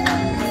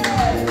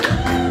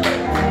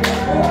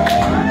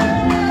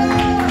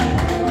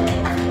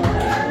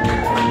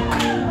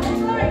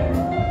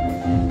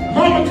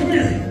 Mama, come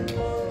here.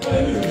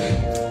 Hallelujah.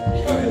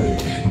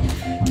 Hallelujah.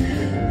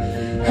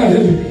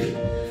 Hallelujah.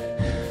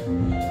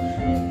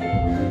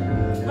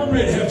 I'm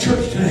ready to have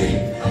church today.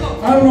 I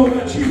don't know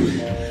about you,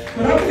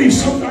 but I believe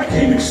something. I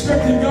came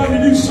expecting God to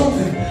do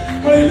something.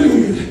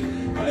 Hallelujah.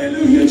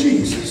 Hallelujah,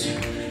 Jesus.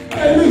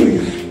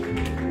 Hallelujah.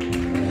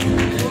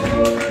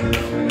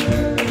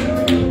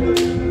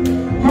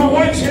 My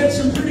wife's had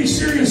some pretty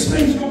serious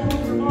things going on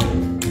in her body.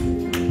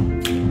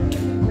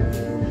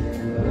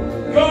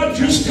 God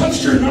just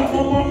touched her not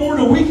more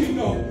than a week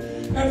ago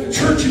at the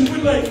church in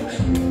Woodlake.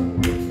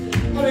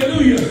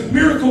 Hallelujah.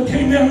 Miracle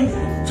came down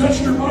and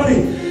touched her body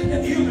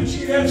and healed it.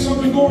 She had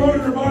something going on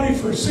in her body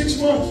for 6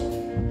 months.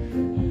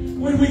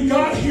 When we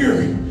got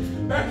here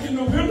back in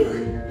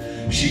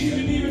November, she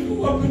couldn't even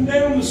go up and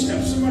down the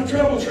steps of my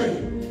travel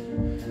trailer.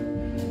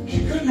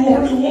 She couldn't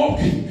hardly walk.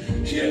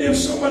 She had to have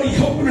somebody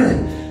helping her,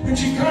 and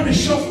she kind of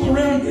shuffled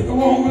around getting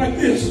along like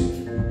this. She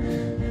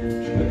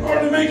couldn't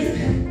hardly make it.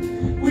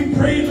 We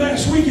prayed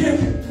last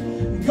weekend.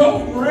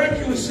 God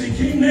miraculously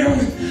came down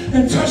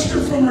and touched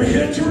her from her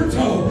head to her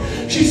toe.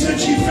 She said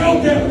she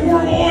felt that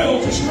warm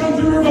oil just run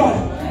through her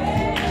body.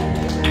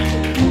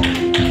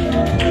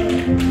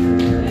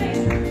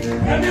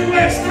 And then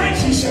last night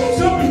she shows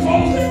up and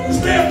falls down the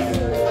steps.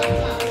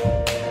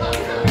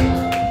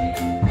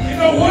 You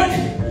know what?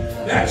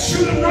 That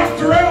should have knocked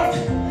her out.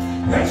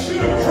 That should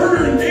have hurt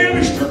her and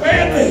damaged her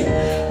badly.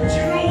 But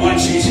you know what?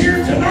 She's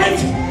here tonight.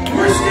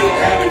 We're still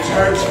having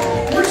church.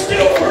 We're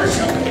still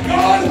worshiping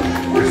God.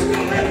 We're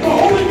still letting the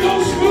Holy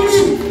Ghost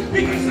move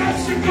because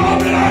that's the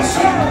God that I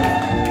serve.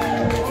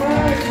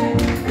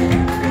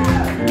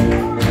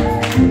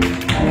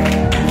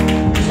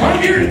 So I'm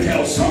here to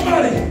tell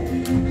somebody,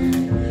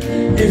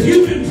 if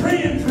you've been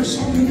praying for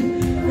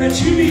something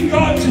that you need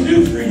God to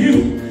do for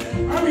you,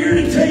 I'm here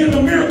to tell you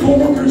the miracle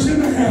worker's in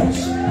the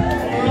house.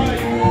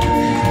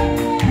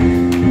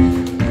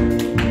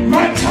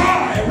 My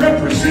tie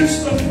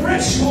represents the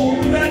threshold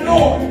of that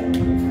door.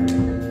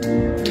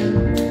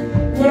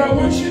 What I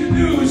want you to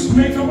do is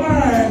make a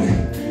line,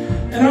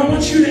 and I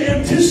want you to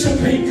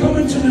anticipate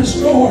coming to this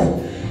door.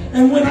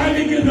 And when I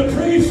begin to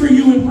pray for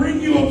you and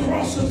bring you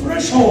across the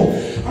threshold,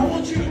 I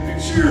want you to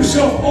picture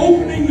yourself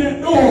opening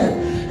that door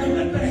and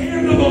let the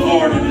hand of the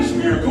Lord and His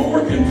miracle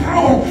working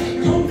power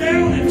come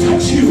down and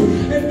touch you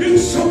and do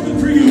something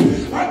for you.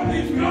 I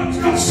believe God's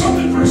got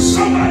something for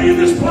somebody in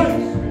this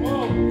place.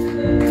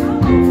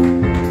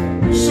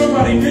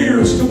 Somebody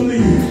dares to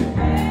believe.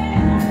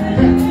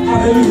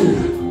 Hallelujah.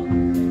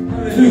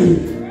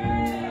 Hallelujah.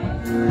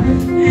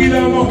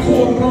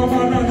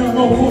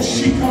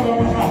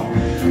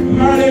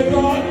 Mighty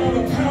God, by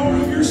the power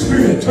of your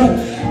Spirit, God, I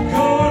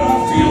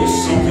feel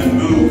something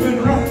moving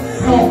right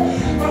now.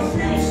 I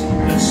feel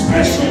something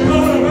special,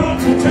 God, about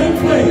to take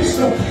place.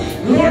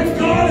 Lord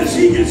God, as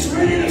He gets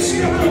ready to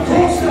step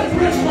across that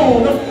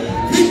threshold,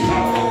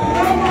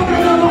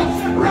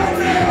 right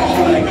now,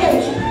 Holy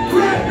Ghost,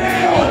 right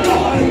now,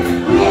 God,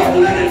 Lord,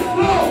 let it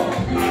flow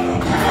by the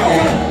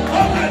power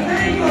of the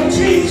name of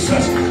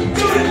Jesus. Do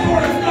it for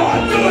Him, God.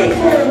 Do it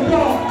for Him,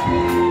 God.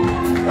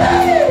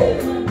 Woo!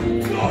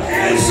 Go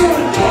ahead, son.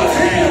 Go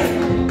ahead.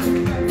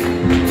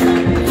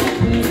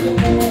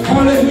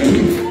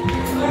 Hallelujah.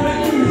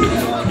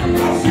 Hallelujah.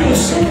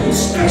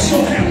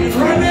 special happening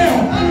right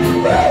now.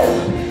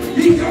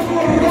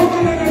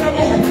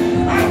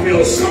 I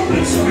feel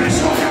something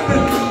special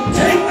happening.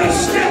 Take the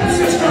step,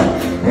 sister,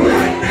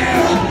 right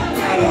now.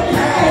 By the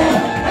power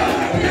of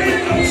the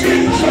name of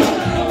Jesus.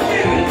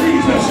 In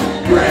Jesus.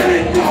 Grant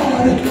it,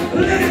 God.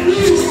 Let it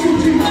loose to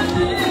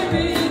Jesus.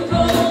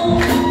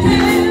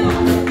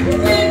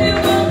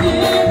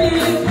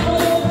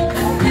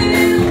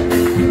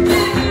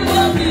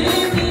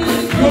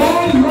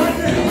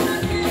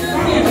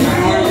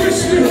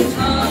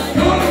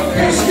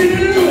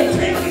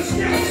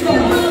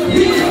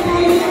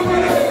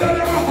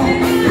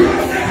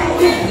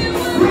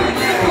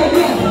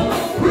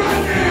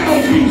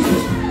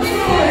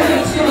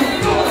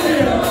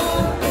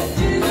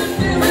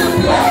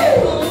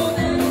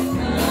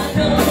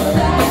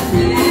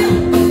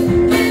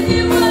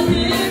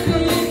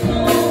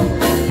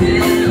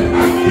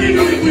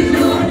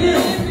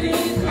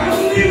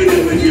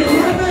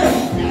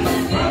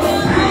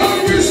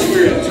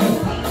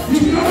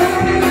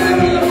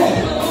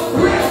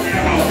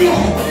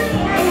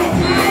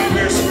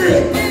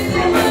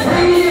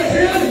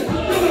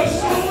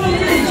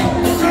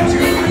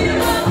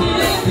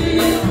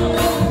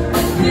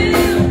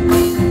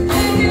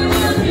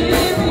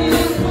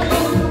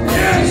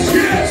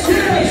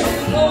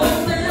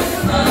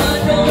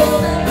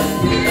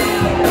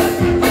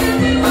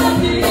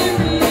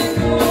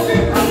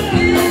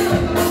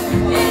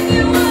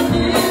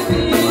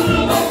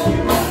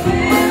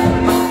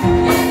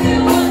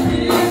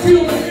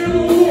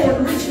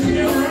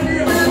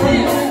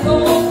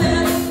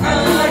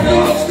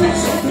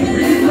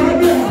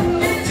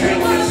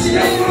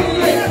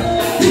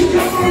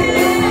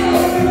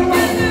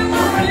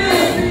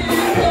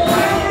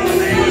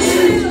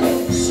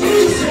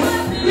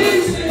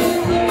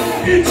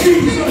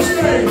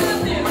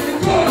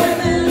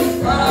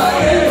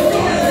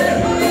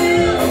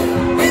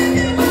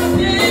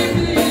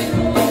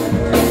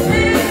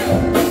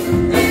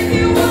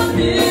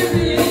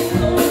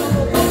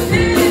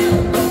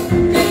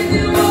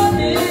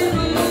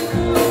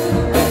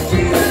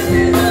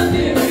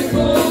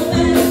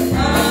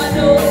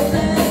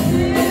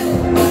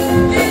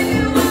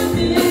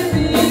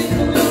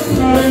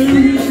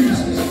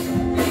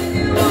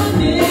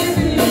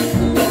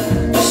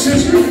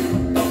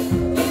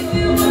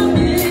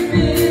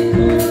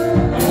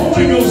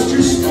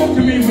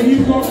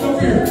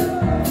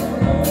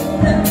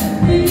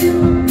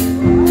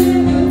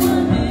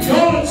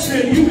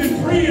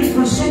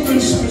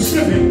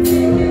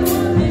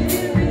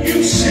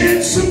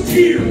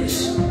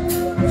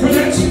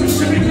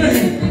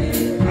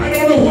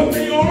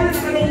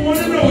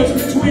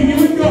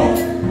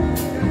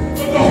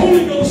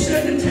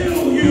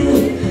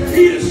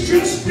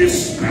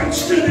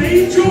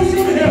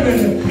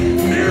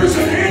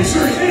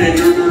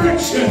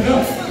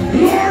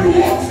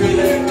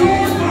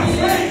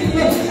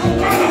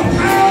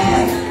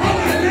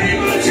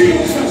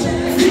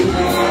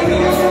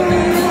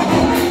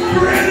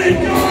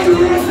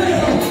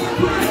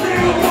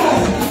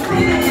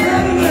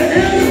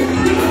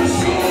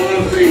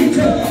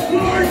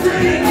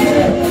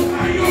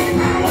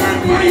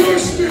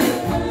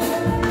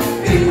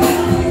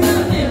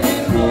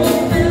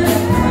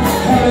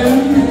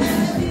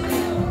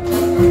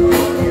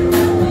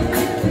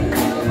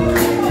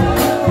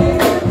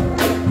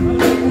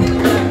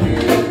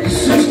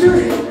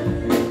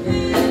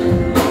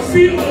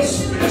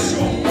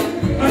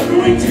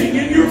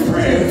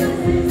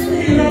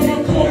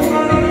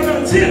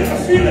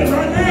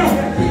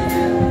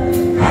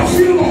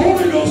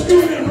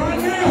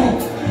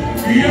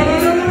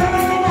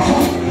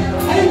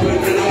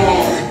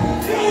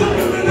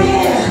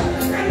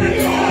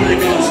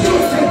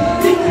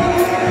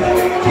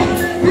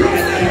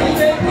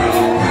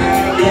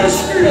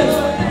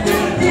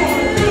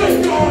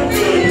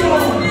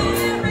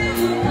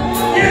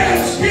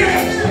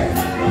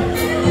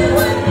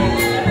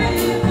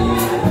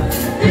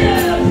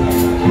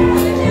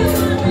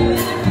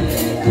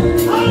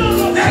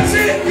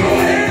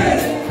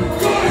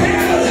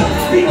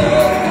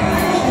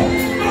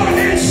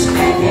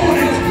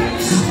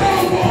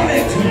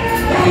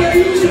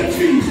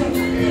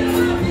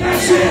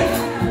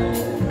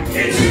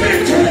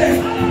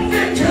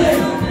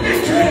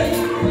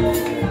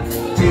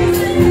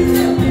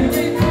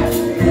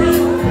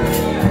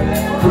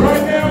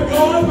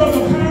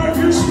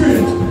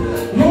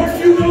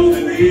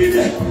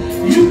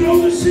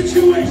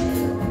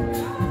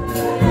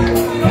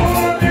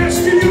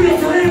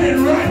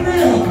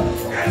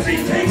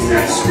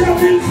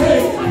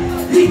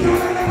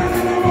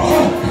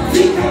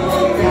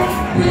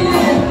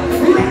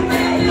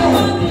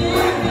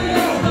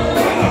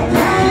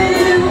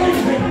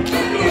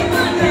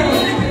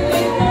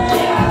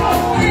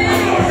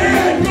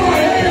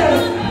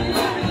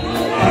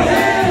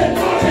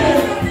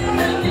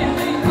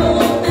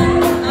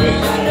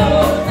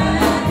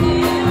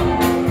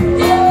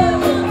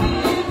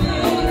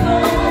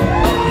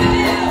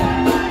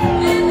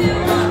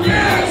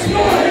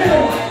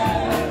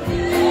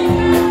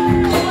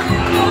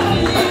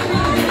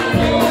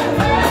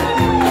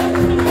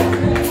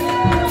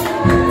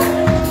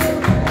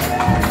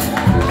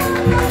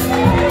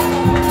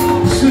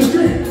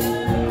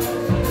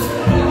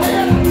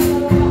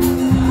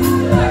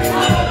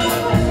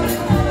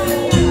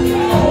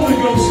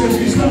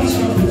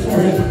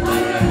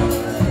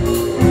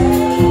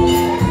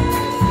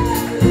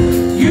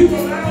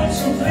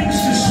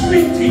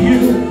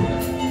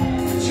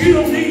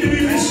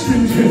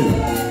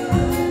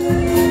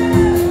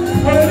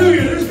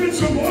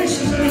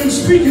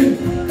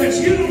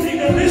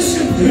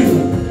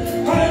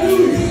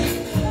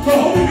 The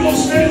Holy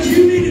Ghost says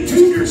you need to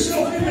tune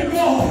yourself into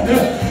God.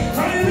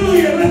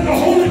 Hallelujah. Let the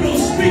Holy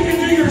Ghost speak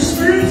into your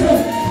spirit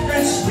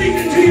and speak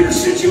into your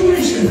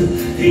situation.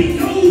 He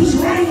knows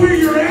right where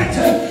you're at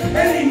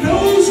and He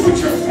knows what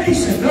you're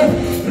facing.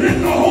 Let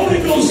the Holy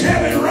Ghost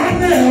have it right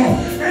now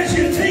as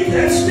you take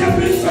that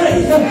step in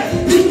faith.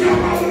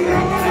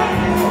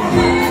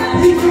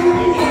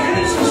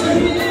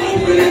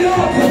 Open it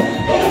up.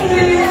 Open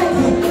it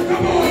up.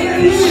 Come on,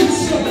 let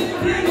loose.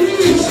 Let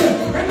loose.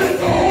 And let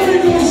the Holy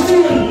Ghost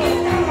do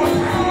it. By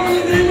the power in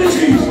the name of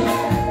Jesus. Go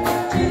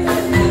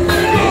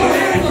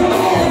ahead, come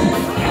on.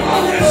 Come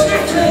on, let's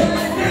get to it.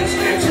 Let's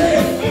get to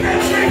it.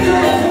 Let's get to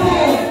it. Come on.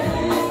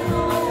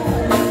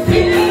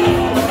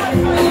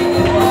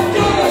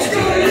 God's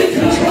got it in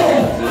control.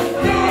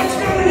 God's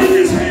got it in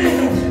His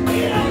hands.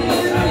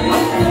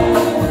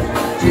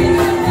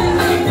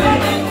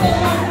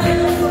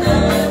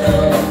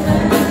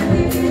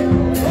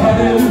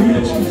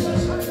 Hallelujah,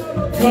 Jesus.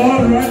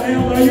 God, right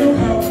now, by your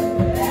power,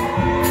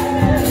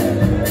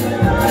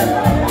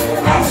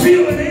 I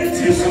feel an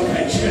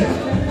anticipation.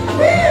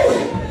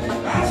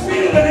 Woo! I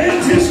feel an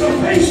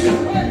anticipation.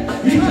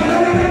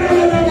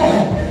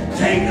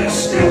 Take the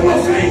step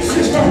of faith,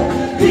 sister.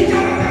 Right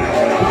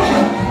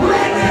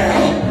now.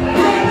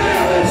 Right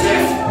now. That's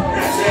it.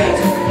 That's it.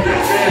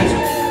 That's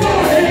it. Go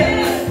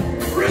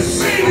ahead.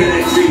 Receive it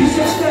in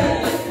Jesus'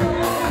 name.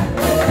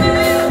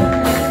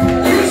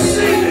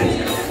 Receive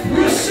it.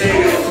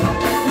 Receive it.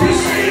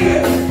 Receive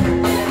it.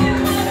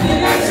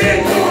 That's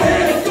it. Go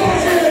ahead. Go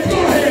ahead.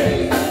 Go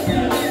ahead.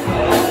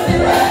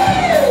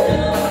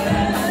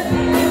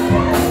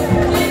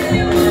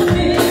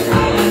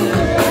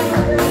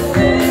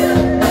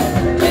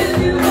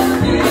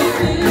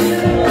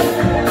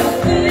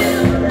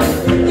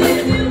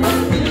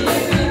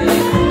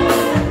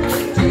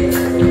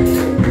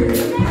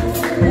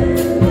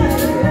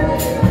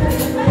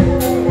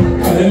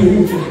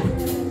 Hallelujah.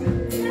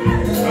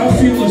 I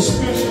feel a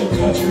special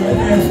touch right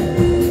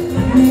now.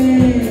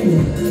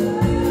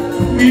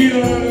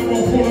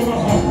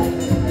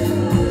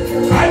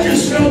 I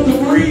just felt the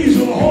breeze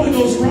of the Holy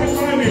Ghost right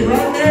by me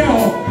right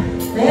now.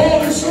 Oh,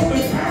 there's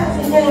something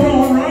powerful going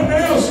on right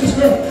now,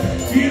 sister.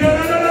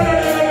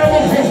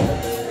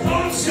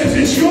 God says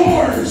it's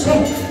yours.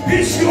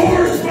 It's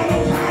yours by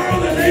the power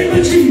of the name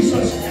of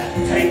Jesus.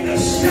 Take the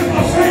step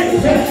of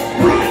faith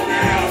right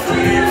now in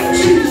the name of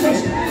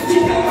Jesus.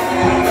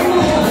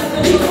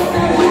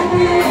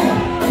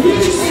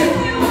 Loose it,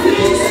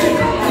 loose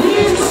it,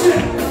 loose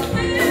it.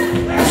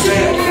 That's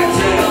it, that's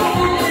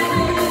it.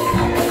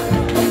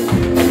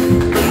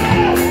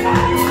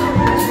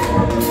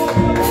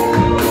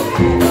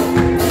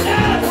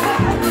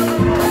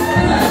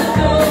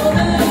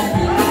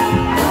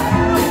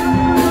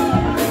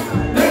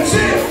 That's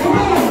it, come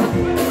on.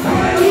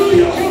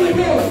 Hallelujah, Holy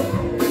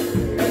Ghost.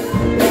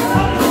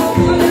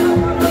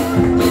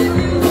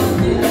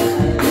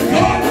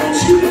 God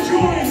wants you to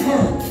join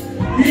her.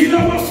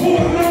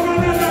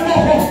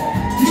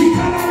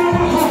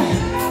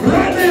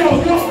 Right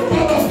now, God,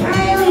 by the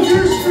power of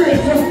your Spirit,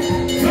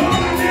 God,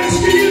 I'm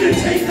asking you to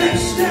take that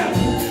step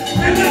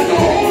and let the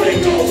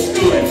Holy Ghost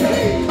do it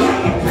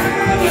by the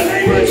power of the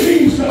name of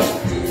Jesus.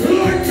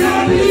 Lord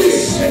God,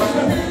 loose it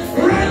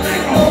right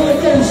now, Holy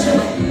Ghost.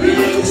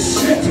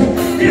 Loose it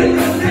in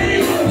the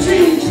name of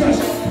Jesus.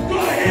 Go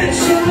ahead,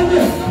 son.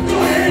 Go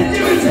ahead,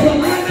 give it to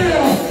him right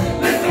now.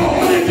 Let the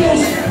Holy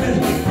Ghost have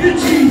it in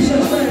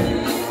Jesus'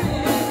 name.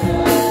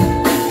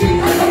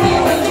 Come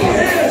on, go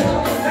ahead.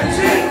 That's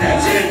it,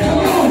 that's it. Come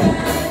on.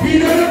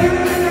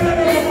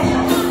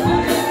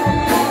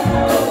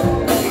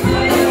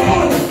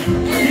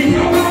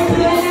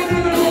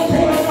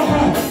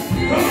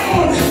 Come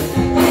on.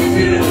 I'm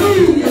feeling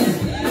moving.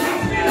 I'm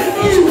feeling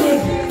moving.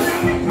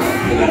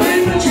 In the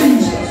name of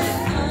Jesus.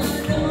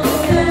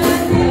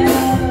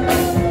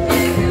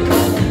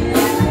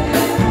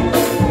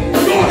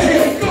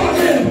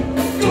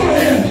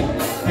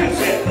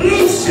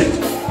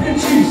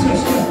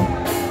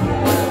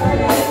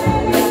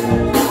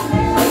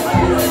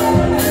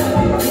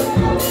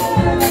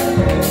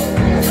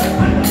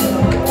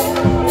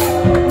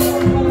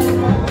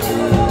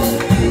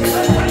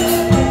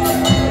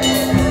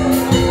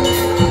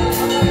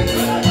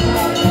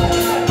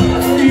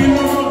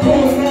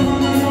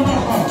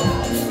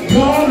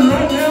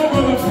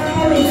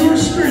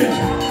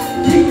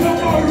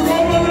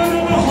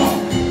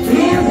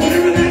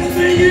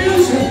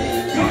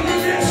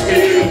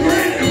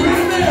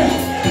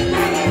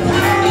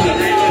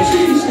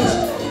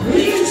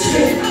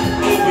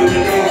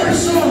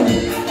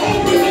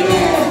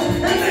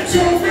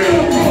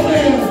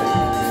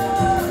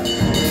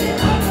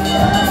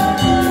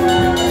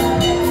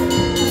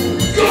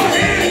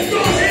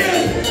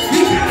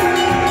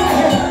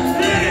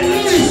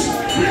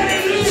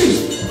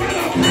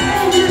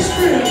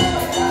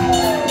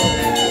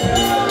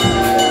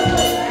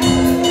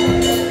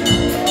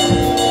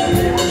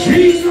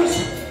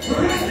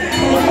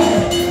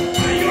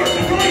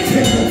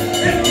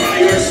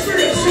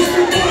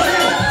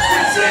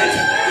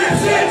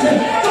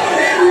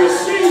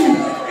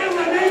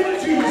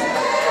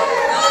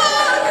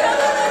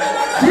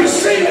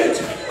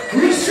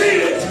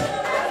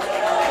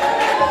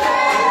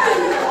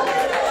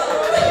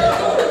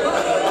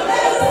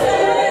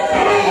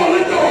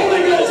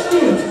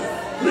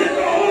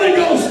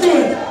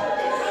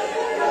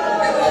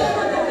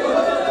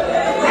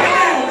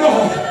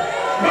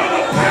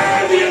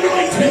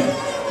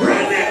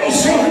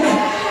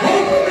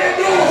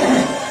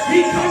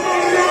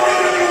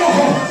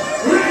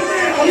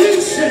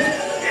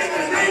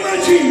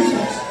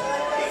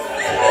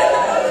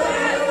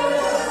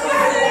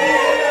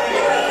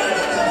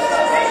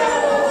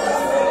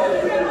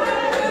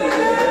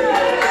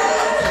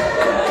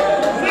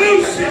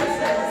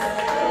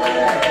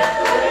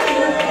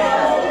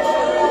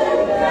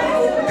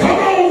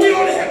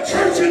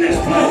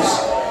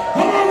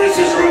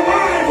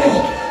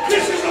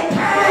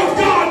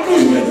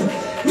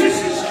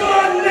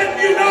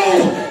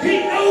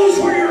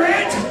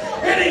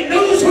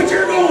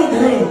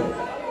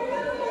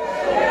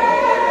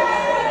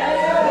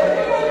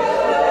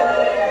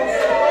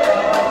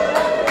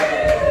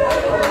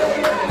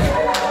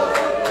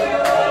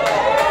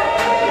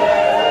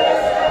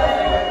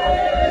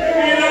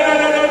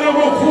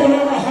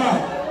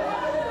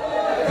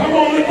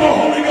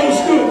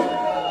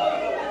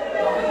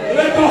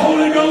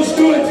 Ghost,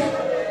 do it.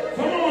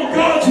 Come on,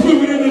 God's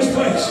moving in this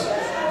place.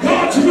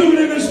 God's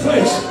moving in this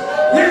place.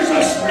 There's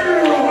a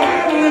spirit of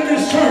revival in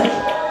this church.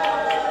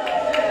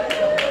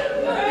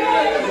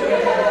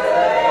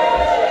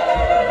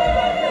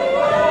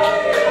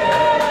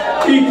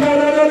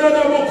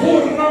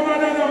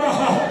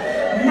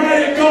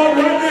 Mighty God,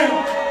 right now.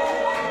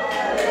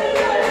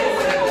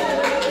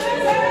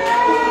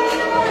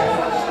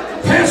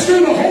 Pastor,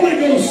 the Holy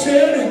Ghost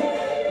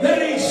said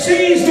that He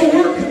sees the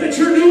work that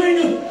you're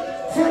doing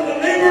for the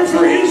labor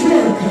for His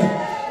work.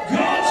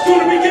 God's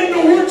going to begin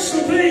to work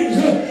some things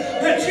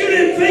that you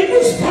didn't think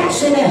was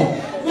possible.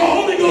 The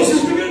Holy Ghost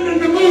is beginning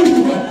to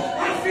move.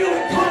 I feel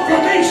a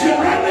confirmation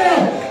right now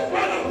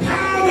by the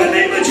power of the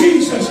name of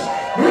Jesus.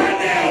 Right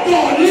now,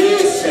 God,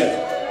 loose it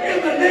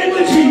in the name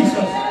of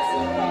Jesus.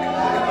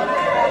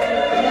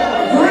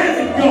 Grant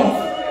it, God.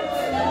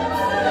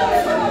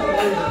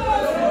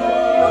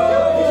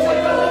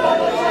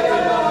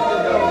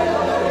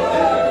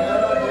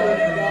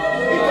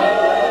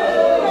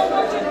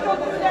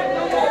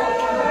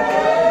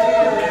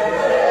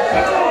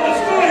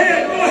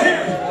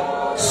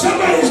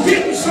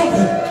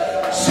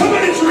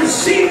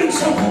 Receiving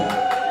something.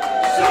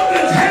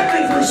 Something's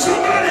happening for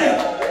somebody.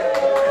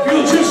 If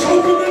you'll just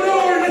open the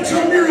door and let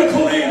your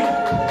miracle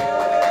in.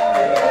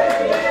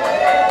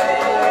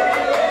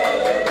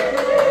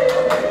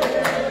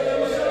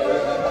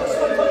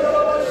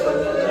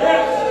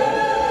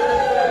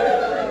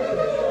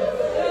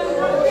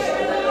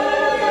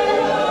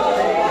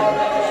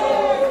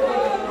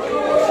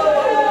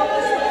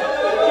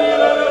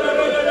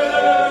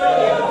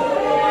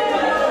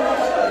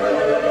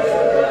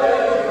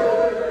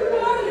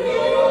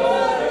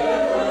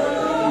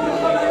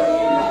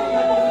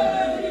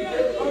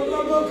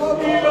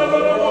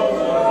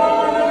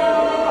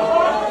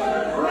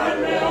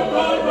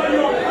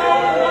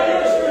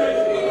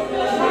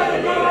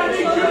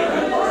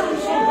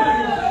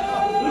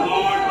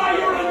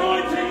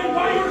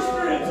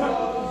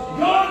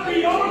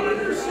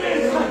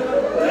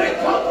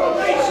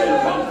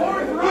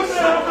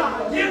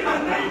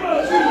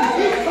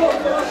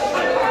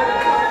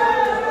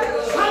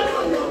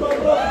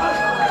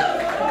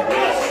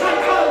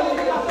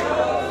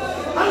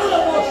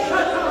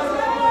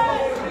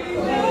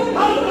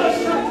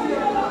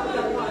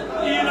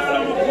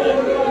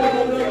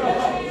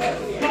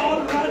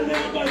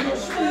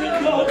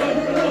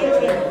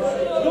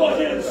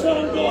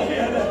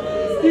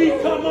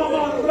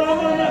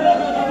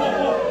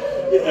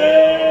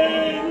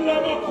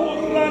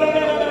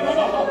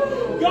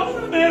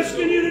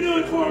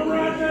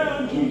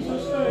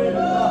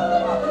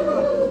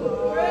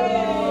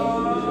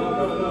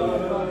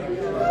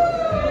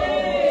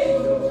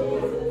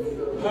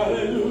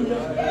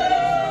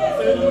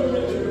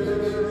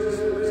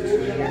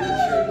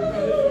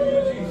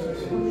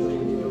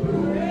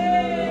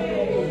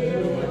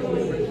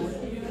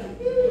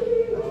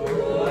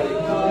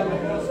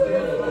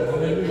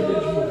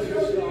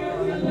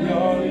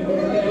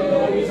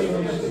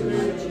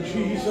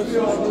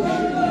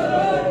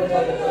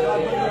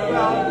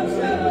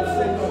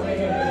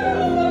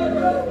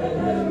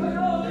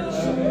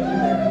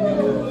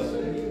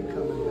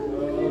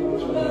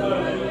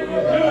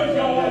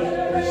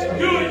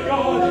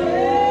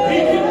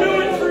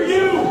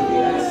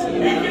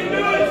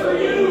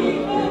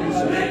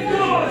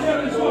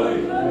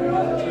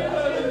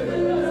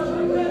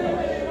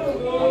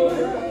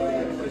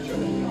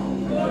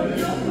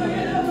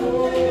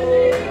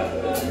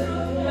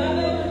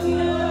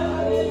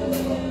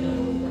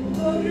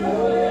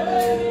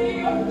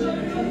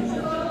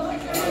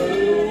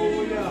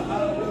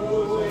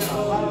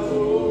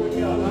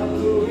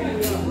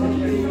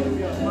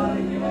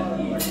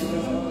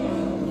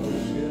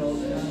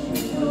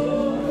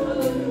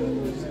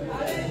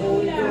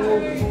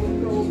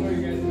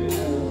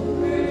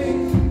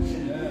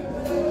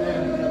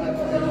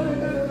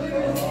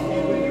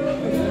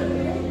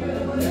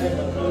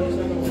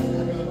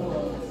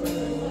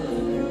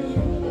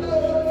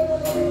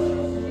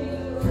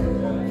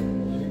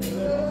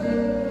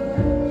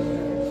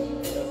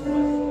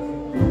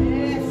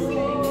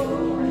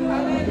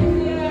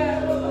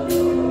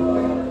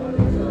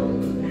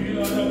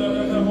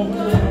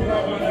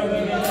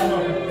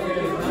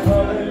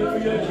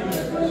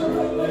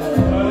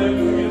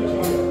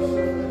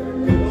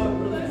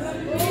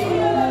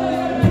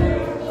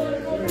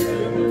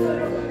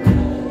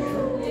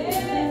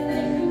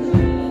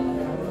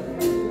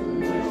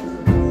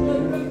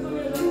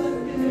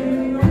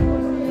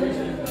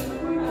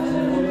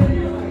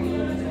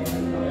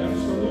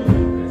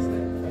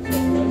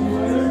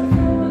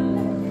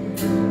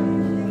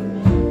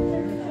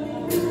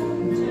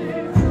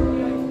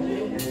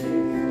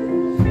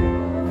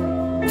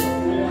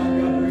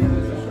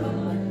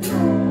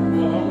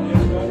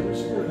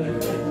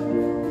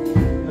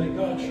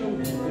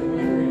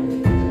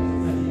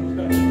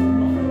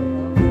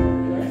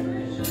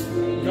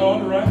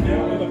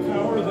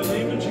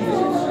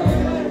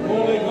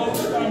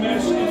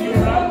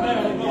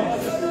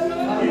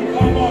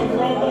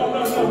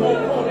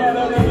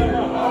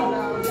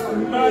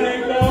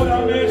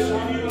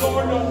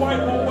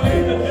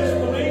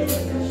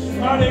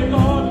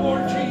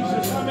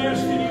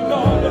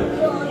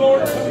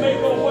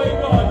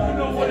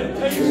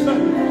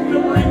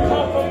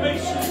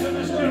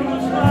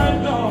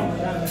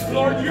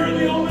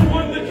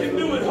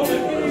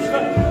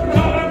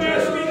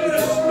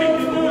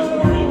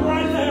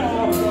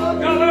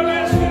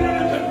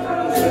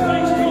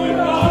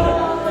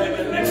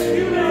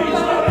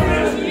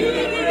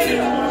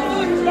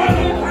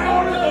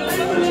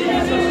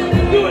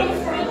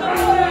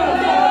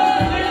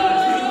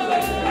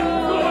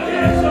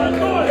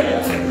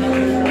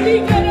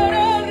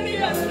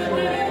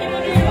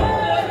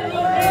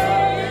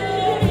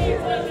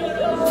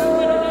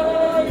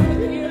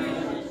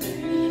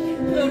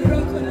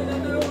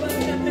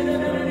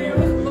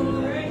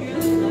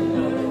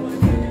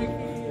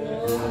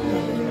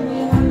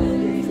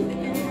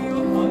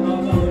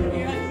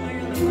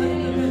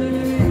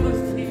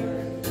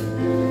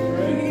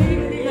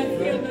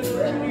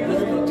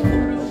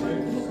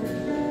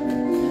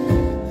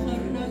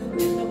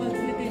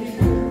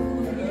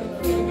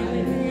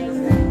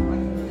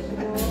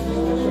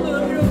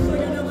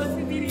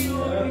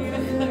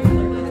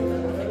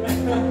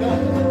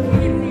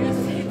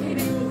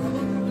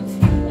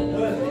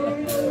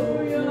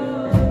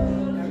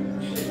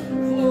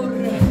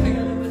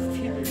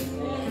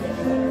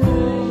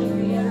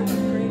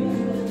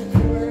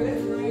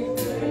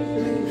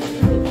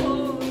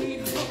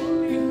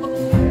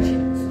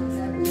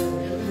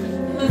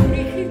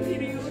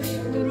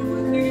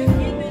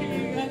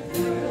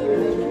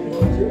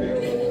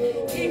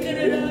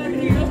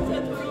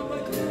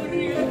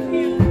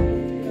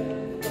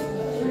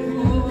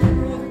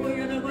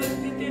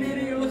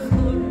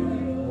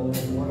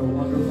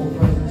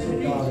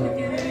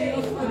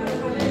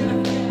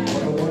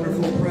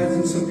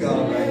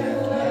 God right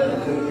now.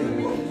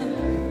 Hallelujah.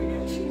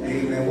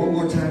 Amen. One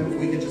more time, if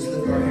we could just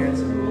lift our hands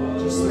and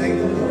just thank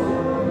the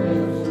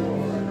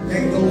Lord.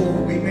 Thank the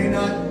Lord. We may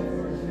not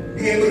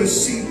be able to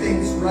see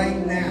things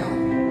right now,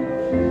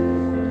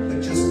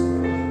 but just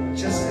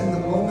in the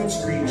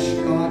moment's reach,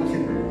 God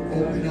can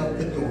open up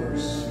the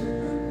doors.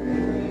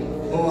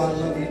 Oh, I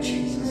love you,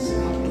 Jesus. I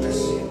bless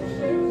you.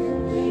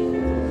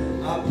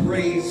 I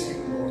praise you,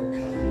 Lord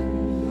God.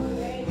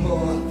 Oh,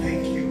 I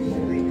thank you,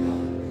 Holy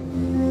God.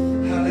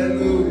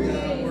 Hallelujah.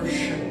 I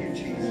worship you,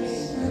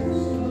 Jesus. I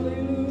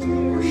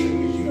worship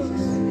you,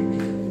 Jesus.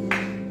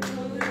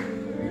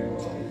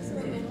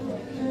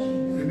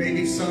 There may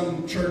be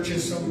some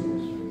churches,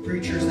 some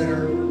preachers that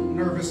are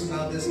nervous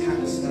about this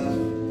kind of stuff.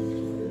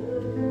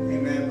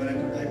 Amen. But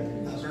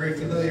I'm very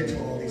familiar to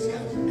all these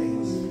kinds of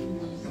things.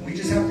 And we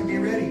just have to be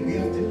ready. We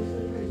have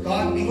to.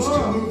 God needs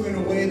to move in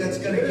a way that's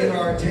going to get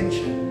our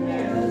attention.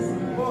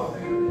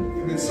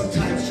 Amen.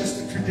 Sometimes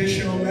just the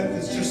traditional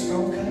methods just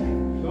don't cut it.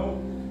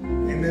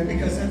 Amen.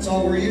 Because that's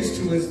all we're used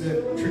to is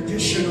the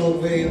traditional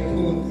way of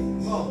doing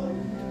things.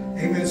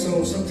 Amen.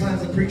 So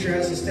sometimes the preacher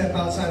has to step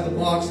outside the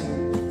box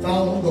and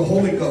follow the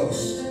Holy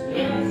Ghost.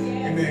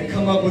 Amen.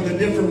 Come up with a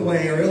different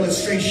way or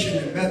illustration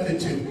and method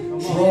to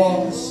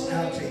draw us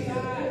out to Him.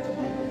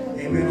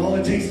 Amen. All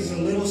it takes is a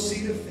little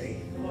seed of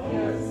faith.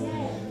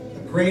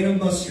 A grain of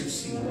mustard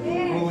seed will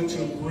grow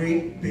into a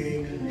great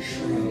big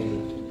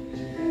shrub.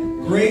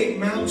 Great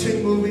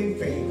mountain moving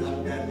faith out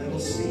of that little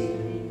seed.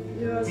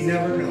 You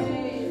never know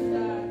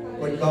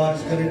what God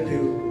is going to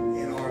do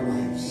in our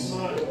lives.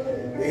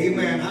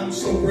 Amen. I'm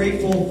so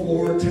grateful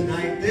for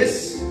tonight.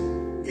 This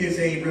is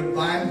a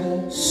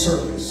revival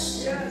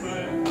service.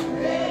 Amen.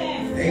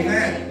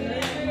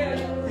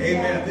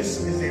 Amen. This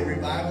is a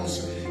revival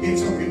service.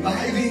 It's a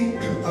reviving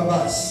of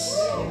us.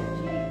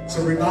 It's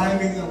a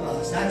reviving of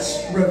us.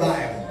 That's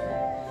revival.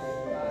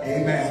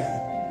 Amen.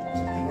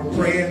 And we're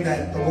praying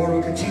that the Lord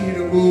will continue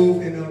to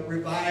move in a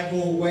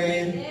revival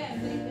way.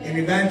 An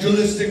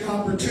evangelistic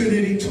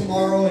opportunity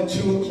tomorrow at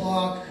 2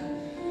 o'clock.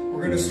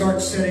 We're going to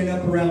start setting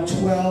up around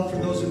 12 for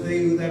those of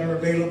you that are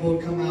available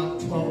to come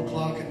out at 12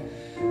 o'clock and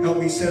help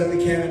me set up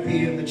the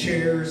canopy and the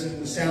chairs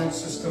and the sound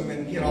system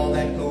and get all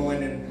that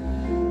going.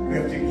 And we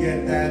have to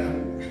get that,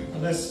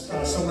 unless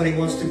somebody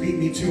wants to beat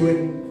me to it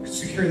and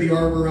secure the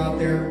arbor out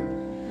there.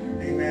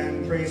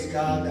 Amen. Praise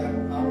God.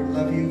 I would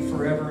love you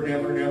forever and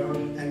ever and ever,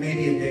 and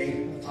maybe a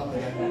day on top of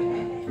that.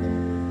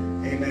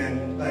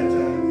 Amen. But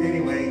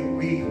anyway,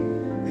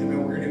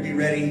 we're going to be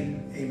ready.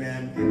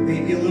 Amen. It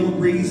may be a little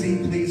breezy.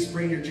 Please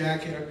bring your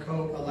jacket or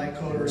coat, a light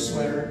coat or a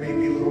sweater. It may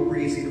be a little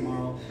breezy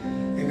tomorrow.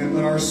 Amen.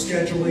 But our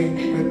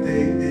scheduling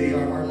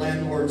with our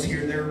landlords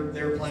here,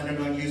 they're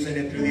planning on using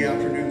it through the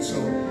afternoon.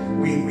 So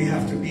we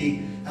have to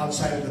be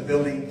outside of the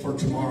building for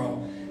tomorrow.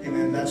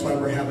 Amen. That's why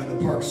we're having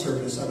the park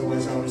service.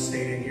 Otherwise, I would have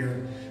stayed in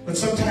here. But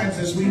sometimes,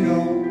 as we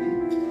know,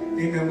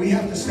 amen, we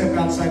have to step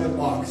outside the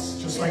box.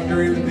 Just like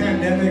during the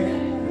pandemic.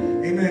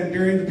 Amen.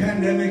 During the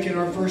pandemic, in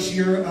our first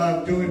year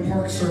of doing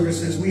park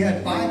services, we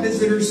had 5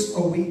 visitors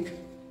a week.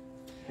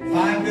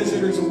 5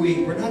 visitors a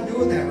week. We're not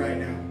doing that right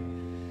now.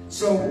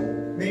 So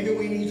maybe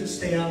we need to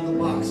stay out of the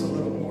box a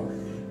little more.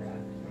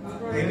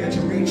 Amen.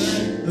 To reach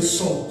the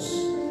souls.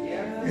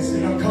 Is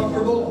it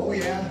uncomfortable? Oh,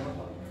 yeah.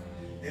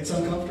 It's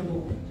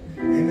uncomfortable.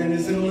 Amen.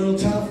 Is it a little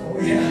tough? Oh,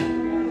 yeah.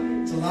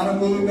 It's a lot of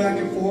moving back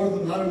and forth, a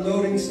lot of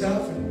loading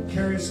stuff and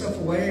carrying stuff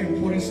away and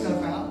putting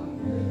stuff out.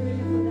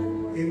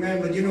 Amen.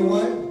 But you know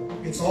what?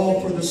 It's all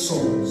for the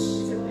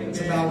souls. It's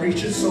about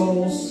reaching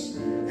souls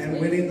and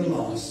winning the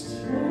lost.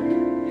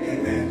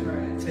 Amen.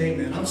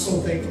 Amen. I'm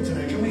so thankful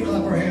tonight. Can we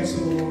clap our hands to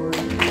the Lord?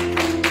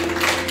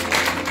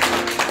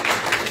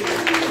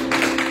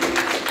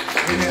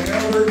 Amen.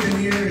 Elder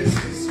Dernier is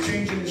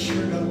changing his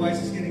shirt. Otherwise,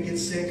 he's going to get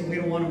sick, and we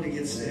don't want him to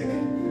get sick.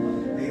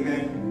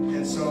 Amen.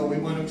 And so we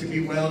want him to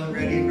be well and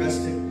ready and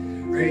rested,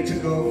 ready to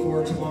go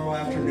for tomorrow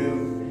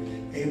afternoon.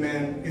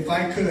 Amen. If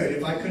I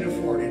could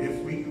afford it,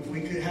 if we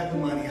could have the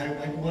money,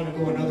 I'd want to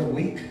go another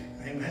week.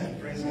 Amen.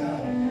 Praise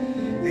God.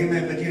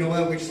 Amen. But you know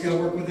what? We just got to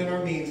work within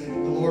our means,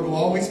 and the Lord will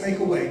always make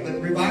a way. But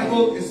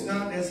revival is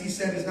not, as he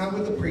said, is not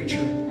with the preacher.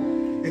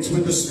 It's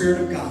with the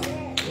Spirit of God.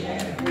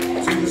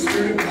 It's with the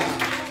Spirit of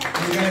God.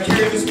 And we got to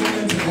carry this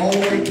momentum all the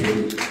way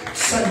through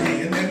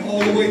Sunday, and then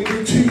all the way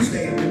through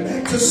Tuesday, and then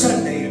back to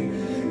Sunday, and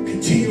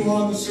continue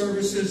on the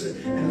services,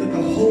 and let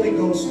the Holy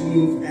Ghost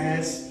move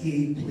as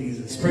He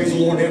pleases. Praise the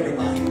Lord,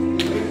 everybody.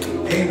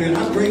 Amen.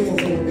 I'm grateful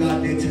for what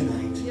God did tonight.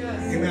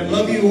 Amen.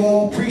 Love you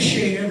all.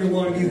 Appreciate every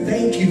one of you.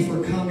 Thank you for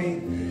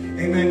coming.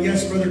 Amen.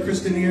 Yes, Brother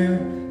Chris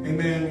Dernier.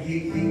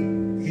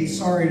 He's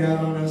sorry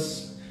out on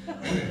us.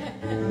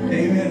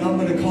 Amen. I'm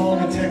going to call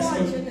him and text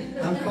him.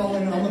 I'm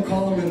going to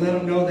call him and let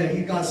him know that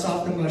he got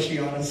soft and mushy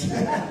on us.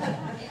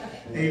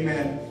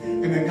 Amen.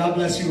 Amen. God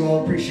bless you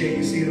all. Appreciate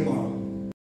you. See you tomorrow.